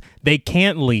says they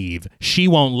can't leave. She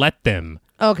won't let them.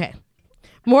 Okay.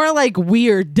 More like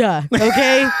weird,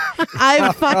 okay?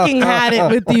 I've fucking had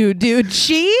it with you, dude.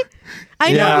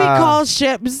 I know we call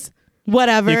ships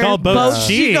whatever. You call boats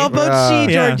she. You call boats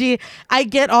she, Yeah. Georgie. I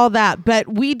get all that, but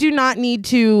we do not need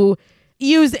to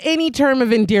use any term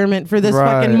of endearment for this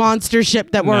fucking monster ship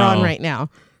that we're on right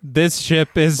now. This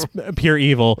ship is pure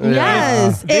evil.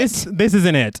 Yes. This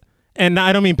isn't it. And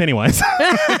I don't mean Pennywise.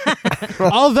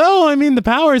 Although, I mean, the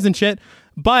powers and shit.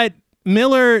 But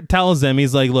Miller tells them,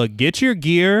 he's like, "Look, get your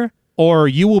gear or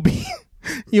you will be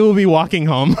walking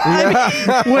home." Which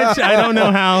I don't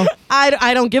know how.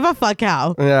 I don't give a fuck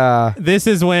how. Yeah. This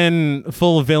is when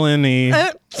full villainy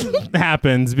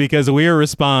happens because Weir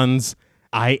responds,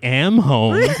 "I am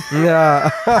home," Yeah.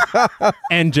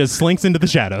 and just slinks into the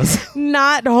shadows.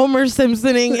 Not Homer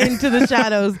Simpsoning into the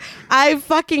shadows. I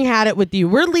fucking had it with you.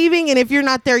 We're leaving, and if you're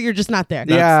not there, you're just not there.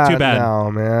 Yeah. too bad.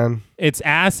 No, man. It's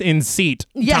ass in seat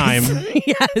Yes. time.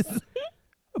 Yes.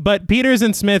 But Peters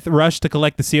and Smith rush to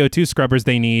collect the CO2 scrubbers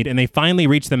they need, and they finally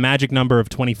reach the magic number of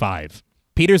 25.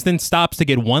 Peters then stops to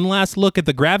get one last look at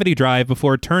the gravity drive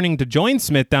before turning to join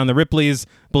Smith down the Ripley's,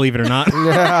 believe it or not,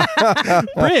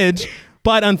 bridge.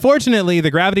 But unfortunately,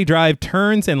 the gravity drive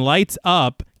turns and lights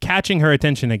up, catching her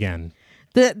attention again.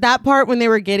 That part when they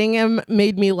were getting him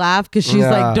made me laugh because she's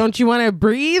like, "Don't you want to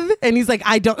breathe?" And he's like,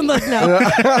 "I don't." Like, no.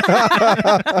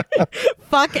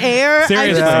 Fuck air. Seriously. I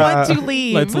just want to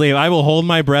leave. Let's leave. I will hold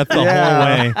my breath the whole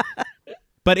way.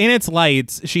 But in its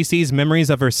lights, she sees memories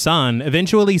of her son,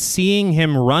 eventually seeing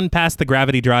him run past the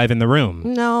gravity drive in the room.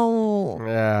 No.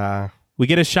 Yeah. We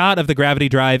get a shot of the gravity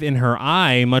drive in her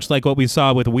eye, much like what we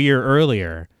saw with Weir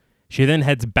earlier. She then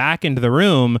heads back into the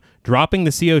room, dropping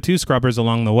the CO2 scrubbers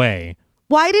along the way.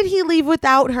 Why did he leave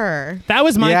without her? That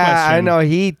was my question. Yeah, I know.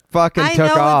 He fucking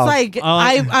took off. It's like,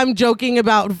 I'm joking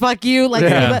about fuck you. Like,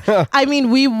 I mean,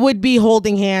 we would be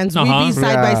holding hands. We'd be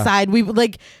side by side. We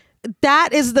like, that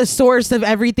is the source of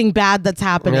everything bad that's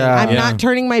happening. Yeah. I'm not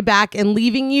turning my back and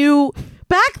leaving you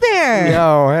back there.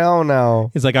 No, hell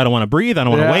no. He's like, I don't want to breathe. I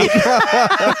don't want to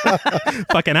wait.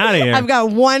 Fucking out of here. I've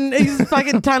got one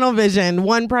fucking tunnel vision,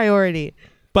 one priority.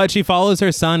 But she follows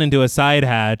her son into a side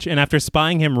hatch, and after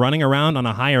spying him running around on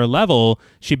a higher level,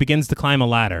 she begins to climb a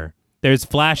ladder. There's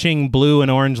flashing blue and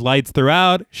orange lights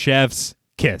throughout. Chef's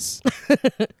kiss.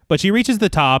 But she reaches the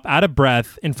top, out of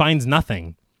breath, and finds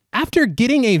nothing. After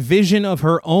getting a vision of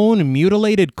her own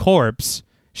mutilated corpse,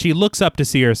 she looks up to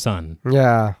see her son.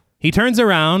 Yeah. He turns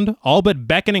around, all but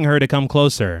beckoning her to come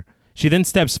closer. She then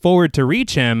steps forward to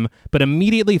reach him, but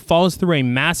immediately falls through a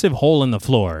massive hole in the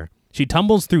floor. She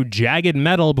tumbles through jagged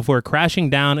metal before crashing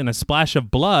down in a splash of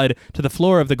blood to the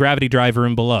floor of the gravity drive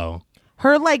room below.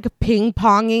 Her like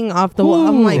ping-ponging off the wall.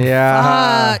 I'm like,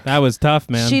 fuck. That was tough,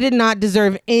 man. She did not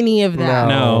deserve any of that.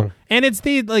 No. And it's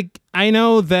I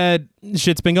know that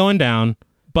shit's been going down,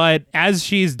 but as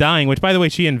she's dying, which by the way,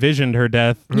 she envisioned her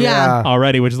death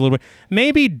already, which is a little bit,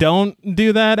 maybe don't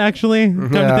do that actually, come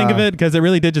to think of it, because it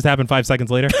really did just happen 5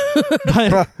 seconds later.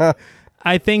 But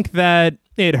I think that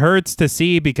it hurts to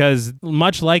see because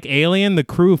much like Alien, the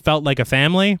crew felt like a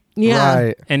family. Yeah.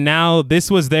 Right. And now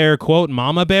this was their, quote,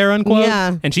 mama bear, unquote.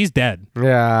 Yeah. And she's dead.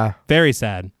 Yeah. Very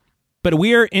sad. But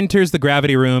Weir enters the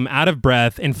gravity room out of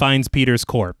breath and finds Peter's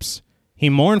corpse. He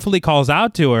mournfully calls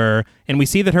out to her, and we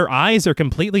see that her eyes are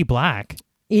completely black.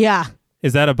 Yeah.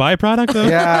 Is that a byproduct, though?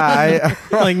 Yeah.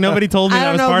 Like, nobody told me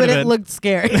that was part of it. I don't know, but it looked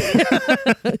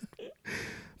scary.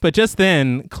 But just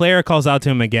then, Claire calls out to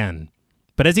him again.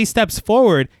 But as he steps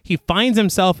forward, he finds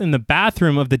himself in the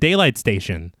bathroom of the daylight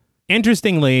station.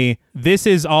 Interestingly, this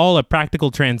is all a practical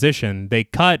transition. They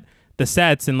cut the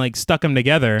sets and stuck them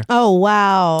together. Oh,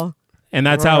 wow. And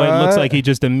that's how it looks like he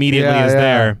just immediately is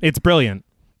there. It's brilliant.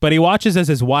 But he watches as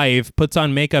his wife puts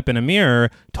on makeup in a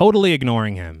mirror, totally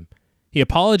ignoring him. He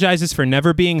apologizes for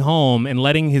never being home and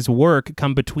letting his work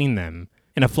come between them.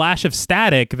 In a flash of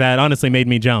static that honestly made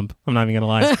me jump. I'm not even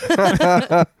going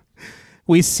to lie.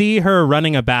 We see her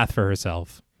running a bath for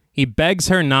herself. He begs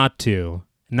her not to.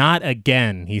 Not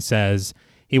again, he says.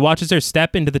 He watches her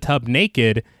step into the tub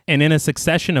naked, and in a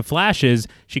succession of flashes,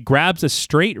 she grabs a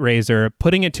straight razor,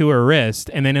 putting it to her wrist,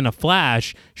 and then in a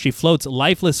flash, she floats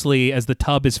lifelessly as the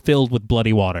tub is filled with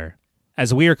bloody water.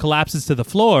 As Weir collapses to the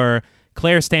floor,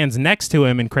 Claire stands next to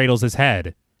him and cradles his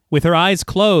head. With her eyes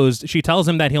closed, she tells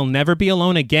him that he'll never be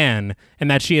alone again, and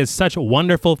that she has such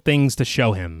wonderful things to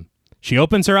show him. She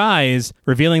opens her eyes,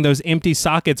 revealing those empty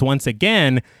sockets once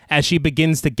again as she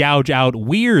begins to gouge out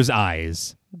Weir's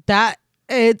eyes.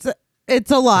 It's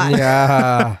a lot.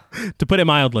 Yeah. To put it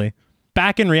mildly.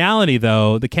 Back in reality,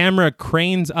 though, the camera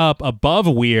cranes up above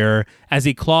Weir as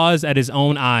he claws at his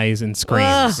own eyes and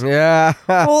screams. Yeah.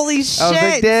 Holy shit. I was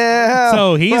like, damn.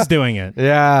 So he's doing it.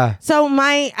 Yeah. So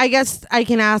I guess I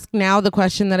can ask now the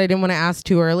question that I didn't want to ask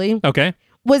too early. Okay.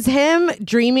 Was him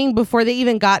dreaming before they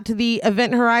even got to the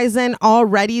Event Horizon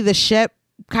already the ship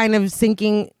kind of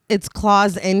sinking its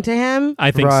claws into him?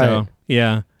 I think so.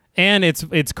 Yeah. And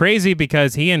it's crazy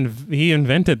because he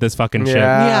invented this fucking ship.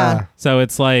 Yeah. So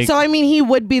it's like... So, I mean, he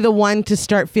would be the one to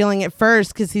start feeling it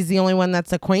first because he's the only one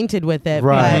that's acquainted with it.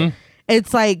 Right. But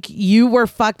it's like you were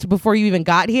fucked before you even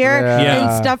got here.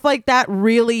 Yeah. And stuff like that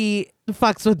really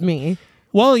fucks with me.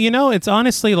 Well, it's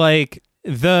honestly like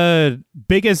the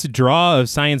biggest draw of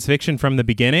science fiction from the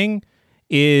beginning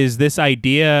is this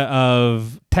idea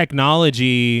of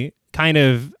technology kind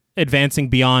of advancing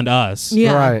beyond us.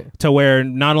 Yeah. Right. To where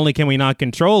not only can we not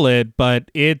control it,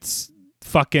 but it's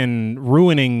fucking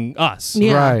ruining us.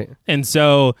 Yeah. Right. And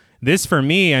so this, for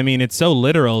me, I mean, it's so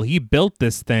literal. He built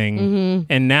this thing,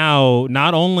 and now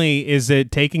not only is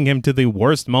it taking him to the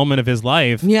worst moment of his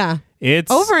life, Yeah.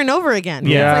 it's Over and over again.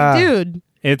 Yeah. It's like, dude.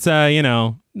 it's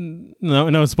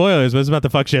no spoilers, but it's about to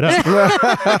fuck shit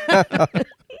up.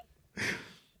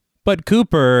 But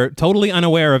Cooper, totally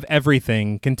unaware of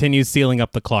everything, continues sealing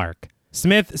up the Clark.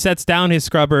 Smith sets down his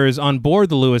scrubbers on board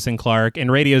the Lewis and Clark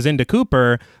and radios into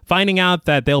Cooper, finding out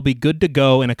that they'll be good to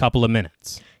go in a couple of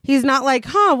minutes. He's not like,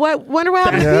 wonder what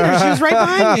happened to Peter? She was right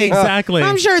behind me. Exactly.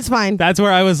 I'm sure it's fine. That's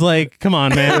where I was like, come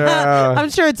on, man. I'm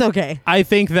sure it's okay. I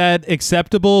think that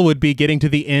acceptable would be getting to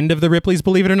the end of the Ripley's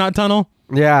Believe It or Not tunnel.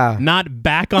 Yeah. Not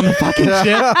back on the fucking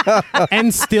ship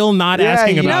and still not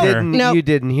asking about her. Nope. You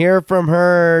didn't hear from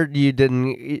her. You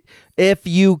didn't. If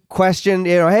you questioned,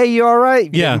 hey, you all right? You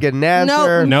didn't get an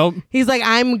answer. Nope. He's like,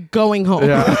 I'm going home.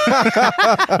 Yeah.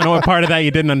 I don't know what part of that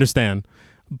you didn't understand.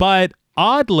 But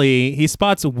oddly, he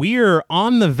spots Weir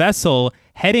on the vessel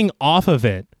heading off of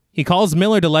it. He calls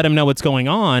Miller to let him know what's going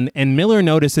on, and Miller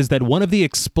notices that one of the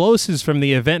explosives from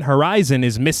the Event Horizon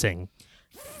is missing.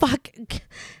 Fuck.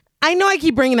 I know I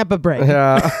keep bringing up a break.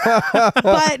 Yeah.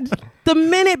 But the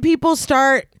minute people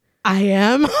start, I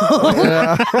am,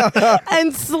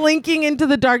 and slinking into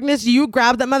the darkness, you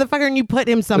grab that motherfucker and you put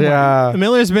him somewhere. Yeah.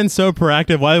 Miller's been so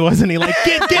proactive. Why wasn't he like,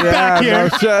 get back here?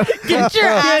 No shit. Get your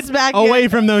ass back Away here.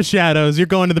 from those shadows. You're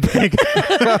going to the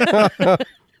bank.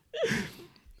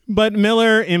 But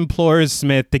Miller implores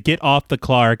Smith to get off the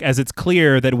Clark as it's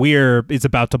clear that Weir is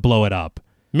about to blow it up.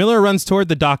 Miller runs toward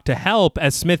the dock to help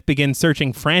as Smith begins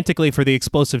searching frantically for the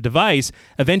explosive device,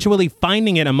 eventually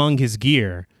finding it among his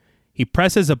gear. He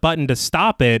presses a button to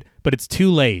stop it, but it's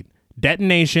too late.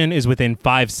 Detonation is within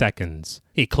 5 seconds.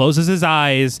 He closes his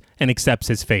eyes and accepts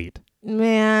his fate.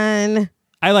 Man.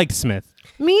 I liked Smith.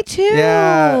 Me too.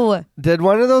 Yeah. Did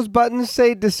one of those buttons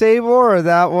say disable, or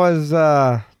that was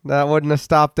that wouldn't have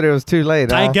stopped it? It was too late.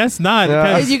 Huh? I guess not.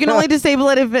 Yeah. You can only disable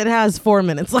it if it has 4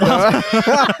 minutes left.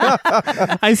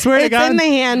 I swear to It's God. in the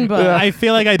handbook. I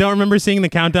feel like I don't remember seeing the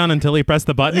countdown until he pressed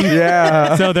the button.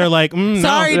 Yeah. So they're like,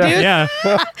 Sorry, no. dude. Yeah.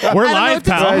 We're I don't live,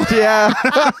 know pal. Yeah.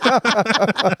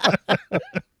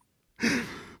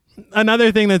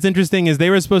 Another thing that's interesting is they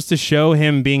were supposed to show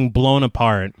him being blown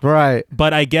apart. Right.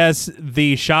 But I guess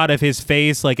the shot of his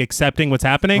face, like accepting what's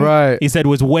happening, Right. he said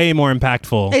was way more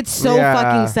impactful. It's so Yeah.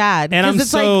 fucking sad. And 'Cause I'm it's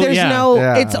so- like, there's yeah. no,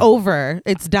 Yeah. it's over.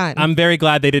 It's done. I'm very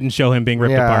glad they didn't show him being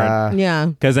ripped apart. yeah.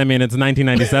 Because, I mean, it's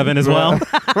 1997 as well.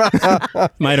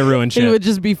 Might have ruined It shit. would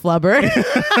just be flubber.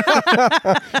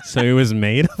 So he was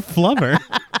made of flubber.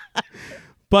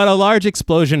 But a large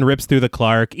explosion rips through the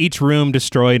Clark, each room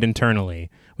destroyed internally.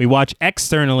 We watch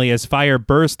externally as fire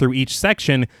bursts through each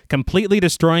section, completely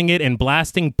destroying it and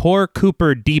blasting poor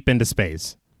Cooper deep into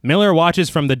space. Miller watches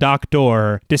from the dock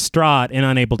door, distraught and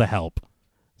unable to help.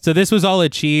 So this was all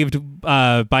achieved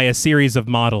by a series of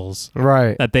models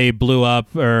Right. that they blew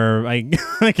up, or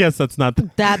I guess that's not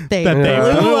that thing That they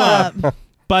blew blew up.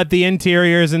 but the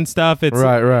interiors and stuff, it's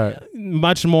Right.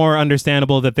 much more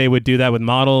understandable that they would do that with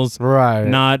models, Right.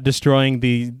 not destroying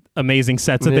the amazing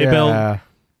sets that they built.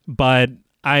 But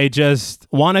I just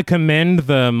want to commend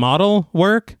the model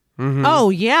work. Mm-hmm.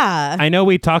 Oh, yeah. I know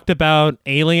we talked about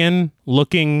Alien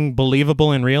looking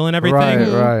believable and real and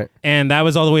everything. Right. And that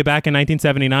was all the way back in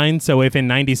 1979. So if in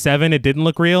 97 it didn't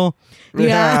look real,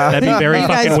 Yeah. that'd be very You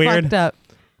fucking guys weird. fucked up.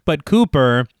 But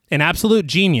Cooper, an absolute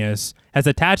genius, has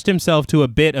attached himself to a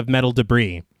bit of metal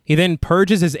debris. He then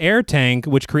purges his air tank,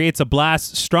 which creates a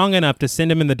blast strong enough to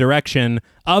send him in the direction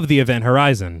of the Event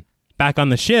Horizon. Back on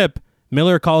the ship,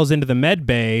 Miller calls into the med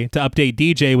bay to update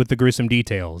DJ with the gruesome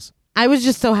details. I was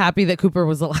just so happy that Cooper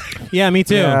was alive. Yeah, me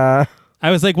too. Yeah.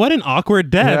 I was like, what an awkward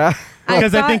death. Yeah.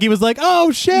 Because I think he was like,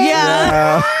 oh, shit.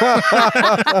 Yeah.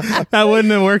 That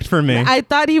wouldn't have worked for me. I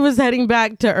thought he was heading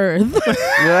back to Earth.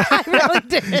 I really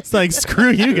did. It's like,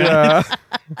 screw you guys.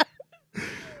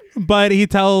 But he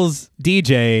tells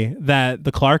DJ that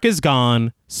the Clark is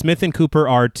gone. Smith and Cooper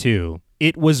are too.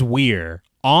 It was Weir.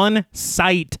 On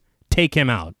sight, take him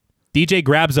out. DJ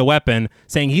grabs a weapon,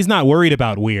 saying he's not worried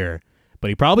about Weir. But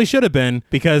he probably should have been,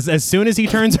 because as soon as he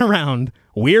turns around,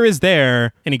 Weir is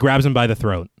there, and he grabs him by the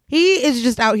throat. He is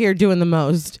just out here doing the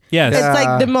most. Yes. It's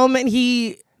like the moment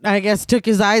he, I guess, took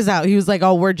his eyes out, he was like,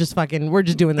 oh, we're just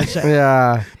doing this shit.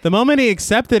 Yeah. The moment he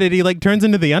accepted it, he like turns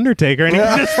into the Undertaker, and he's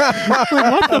just like,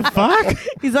 what the fuck?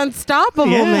 He's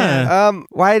unstoppable, Yeah. man.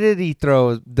 Why did he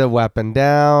throw the weapon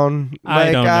down?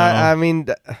 I don't know. I mean,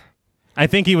 I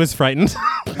think he was frightened.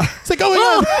 It's like, oh,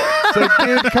 yeah. it's like,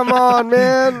 dude, come on,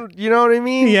 man. You know what I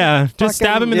mean? Yeah, just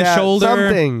stab him in the shoulder.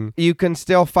 Something. You can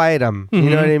still fight him. You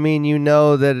know what I mean? You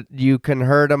know that you can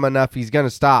hurt him enough. He's going to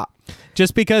stop.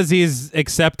 Just because he's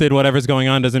accepted whatever's going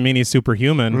on doesn't mean he's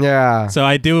superhuman. Yeah. So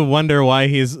I do wonder why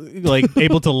he's like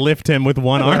able to lift him with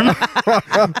one arm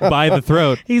by the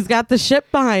throat. He's got the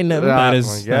ship behind him. Yeah. That my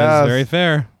is gosh. very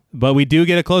fair. But we do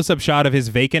get a close-up shot of his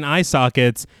vacant eye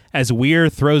sockets as Weir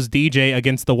throws DJ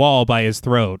against the wall by his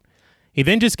throat. He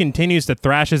then just continues to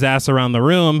thrash his ass around the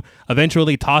room,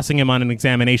 eventually tossing him on an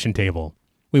examination table.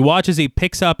 We watch as he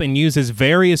picks up and uses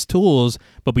various tools,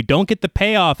 but we don't get the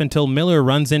payoff until Miller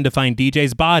runs in to find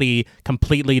DJ's body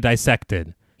completely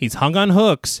dissected. He's hung on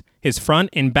hooks, his front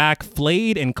and back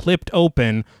flayed and clipped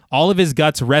open, all of his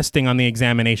guts resting on the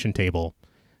examination table.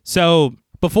 So,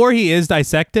 before he is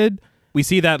dissected, we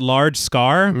see that large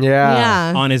scar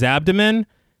on his abdomen.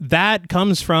 That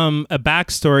comes from a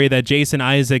backstory that Jason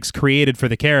Isaacs created for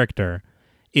the character.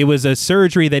 It was a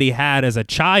surgery that he had as a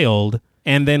child,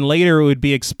 and then later it would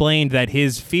be explained that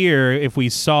his fear, if we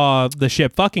saw the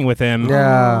ship fucking with him,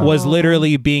 was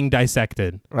literally being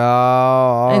dissected.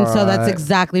 And so that's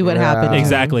exactly what happened.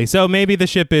 Exactly. So maybe the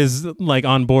ship is like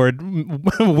on board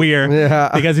Weir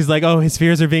because he's like, oh, his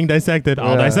fears are being dissected.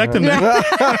 I'll dissect him then.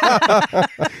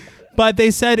 But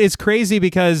they said it's crazy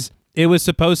because it was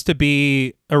supposed to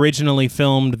be originally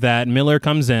filmed that Miller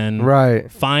comes in,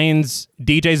 finds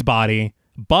DJ's body,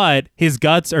 but his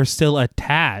guts are still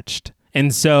attached.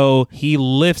 And so he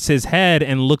lifts his head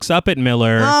and looks up at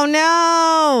Miller. Oh,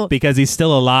 no. Because he's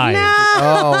still alive. No.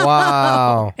 Oh,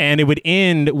 wow. And it would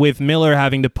end with Miller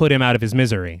having to put him out of his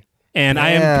misery. And I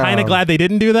am kind of glad they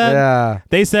didn't do that. Yeah.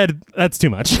 They said, that's too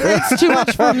much. It's too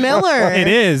much for Miller. It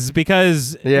is,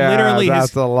 because literally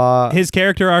that's a lot. His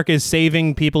character arc is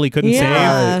saving people he couldn't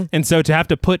save. And so to have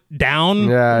to put down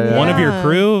one of your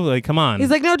crew, like, come on. He's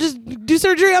like, no, just do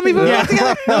surgery on me.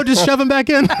 No, just shove him back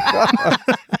in.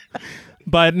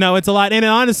 But no, it's a lot. And it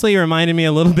honestly reminded me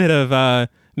a little bit of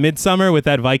Midsummer with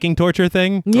that Viking torture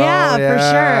thing. Yeah, for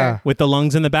sure. With the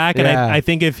lungs in the back. And I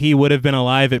think if he would have been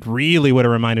alive, it really would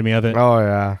have reminded me of it. Oh,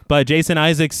 yeah. But Jason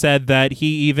Isaacs said that he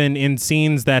even in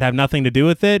scenes that have nothing to do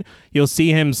with it, you'll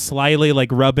see him slyly like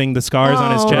rubbing the scars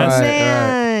on his chest.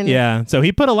 Man. Yeah. So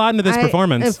he put a lot into this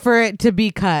performance. For it to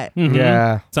be cut. Mm-hmm.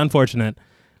 Yeah. It's unfortunate.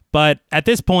 But at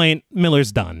this point,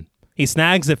 Miller's done. He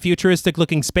snags a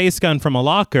futuristic-looking space gun from a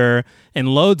locker and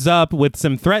loads up with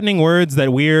some threatening words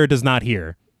that Weir does not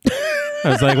hear. I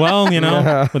was like, well, you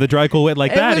know, with a dry, cool wit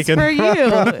like that, he can. For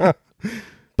you.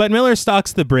 But Miller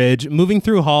stalks the bridge, moving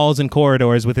through halls and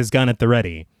corridors with his gun at the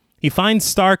ready. He finds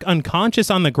Stark unconscious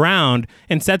on the ground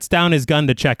and sets down his gun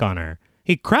to check on her.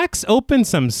 He cracks open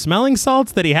some smelling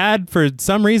salts that he had for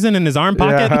some reason in his arm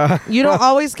pocket. Yeah. You don't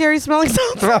always carry smelling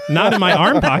salts? Not in my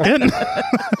arm pocket.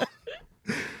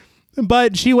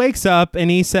 But she wakes up and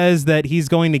he says that he's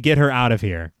going to get her out of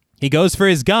here. He goes for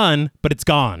his gun, but it's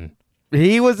gone.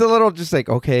 He was a little just like,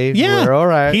 okay, yeah, we're all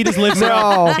right. He just lifts her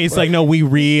up. He's like, no, we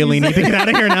really need to get out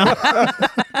of here now.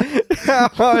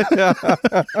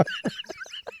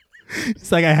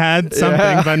 It's like, I had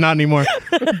something, but not anymore.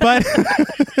 But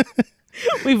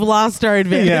we've lost our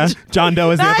advantage. Yeah, John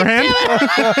Doe is the upper hand.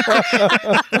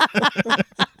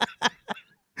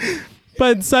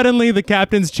 But suddenly the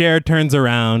captain's chair turns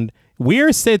around.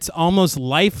 Weir sits almost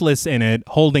lifeless in it,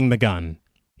 holding the gun.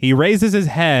 He raises his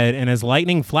head, and as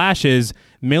lightning flashes,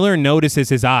 Miller notices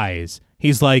his eyes.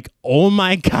 He's like, oh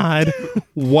my God,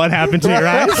 what happened to your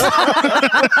eyes?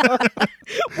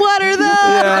 What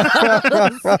are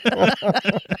those?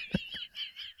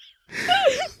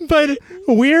 But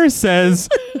Weir says,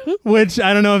 which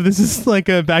I don't know if this is like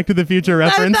a Back to the Future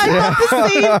reference. I thought the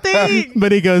same thing.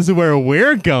 But he goes, where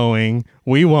we're going,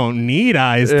 we won't need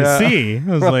eyes to see. I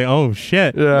was like, oh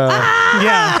shit.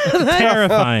 Yeah,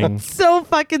 terrifying. So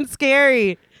fucking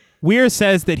scary. Weir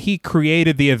says that he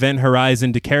created the Event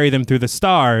Horizon to carry them through the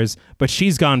stars, but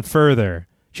she's gone further.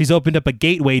 She's opened up a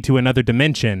gateway to another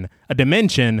dimension, a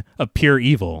dimension of pure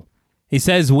evil. He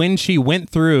says when she went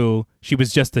through, she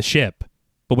was just a ship.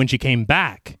 But when she came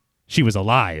back, she was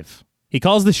alive. He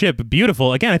calls the ship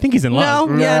beautiful. Again, I think he's in love.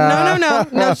 No,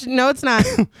 no, it's not.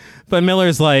 But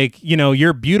Miller's like, you know,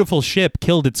 your beautiful ship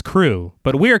killed its crew.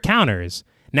 But Weir counters.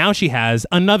 Now she has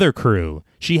another crew.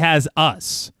 She has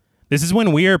us. This is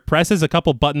when Weir presses a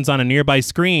couple buttons on a nearby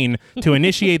screen to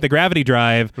initiate the gravity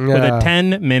drive with a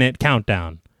 10-minute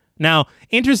countdown. Now,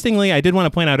 interestingly, I did want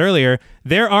to point out earlier,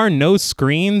 there are no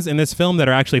screens in this film that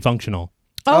are actually functional.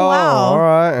 Oh, wow. All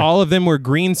right. All of them were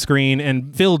green screen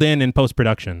and filled in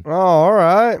post-production. Oh, all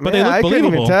right. But they look I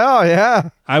believable. couldn't even tell, yeah.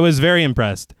 I was very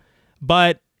impressed.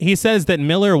 But he says that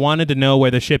Miller wanted to know where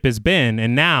the ship has been,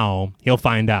 and now he'll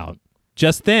find out.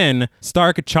 Just then,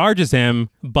 Stark charges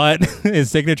him, but his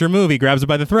signature move, he grabs her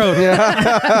by the throat.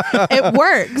 It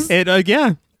works.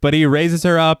 Yeah. But he raises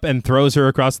her up and throws her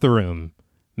across the room.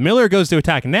 Miller goes to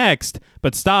attack next,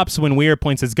 but stops when Weir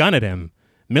points his gun at him.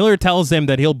 Miller tells him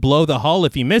that he'll blow the hull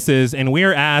if he misses, and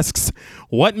Weir asks,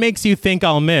 what makes you think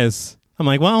I'll miss? I'm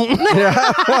like, well,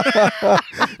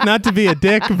 not to be a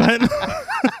dick,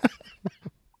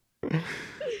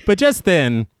 but just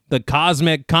then, the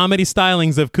cosmic comedy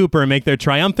stylings of Cooper make their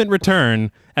triumphant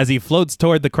return as he floats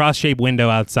toward the cross-shaped window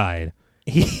outside.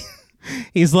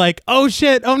 he's like, oh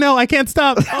shit, oh no, I can't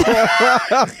stop.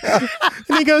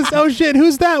 And he goes, oh shit,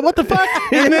 who's that? What the fuck?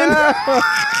 And then,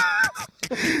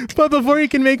 but before he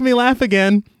can make me laugh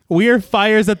again, Weir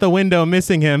fires at the window,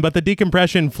 missing him, but the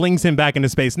decompression flings him back into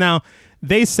space. Now,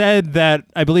 they said that,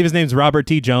 I believe his name's Robert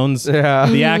T. Jones,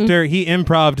 the actor. He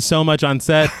improv'd so much on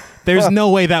set. There's no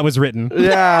way that was written.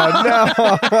 Yeah,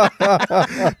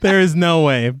 no. There is no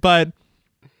way. But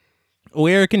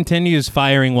Weir continues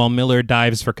firing while Miller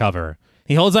dives for cover.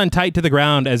 He holds on tight to the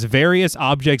ground as various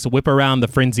objects whip around the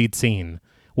frenzied scene.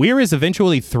 Weir is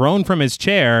eventually thrown from his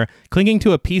chair, clinging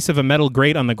to a piece of a metal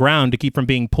grate on the ground to keep from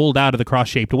being pulled out of the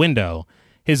cross-shaped window.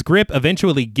 His grip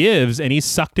eventually gives, and he's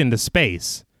sucked into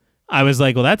space. I was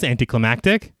like, well, that's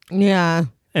anticlimactic. Yeah.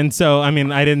 And so, I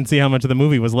mean, I didn't see how much of the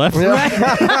movie was left. All right.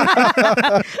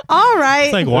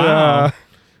 It's like, wow. Yeah.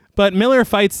 But Miller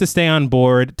fights to stay on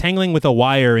board, tangling with a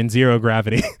wire in zero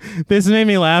gravity. This made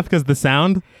me laugh because the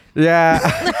sound. Yeah.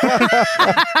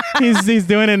 he's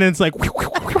doing it and it's like,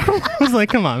 I was like,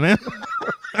 come on, man.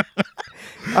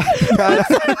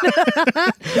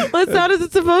 What sound is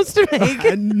it supposed to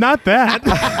make? Not that.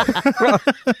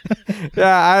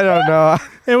 Yeah, I don't know.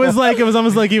 It was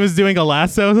almost like he was doing a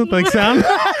lasso like sound.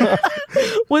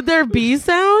 Would there be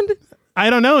sound? I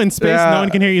don't know. In space, no one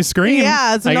can hear you scream.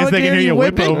 Yeah, so I guess they can hear you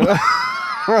whip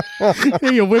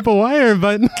you whip a wire,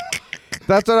 but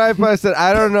that's what I said.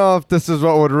 I don't know if this is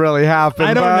what would really happen.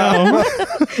 I don't know.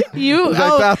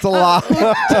 That's a lot.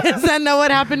 Does that know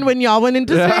what happened when y'all went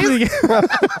into space?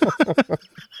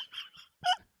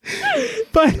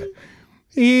 But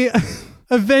he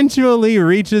eventually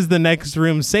reaches the next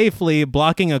room safely,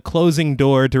 blocking a closing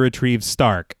door to retrieve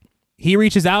Stark. He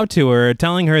reaches out to her,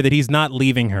 telling her that he's not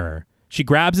leaving her. She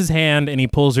grabs his hand and he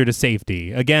pulls her to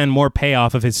safety. Again, more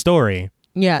payoff of his story.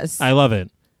 Yes. I love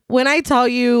it. When I tell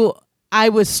you I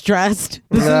was stressed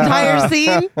this entire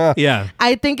scene, yeah,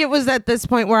 I think it was at this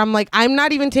point where I'm like, I'm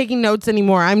not even taking notes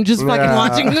anymore. I'm just fucking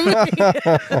watching the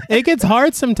movie. It gets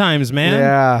hard sometimes, man.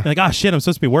 Yeah. You're like, oh shit, I'm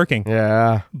supposed to be working.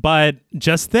 Yeah. But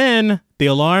just then, the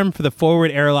alarm for the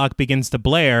forward airlock begins to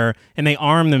blare and they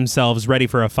arm themselves ready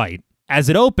for a fight. As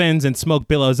it opens and smoke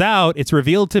billows out, it's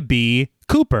revealed to be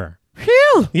Cooper.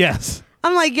 Phew. Yes.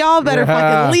 I'm like, y'all better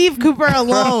fucking leave Cooper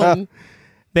alone.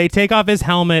 They take off his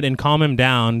helmet and calm him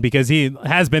down because he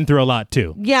has been through a lot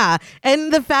too. Yeah.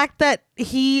 And the fact that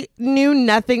he knew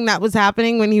nothing that was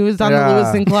happening when he was on the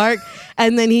Lewis and Clark,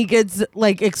 and then he gets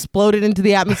like exploded into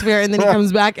the atmosphere, and then he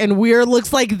comes back and Weir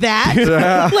looks like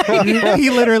that. Like, he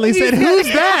literally said, who's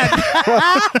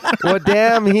that? Well,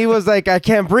 damn, he was like, I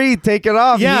can't breathe, take it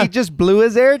off. Yeah. He just blew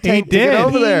his air tank to get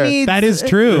over there. That is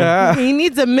true. Yeah. He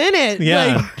needs a minute.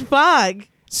 Yeah. Like, fuck.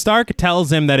 Stark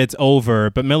tells him that it's over,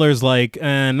 but Miller's like,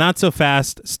 not so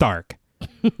fast, Stark.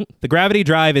 The gravity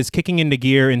drive is kicking into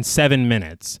gear in 7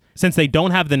 minutes. Since they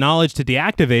don't have the knowledge to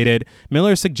deactivate it,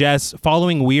 Miller suggests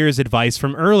following Weir's advice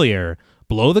from earlier.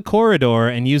 Blow the corridor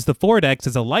and use the Fordex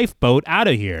as a lifeboat out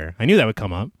of here. I knew that would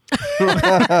come up.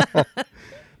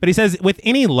 But he says, with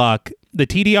any luck, the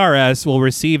TDRS will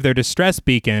receive their distress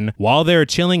beacon while they're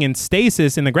chilling in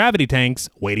stasis in the gravity tanks,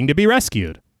 waiting to be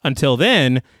rescued. Until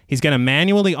then, he's going to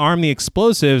manually arm the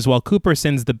explosives while Cooper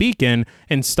sends the beacon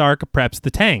and Stark preps the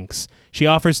tanks. She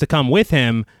offers to come with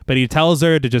him, but he tells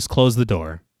her to just close the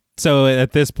door. So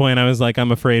at this point, I was like,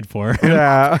 I'm afraid for her.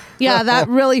 Yeah. Yeah, that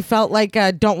really felt like,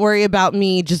 don't worry about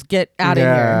me, just get out of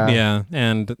here. Yeah,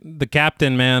 and the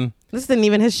captain, man. This isn't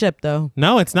even his ship, though.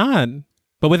 No, it's not.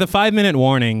 But with a 5-minute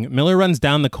warning, Miller runs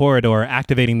down the corridor,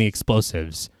 activating the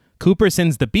explosives. Cooper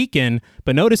sends the beacon,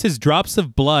 but notices drops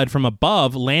of blood from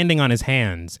above landing on his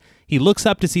hands. He looks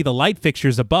up to see the light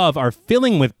fixtures above are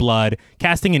filling with blood,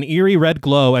 casting an eerie red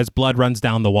glow as blood runs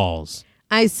down the walls.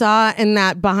 I saw in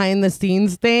that behind the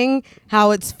scenes thing how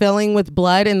it's filling with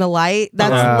blood in the light.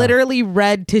 That's literally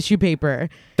red tissue paper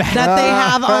that they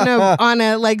have on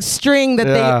a like string that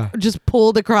they just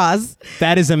pulled across.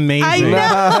 That is amazing.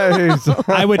 I know. Nice.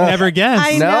 I would never guess.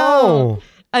 I know.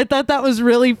 I thought that was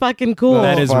really fucking cool.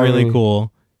 That is really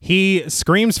cool. He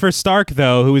screams for Stark,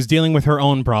 though, who is dealing with her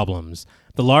own problems.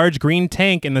 The large green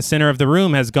tank in the center of the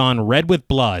room has gone red with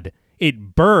blood.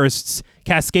 It bursts,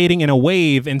 cascading in a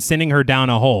wave and sending her down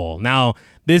a hole. Now,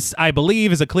 this, I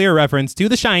believe, is a clear reference to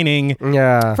The Shining.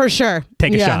 Yeah. For sure.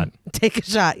 Take a shot. Take a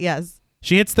shot, yes.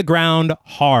 She hits the ground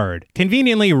hard,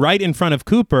 conveniently right in front of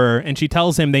Cooper, and she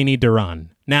tells him they need to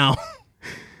run. Now...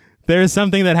 There's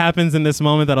something that happens in this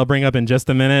moment that I'll bring up in just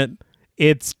a minute.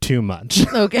 It's too much.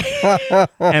 Okay.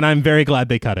 And I'm very glad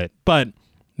they cut it. But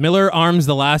Miller arms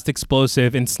the last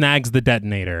explosive and snags the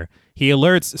detonator. He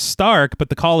alerts Stark, but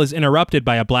the call is interrupted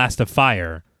by a blast of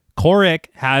fire. Korich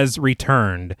has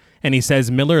returned, and he says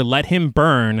Miller let him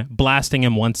burn, blasting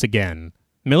him once again.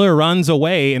 Miller runs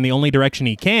away in the only direction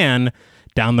he can,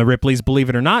 down the Ripley's Believe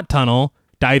It or Not tunnel,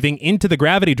 diving into the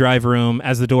gravity drive room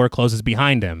as the door closes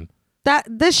behind him.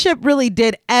 This ship really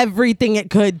did everything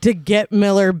it could to get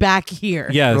Miller back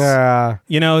here. Yes. Yeah.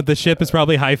 You know, the ship is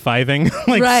probably high-fiving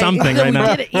something right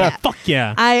now. Yeah. Fuck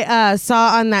yeah. I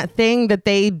saw on that thing that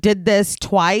they did this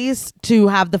twice to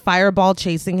have the fireball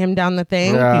chasing him down the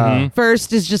thing. Yeah.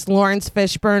 First is just Lawrence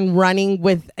Fishburne running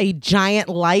with a giant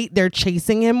light. They're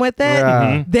chasing him with it.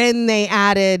 Yeah. Then they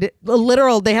added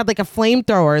they had like a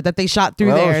flamethrower that they shot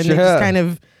through there. And they just kind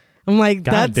of... I'm like,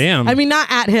 God damn. I mean, not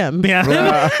at him.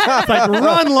 Yeah. It's like,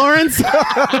 run, Lawrence.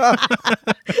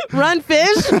 Run,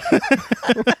 fish.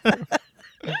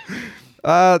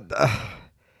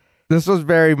 This was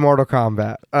very Mortal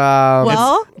Kombat.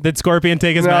 Did Scorpion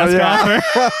take his mask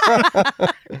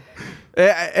off?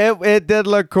 It did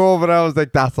look cool, but I was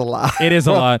like, that's a lot. It is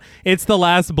a lot. It's the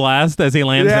last blast as he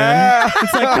lands in.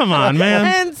 It's like, come on,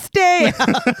 man. And stay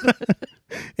out.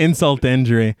 Insult to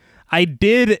injury. I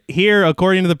did hear,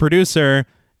 according to the producer,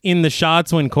 in the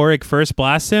shots when Korich first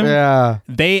blasts him,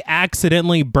 they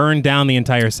accidentally burned down the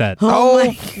entire set.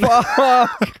 Oh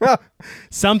fuck.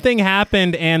 Something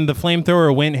happened and the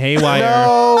flamethrower went haywire.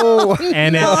 No.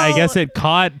 And I guess it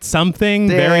caught something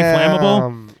very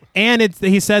flammable. And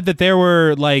he said that there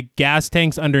were like gas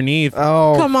tanks underneath.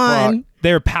 Oh, come on.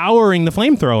 They're powering the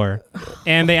flamethrower,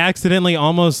 and they accidentally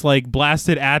almost like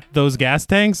blasted at those gas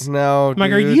tanks. No, I'm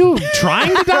like, are you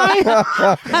trying to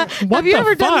die? Have you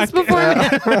ever done this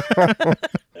before?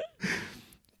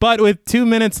 But with 2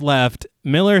 minutes left,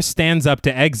 Miller stands up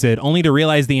to exit, only to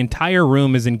realize the entire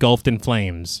room is engulfed in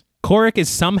flames. Korich is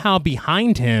somehow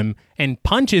behind him and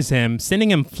punches him, sending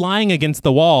him flying against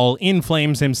the wall in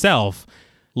flames himself.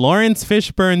 Lawrence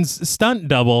Fishburne's stunt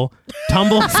double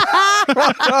tumbles.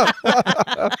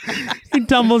 He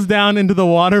tumbles down into the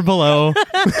water below,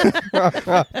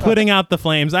 putting out the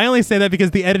flames. I only say that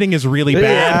because the editing is really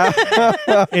bad.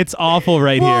 Yeah. It's awful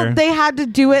here. They had to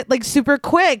do it like super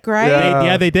quick,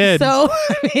 right? They did. So,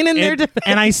 I mean, in their defense.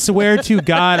 And I swear to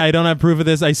God, I don't have proof of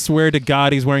this. I swear to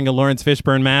God, he's wearing a Lawrence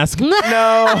Fishburne mask. No.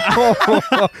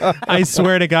 I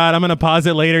swear to God, I'm going to pause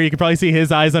it later. You can probably see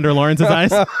his eyes under Lawrence's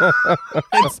eyes.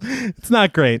 It's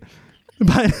not great.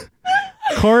 But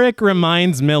Korich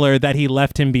reminds Miller that he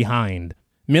left him behind.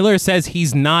 Miller says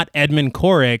he's not Edmund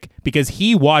Korich because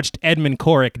he watched Edmund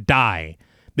Korich die.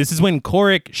 This is when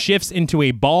Korich shifts into a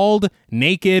bald,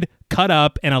 naked, cut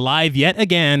up, and alive yet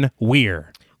again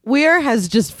Weir. Weir has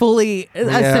just fully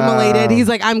assimilated. He's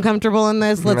like, I'm comfortable in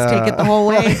this. Let's take it the whole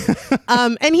way.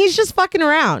 And he's just fucking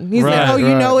around. He's like,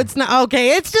 you know it's not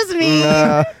okay. It's just me.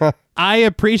 I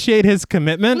appreciate his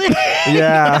commitment.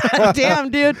 Yeah. Damn,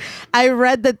 dude. I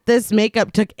read that this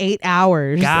makeup took 8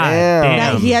 hours. God damn.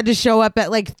 That he had to show up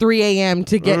at like 3 a.m.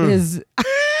 to get his...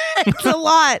 It's a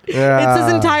lot. Yeah. It's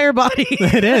his entire body.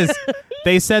 It is.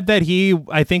 They said that he,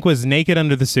 I think, was naked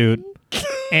under the suit.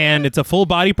 And it's a full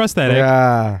body prosthetic.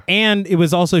 Yeah. And it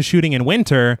was also shooting in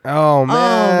winter. Oh,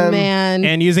 man. Oh, man.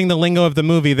 And using the lingo of the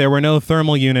movie, there were no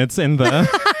thermal units in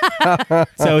the...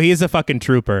 So he's a fucking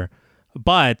trooper.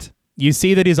 But you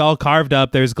see that he's all carved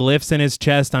up. There's glyphs in his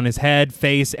chest, on his head,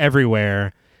 face,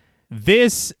 everywhere.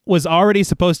 This was already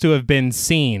supposed to have been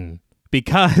seen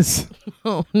because...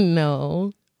 Oh,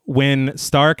 no. When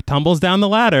Stark tumbles down the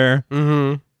ladder...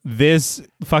 This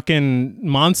fucking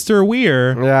monster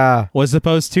Weir was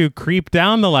supposed to creep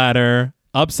down the ladder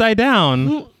upside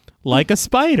down like a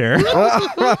spider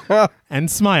and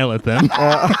smile at them.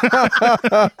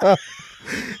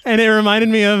 And it reminded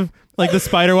me of like the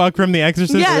spider walk from The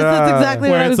Exorcist. Yes, that's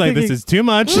exactly what I was where it's like, thinking. this is too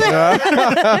much.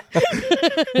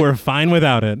 We're fine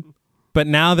without it. But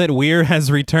now that Weir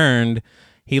has returned,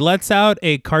 he lets out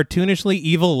a cartoonishly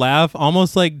evil laugh,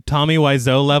 almost like Tommy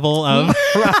Wiseau level of...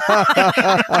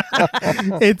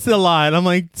 It's a lot. I'm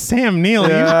like, Sam Neill,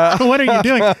 what are you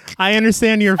doing? I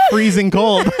understand you're freezing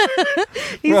cold.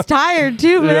 He's tired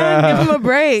too, man. Give him a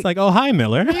break. It's like, oh, hi,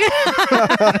 Miller.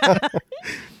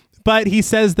 But he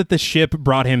says that the ship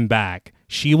brought him back.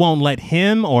 She won't let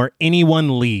him or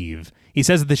anyone leave. He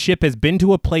says that the ship has been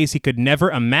to a place he could never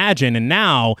imagine, and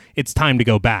now it's time to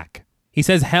go back. He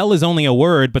says hell is only a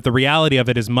word, but the reality of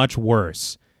it is much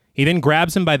worse. He then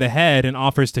grabs him by the head and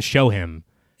offers to show him.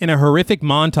 In a horrific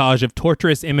montage of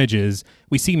torturous images,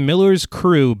 we see Miller's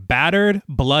crew battered,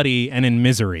 bloody, and in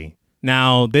misery.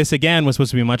 Now, this again was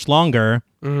supposed to be much longer.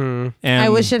 And I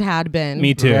wish it had been.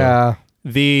 Me too. Yeah.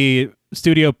 The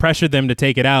studio pressured them to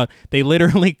take it out. They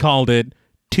literally called it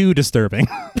too disturbing.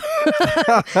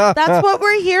 That's what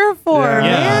we're here for,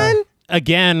 man.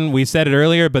 again, we said it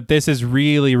earlier, but this is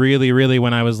really, really, really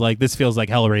when I was like, this feels like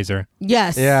Hellraiser.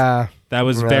 Yes. Yeah. That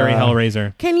was very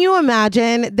Hellraiser. Can you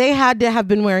imagine? They had to have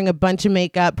been wearing a bunch of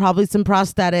makeup, probably some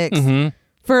prosthetics,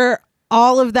 for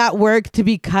all of that work to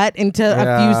be cut into a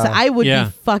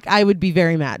few. I would be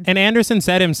very mad. And Anderson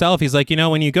said himself, he's like,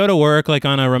 when you go to work like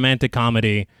on a romantic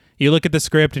comedy, you look at the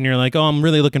script and you're like, oh, I'm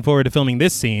really looking forward to filming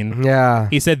this scene. Yeah.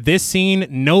 He said this scene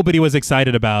nobody was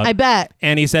excited about. I bet.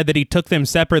 And he said that he took them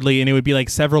separately and it would be like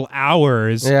several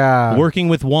hours working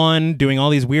with one, doing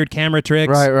all these weird camera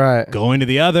tricks. Right. Going to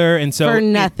the other. And so for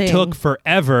nothing. It took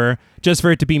forever just for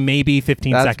it to be maybe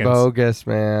 15 That's seconds. bogus,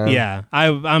 man. Yeah.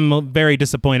 I'm very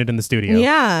disappointed in the studio.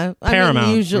 Yeah.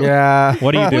 Paramount. Usually,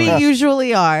 What are you doing? We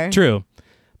usually are. True.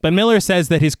 But Miller says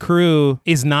that his crew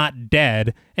is not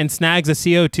dead and snags a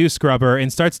CO2 scrubber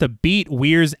and starts to beat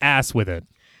Weir's ass with it.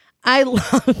 I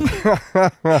love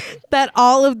that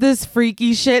all of this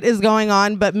freaky shit is going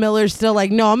on, but Miller's still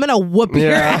like, no, I'm going to whoop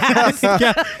your ass.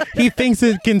 He thinks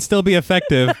it can still be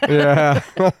effective. Yeah.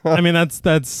 I mean,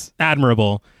 that's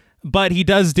admirable. But he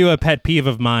does do a pet peeve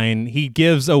of mine. He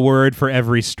gives a word for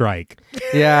every strike.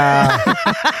 Yeah.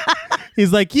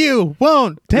 He's like, you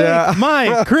won't take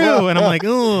my crew. And I'm like,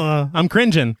 ugh, I'm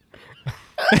cringing.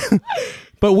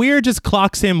 But Weir just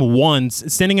clocks him once,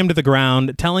 sending him to the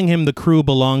ground, telling him the crew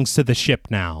belongs to the ship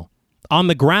now. On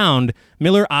the ground,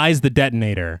 Miller eyes the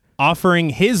detonator, offering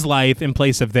his life in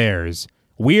place of theirs.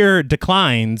 Weir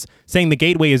declines, saying the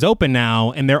gateway is open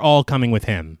now and they're all coming with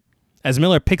him. As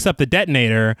Miller picks up the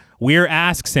detonator, Weir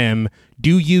asks him,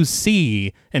 do you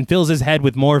see? And fills his head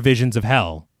with more visions of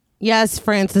hell. Yes,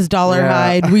 Francis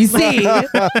Dollarhide, we see.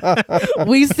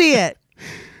 We see it.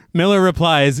 Miller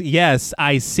replies, yes,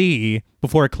 I see,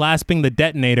 before clasping the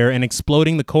detonator and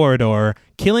exploding the corridor,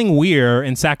 killing Weir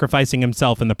and sacrificing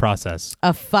himself in the process.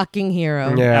 A fucking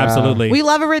hero. Yeah. Absolutely. We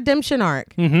love a redemption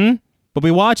arc. Mm-hmm. But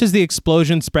we watch as the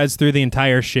explosion spreads through the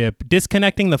entire ship,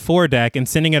 disconnecting the foredeck and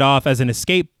sending it off as an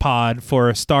escape pod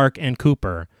for Stark and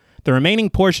Cooper. The remaining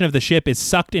portion of the ship is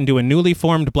sucked into a newly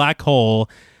formed black hole.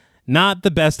 Not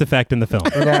the best effect in the film.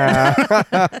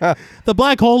 The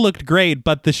black hole looked great,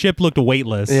 but the ship looked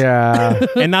weightless. Yeah.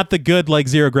 And not the good, like,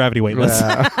 zero gravity weightless.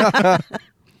 Yeah.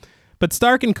 But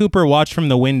Stark and Cooper watch from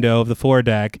the window of the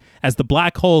foredeck as the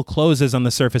black hole closes on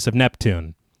the surface of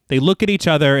Neptune. They look at each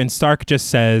other and Stark just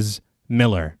says,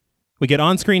 Miller. We get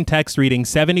on-screen text reading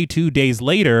 72 days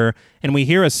later, and we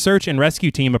hear a search and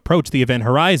rescue team approach the Event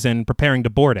Horizon, preparing to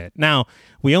board it. Now,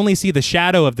 we only see the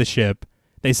shadow of the ship.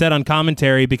 They said on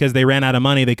commentary because they ran out of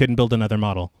money, they couldn't build another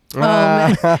model. They're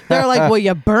like, well,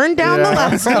 you burned down the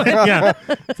last one. Yeah.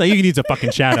 So you can use a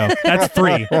fucking shadow. That's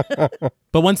free.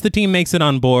 But once the team makes it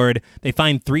on board, they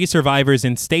find 3 survivors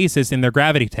in stasis in their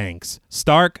gravity tanks.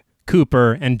 Stark,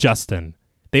 Cooper, and Justin.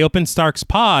 They open Stark's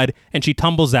pod, and she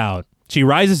tumbles out. She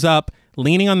rises up,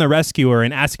 leaning on the rescuer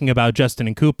and asking about Justin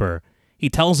and Cooper. He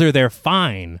tells her they're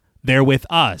fine. They're with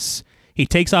us. He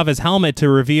takes off his helmet to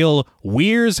reveal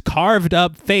Weir's carved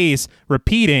up face,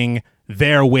 repeating,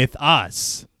 they're with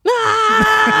us.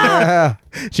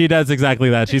 She does exactly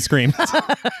that. She screams.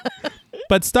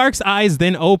 But Stark's eyes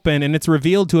then open and it's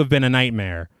revealed to have been a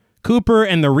nightmare. Cooper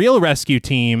and the real rescue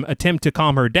team attempt to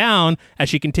calm her down as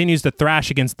she continues to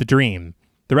thrash against the dream.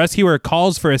 The rescuer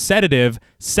calls for a sedative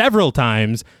several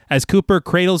times as Cooper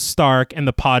cradles Stark and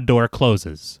the pod door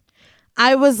closes.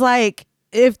 I was like,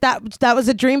 if that was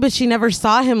a dream, but she never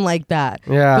saw him like that.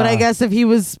 Yeah. But I guess if he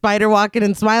was spider walking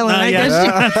and smiling, I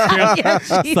guess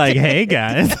she it's like, hey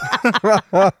guys.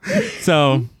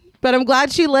 So. But I'm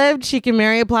glad she lived. She can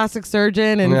marry a plastic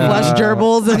surgeon and flush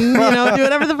gerbils and do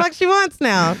whatever the fuck she wants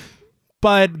now.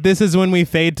 But this is when we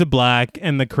fade to black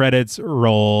and the credits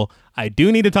roll. I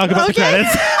do need to talk about the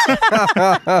credits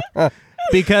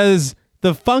because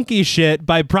the Funky Shit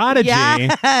by Prodigy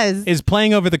is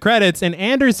playing over the credits, and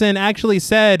Anderson actually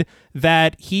said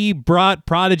that he brought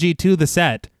Prodigy to the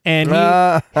set and he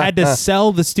had to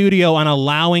sell the studio on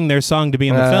allowing their song to be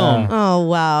in the film. Oh,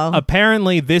 wow.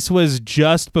 Apparently, this was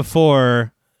just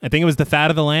before, I think it was The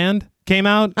Fat of the Land came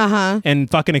out and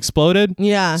fucking exploded.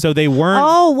 Yeah. So they weren't.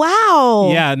 Oh, wow.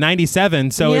 Yeah,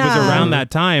 97. So it was around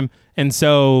that time. And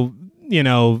so,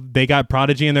 they got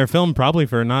Prodigy in their film probably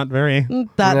for not very.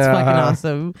 That's fucking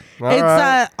awesome.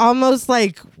 It's almost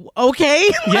like, okay.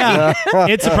 Yeah.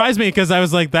 It surprised me because I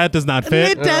was like, that does not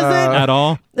fit. It doesn't. At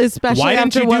all. Especially Why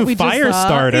didn't after you what do we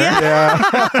Firestarter?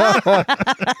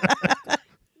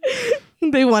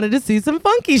 They wanted to see some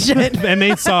funky shit. And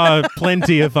they saw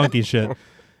plenty of funky shit.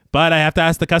 But I have to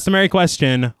ask the customary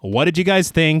question. What did you guys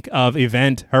think of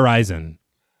Event Horizon?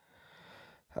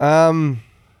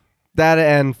 That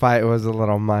end fight was a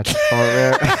little much for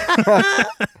me.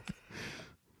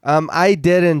 I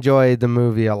did enjoy the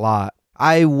movie a lot.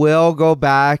 I will go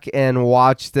back and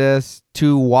watch this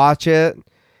to watch it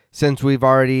since I've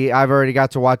already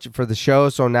got to watch it for the show.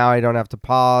 So now I don't have to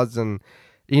pause and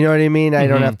you know what I mean? I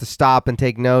don't have to stop and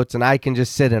take notes and I can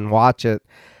just sit and watch it.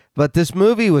 But this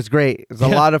movie was great. It was a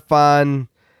lot of fun.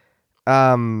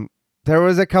 There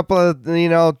was a couple of,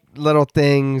 little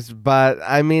things, but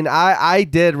I mean, I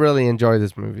did really enjoy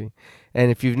this movie. And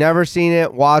if you've never seen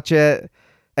it, watch it.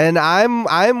 And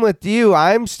I'm with you.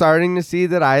 I'm starting to see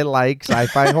that I like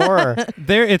sci-fi horror.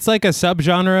 It's like a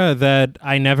subgenre that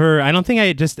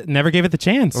I just never gave it the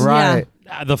chance. Right.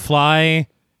 Yeah. The Fly,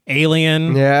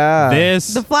 Alien. Yeah.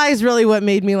 This. The Fly is really what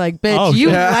made me like, bitch, you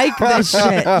like this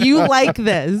shit. You like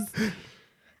this.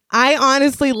 I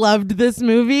honestly loved this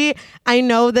movie. I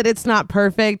know that it's not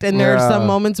perfect. And there are some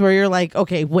moments where you're like,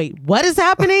 okay, wait, what is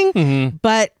happening?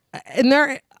 But,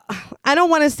 I don't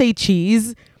want to say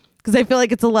cheese, because I feel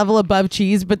like it's a level above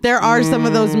cheese, but there are some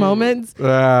of those moments.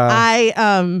 I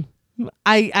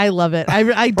love it.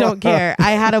 I don't care.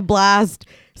 I had a blast.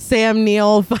 Sam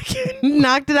Neill fucking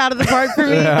knocked it out of the park for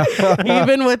me,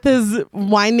 even with his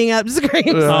winding up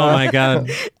screams. Oh my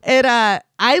God.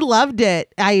 I loved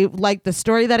it. I liked the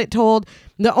story that it told.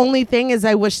 The only thing is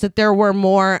I wish that there were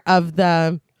more of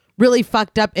the really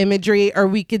fucked up imagery, or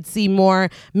we could see more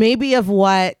maybe of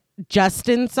what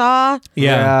Justin saw.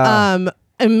 Yeah.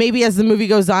 And maybe as the movie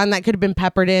goes on, that could have been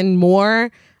peppered in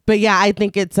more. But yeah, I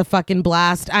think it's a fucking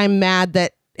blast. I'm mad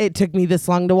that it took me this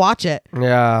long to watch it.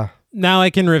 Yeah. Now I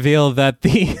can reveal that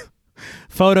the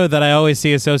photo that I always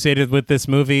see associated with this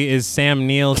movie is Sam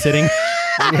Neill sitting in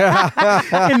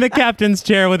the captain's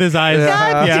chair with his eyes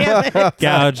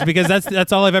gouged, because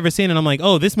that's all I've ever seen. And I'm like,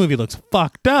 oh, this movie looks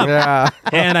fucked up. Yeah.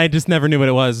 And I just never knew what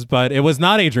it was. But it was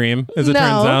not a dream, as it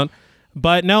turns out.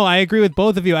 But no, I agree with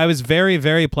both of you. I was very,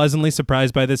 very pleasantly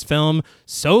surprised by this film.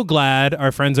 So glad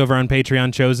our friends over on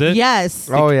Patreon chose it. Yes.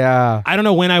 Oh, yeah. I don't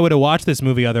know when I would have watched this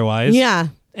movie otherwise. Yeah.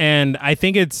 And I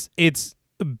think it's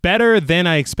better than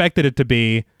I expected it to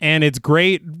be. And it's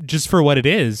great just for what it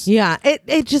is. Yeah.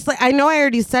 It just like, I know I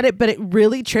already said it, but it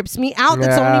really trips me out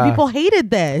that so many people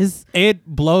hated this. It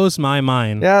blows my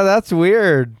mind. Yeah, that's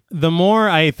weird. The more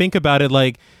I think about it,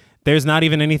 like, there's not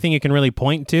even anything you can really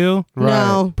point to.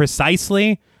 No.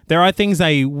 Precisely. There are things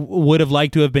I would have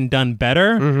liked to have been done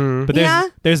better, but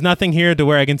there's nothing here to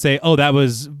where I can say, oh, that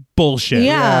was bullshit.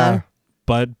 Yeah.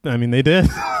 But, I mean, they did.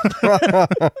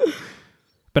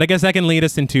 But I guess that can lead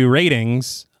us into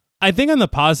ratings. I think on the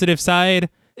positive side,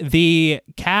 the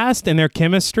cast and their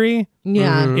chemistry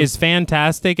is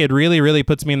fantastic. It really, really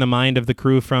puts me in the mind of the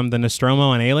crew from the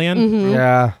Nostromo and Alien.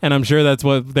 Yeah. And I'm sure that's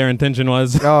what their intention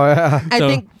was. Oh, yeah. I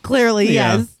think clearly,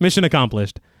 yes. Mission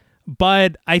accomplished.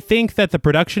 But I think that the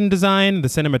production design, the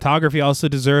cinematography also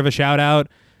deserve a shout out.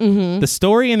 The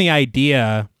story and the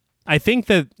idea, I think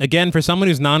that, again, for someone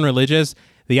who's non-religious,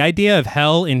 the idea of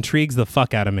hell intrigues the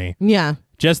fuck out of me. Yeah.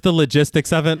 Just the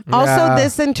logistics of it. Also,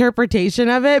 this interpretation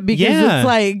of it, because it's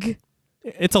like...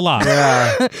 It's a lot.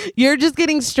 Yeah. You're just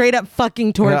getting straight up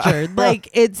fucking tortured. Yeah. Like,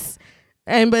 it's...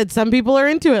 But some people are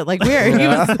into it. Like, weird. He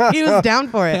was down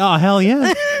for it. Oh, hell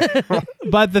yeah.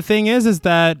 But the thing is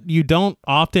that you don't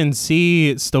often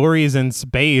see stories in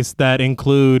space that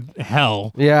include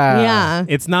hell. Yeah. Yeah.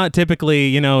 It's not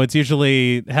typically, it's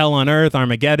usually hell on Earth,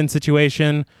 Armageddon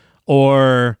situation,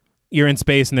 or you're in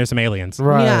space and there's some aliens.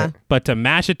 Right. Yeah. But to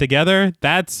mash it together,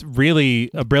 that's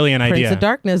really a brilliant idea. Prince of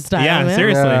Darkness style. Yeah, man.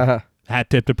 seriously. Yeah. Hat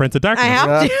tip to Prince of Darkness. I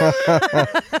have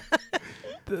to.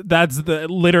 That's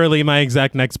literally my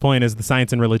exact next point is the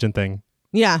science and religion thing.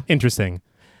 Yeah. Interesting.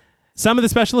 Some of the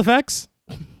special effects,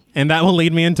 and that will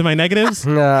lead me into my negatives.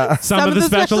 Some of the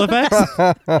special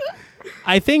effects.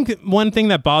 I think one thing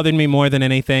that bothered me more than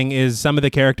anything is some of the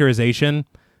characterization.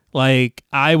 Like,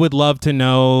 I would love to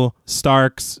know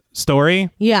Stark's story.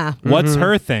 Yeah. What's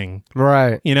her thing?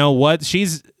 Right.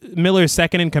 She's Miller's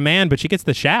second in command, but she gets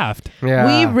the shaft. Yeah.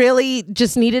 We really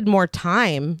just needed more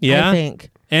time, I think.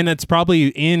 And it's probably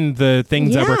in the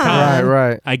things that were cut.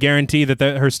 Right. I guarantee that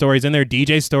her story's in there.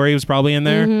 DJ's story was probably in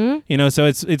there. So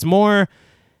it's more,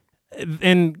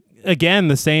 and again,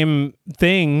 the same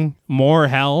thing, more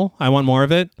hell. I want more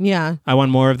of it. Yeah. I want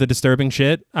more of the disturbing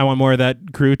shit. I want more of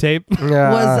that crew tape.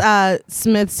 Yeah. Was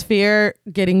Smith's fear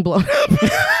getting blown up?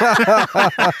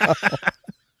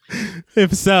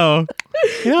 If so,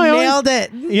 nailed it.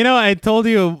 I told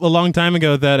you a long time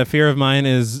ago that a fear of mine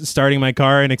is starting my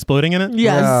car and exploding in it.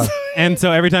 Yes. And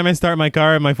so every time I start my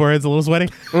car, my forehead's a little sweaty.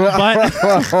 But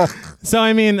so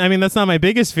I mean that's not my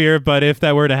biggest fear, but if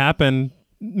that were to happen,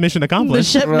 mission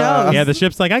accomplished. The ship knows. Yeah, the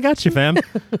ship's like, I got you, fam.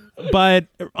 But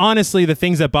honestly, the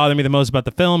things that bother me the most about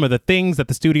the film are the things that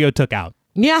the studio took out.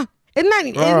 Yeah. Isn't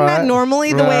that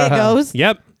normally the way it goes?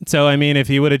 Yep. So, I mean, if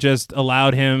you would have just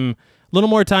allowed him a little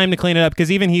more time to clean it up,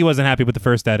 because even he wasn't happy with the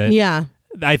first edit. Yeah.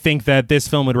 I think that this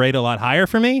film would rate a lot higher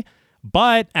for me.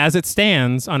 But as it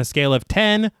stands, on a scale of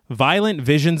 10 violent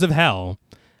visions of hell,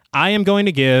 I am going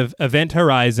to give Event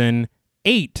Horizon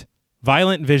 8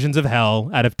 violent visions of hell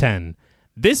out of 10.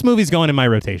 This movie's going in my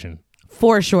rotation.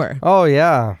 For sure. Oh,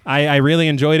 yeah. I really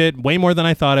enjoyed it, way more than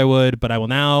I thought I would, but I will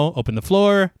now open the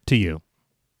floor to you.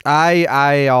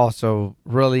 I also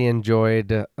really enjoyed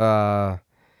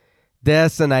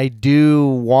this, and I do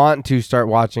want to start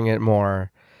watching it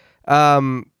more.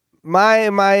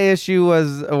 My issue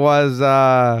was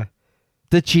the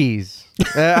cheese.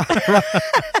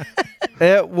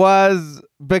 It was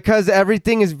because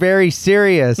everything is very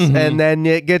serious, and then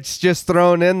it gets just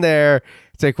thrown in there.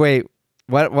 It's like, wait,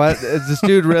 what is this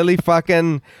dude really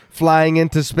fucking flying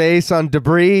into space on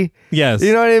debris? Yes.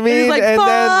 You know what I mean? He's like, and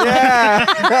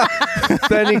fuck!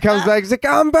 then then he comes back. He's like,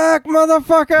 I'm back,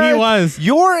 motherfucker. He was.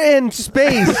 You're in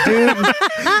space, dude.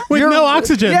 With no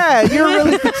oxygen. Yeah, you're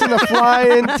really fixing to fly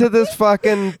into this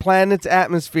fucking planet's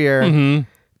atmosphere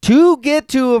to get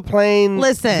to a plane.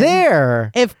 Listen,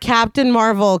 there. If Captain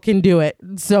Marvel can do it,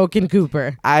 so can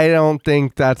Cooper. I don't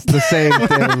think that's the same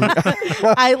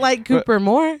thing. I like Cooper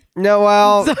more. No,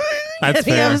 well, That's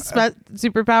He fair. has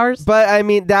superpowers. but I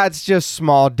mean, that's just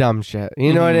small dumb shit.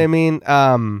 You know what I mean?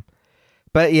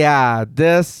 But yeah,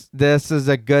 this is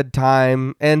a good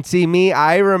time. And see, me,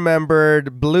 I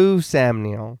remembered Blue Sam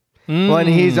Neill when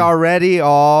he's already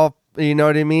all, you know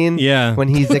what I mean? Yeah. When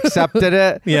he's accepted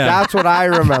it. Yeah. That's what I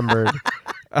remembered.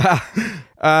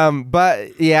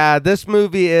 But yeah, this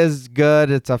movie is good.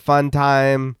 It's a fun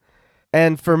time.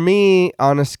 And for me,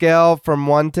 on a scale from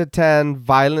 1 to 10,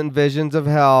 violent visions of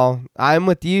hell, I'm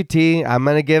with you, T. I'm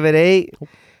going to give it 8.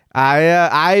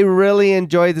 I really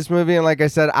enjoyed this movie, and like I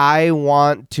said, I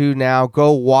want to now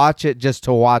go watch it just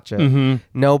to watch it.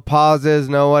 No pauses,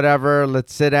 no whatever.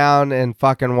 Let's sit down and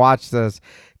fucking watch this,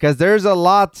 because there's a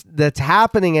lot that's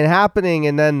happening,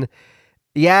 and then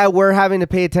yeah, we're having to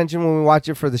pay attention when we watch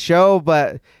it for the show,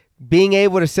 but being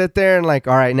able to sit there and like,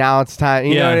 all right, now it's time.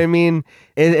 You know what I mean?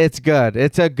 It's good.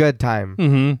 It's a good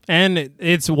time. And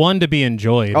it's one to be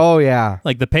enjoyed. Oh yeah.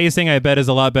 Like the pacing, I bet, is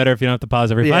a lot better if you don't have to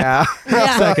pause every Yeah. 5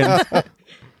 seconds.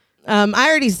 I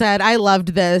already said I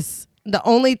loved this. The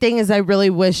only thing is I really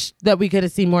wish that we could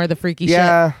have seen more of the freaky shit.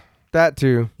 Yeah, that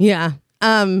too. Yeah.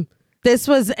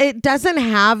 It doesn't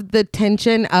have the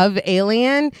tension of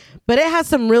Alien, but it has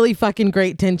some really fucking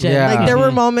great tension. Yeah. Like there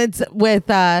were moments with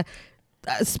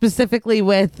specifically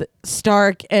with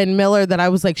Stark and Miller that I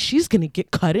was like, she's gonna get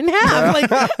cut in half.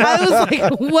 Like I was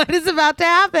like, what is about to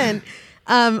happen?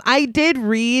 I did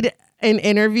read an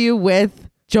interview with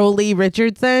Jolie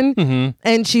Richardson,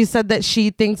 and she said that she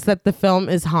thinks that the film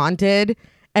is haunted,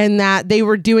 and that they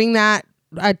were doing a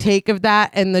take of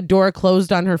that, and the door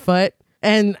closed on her foot.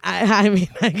 And I mean,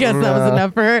 I guess that was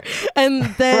enough for her. And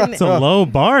then It's a low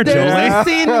bar, there's Jolie. a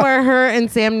scene where her and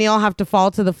Sam Neill have to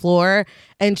fall to the floor,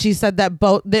 and she said that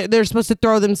both they're supposed to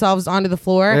throw themselves onto the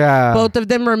floor. Yeah. Both of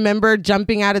them remember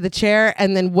jumping out of the chair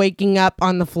and then waking up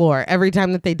on the floor every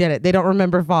time that they did it. They don't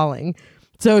remember falling.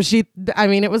 So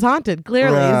it was haunted,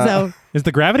 clearly. So Is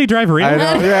the gravity drive real? I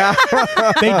know. Yeah.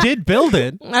 They did build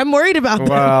it. I'm worried about that.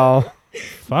 Wow.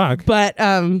 Fuck. But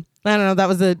I don't know. That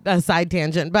was a side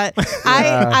tangent, but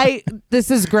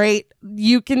this is great.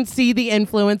 You can see the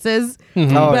influences,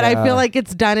 but I feel like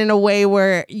it's done in a way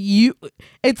where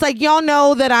it's like y'all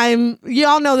know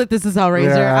that this is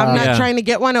Hellraiser. Yeah. I'm not Yeah. trying to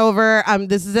get one over.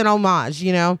 This is an homage,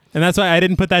 you know. And that's why I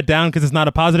didn't put that down, because it's not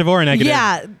a positive or a negative.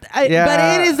 Yeah, Yeah. but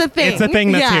it is a thing. It's a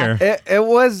thing that's here. It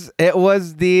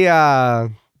was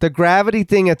the gravity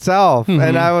thing itself,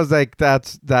 and I was like,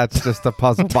 that's just a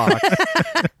puzzle box.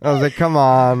 I was like, come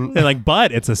on. They're like,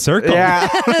 but it's a circle. Yeah.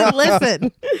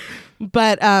 Listen,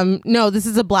 but no, this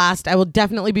is a blast. I will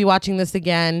definitely be watching this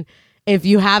again. If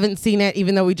you haven't seen it,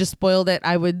 even though we just spoiled it,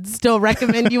 I would still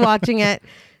recommend you watching it.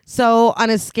 So on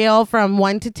a scale from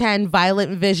 1 to 10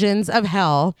 violent visions of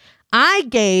hell, I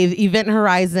gave Event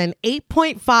Horizon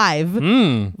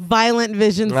 8.5 violent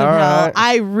visions of hell. right.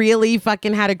 I really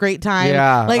fucking had a great time.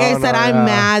 Yeah. Like I said, I'm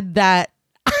mad that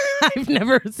I've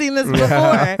never seen this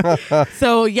before.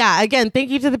 So yeah, again,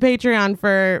 thank you to the Patreon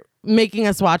for making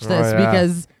us watch this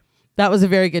because that was a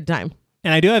very good time.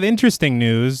 And I do have interesting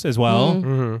news as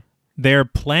well. They're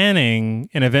planning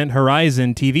an Event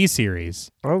Horizon TV series.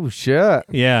 Oh shit.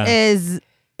 Yeah. Is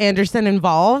Anderson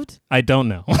involved? I don't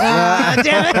know.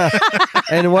 Damn it.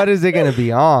 And what is it going to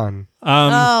be on?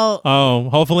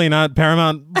 Hopefully not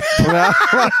Paramount.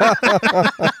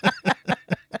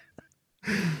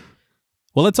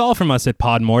 Well, it's all from us at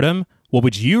Podmortem. What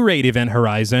would you rate Event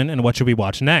Horizon, and what should we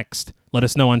watch next? Let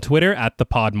us know on Twitter at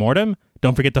 @thepodmortem.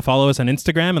 Don't forget to follow us on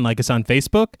Instagram and like us on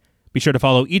Facebook. Be sure to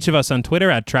follow each of us on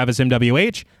Twitter at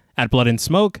TravisMWH, at Blood and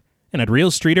Smoke, and at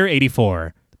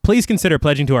RealStreeter84. Please consider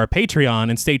pledging to our Patreon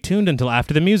and stay tuned until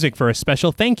after the music for a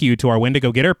special thank you to our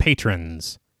Wendigo Getter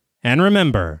patrons. And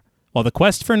remember, while the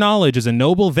quest for knowledge is a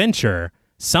noble venture,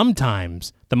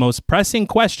 sometimes the most pressing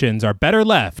questions are better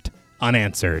left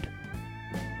unanswered.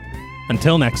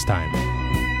 Until next time.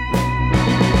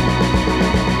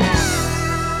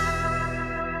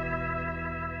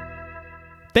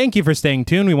 Thank you for staying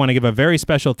tuned. We want to give a very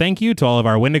special thank you to all of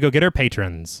our Wendigo Getter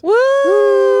patrons.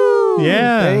 Woo!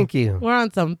 Yeah. Thank you. We're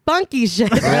on some funky shit.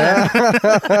 It's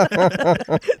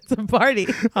a party.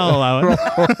 I'll allow it.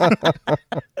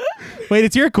 Wait,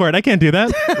 it's your court. I can't do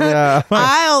that. Yeah.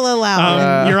 I'll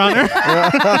allow it. Your Honor.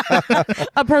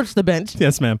 Approach the bench.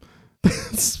 Yes, ma'am.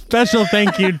 Special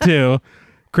thank you to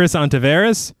Chris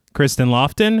Ontiveros, Kristen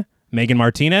Lofton, Megan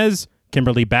Martinez,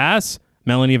 Kimberly Bass,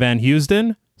 Melanie Van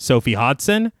Houston, Sophie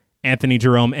Hodson, Anthony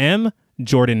Jerome M.,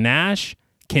 Jordan Nash,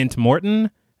 Kent Morton,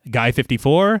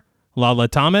 Guy54, Lala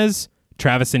Thomas,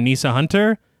 Travis and Nisa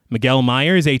Hunter, Miguel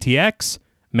Myers ATX,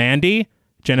 Mandy,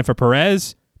 Jennifer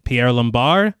Perez, Pierre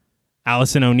Lombard,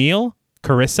 Allison O'Neill,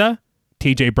 Carissa,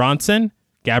 TJ Bronson,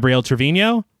 Gabrielle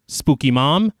Trevino, Spooky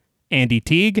Mom, Andy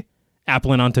Teague,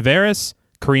 Applin Ontiveros,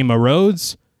 Karima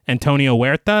Rhodes, Antonio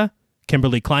Huerta,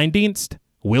 Kimberly Kleindienst,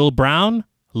 Will Brown,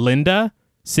 Linda,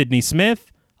 Sydney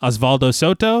Smith, Osvaldo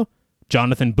Soto,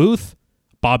 Jonathan Booth,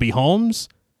 Bobby Holmes,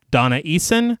 Donna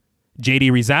Eason,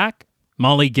 JD Rizak,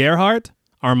 Molly Gerhardt,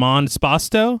 Armand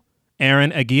Spasto,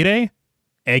 Aaron Aguirre,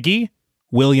 Eggy,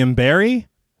 William Berry,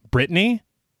 Brittany,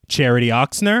 Charity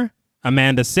Oxner,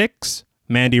 Amanda Six,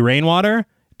 Mandy Rainwater,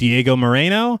 Diego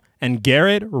Moreno, and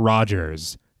Garrett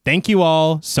Rogers. Thank you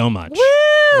all so much.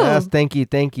 Woo! Yes, thank you.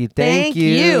 Thank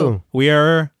you. We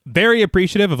are very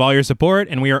appreciative of all your support,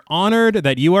 and we are honored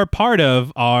that you are part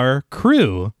of our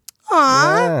crew.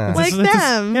 Aw, Yeah. like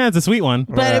them. It's a sweet one.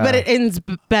 But it ends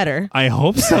better. I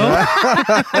hope so.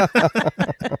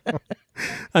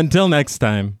 Until next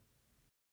time.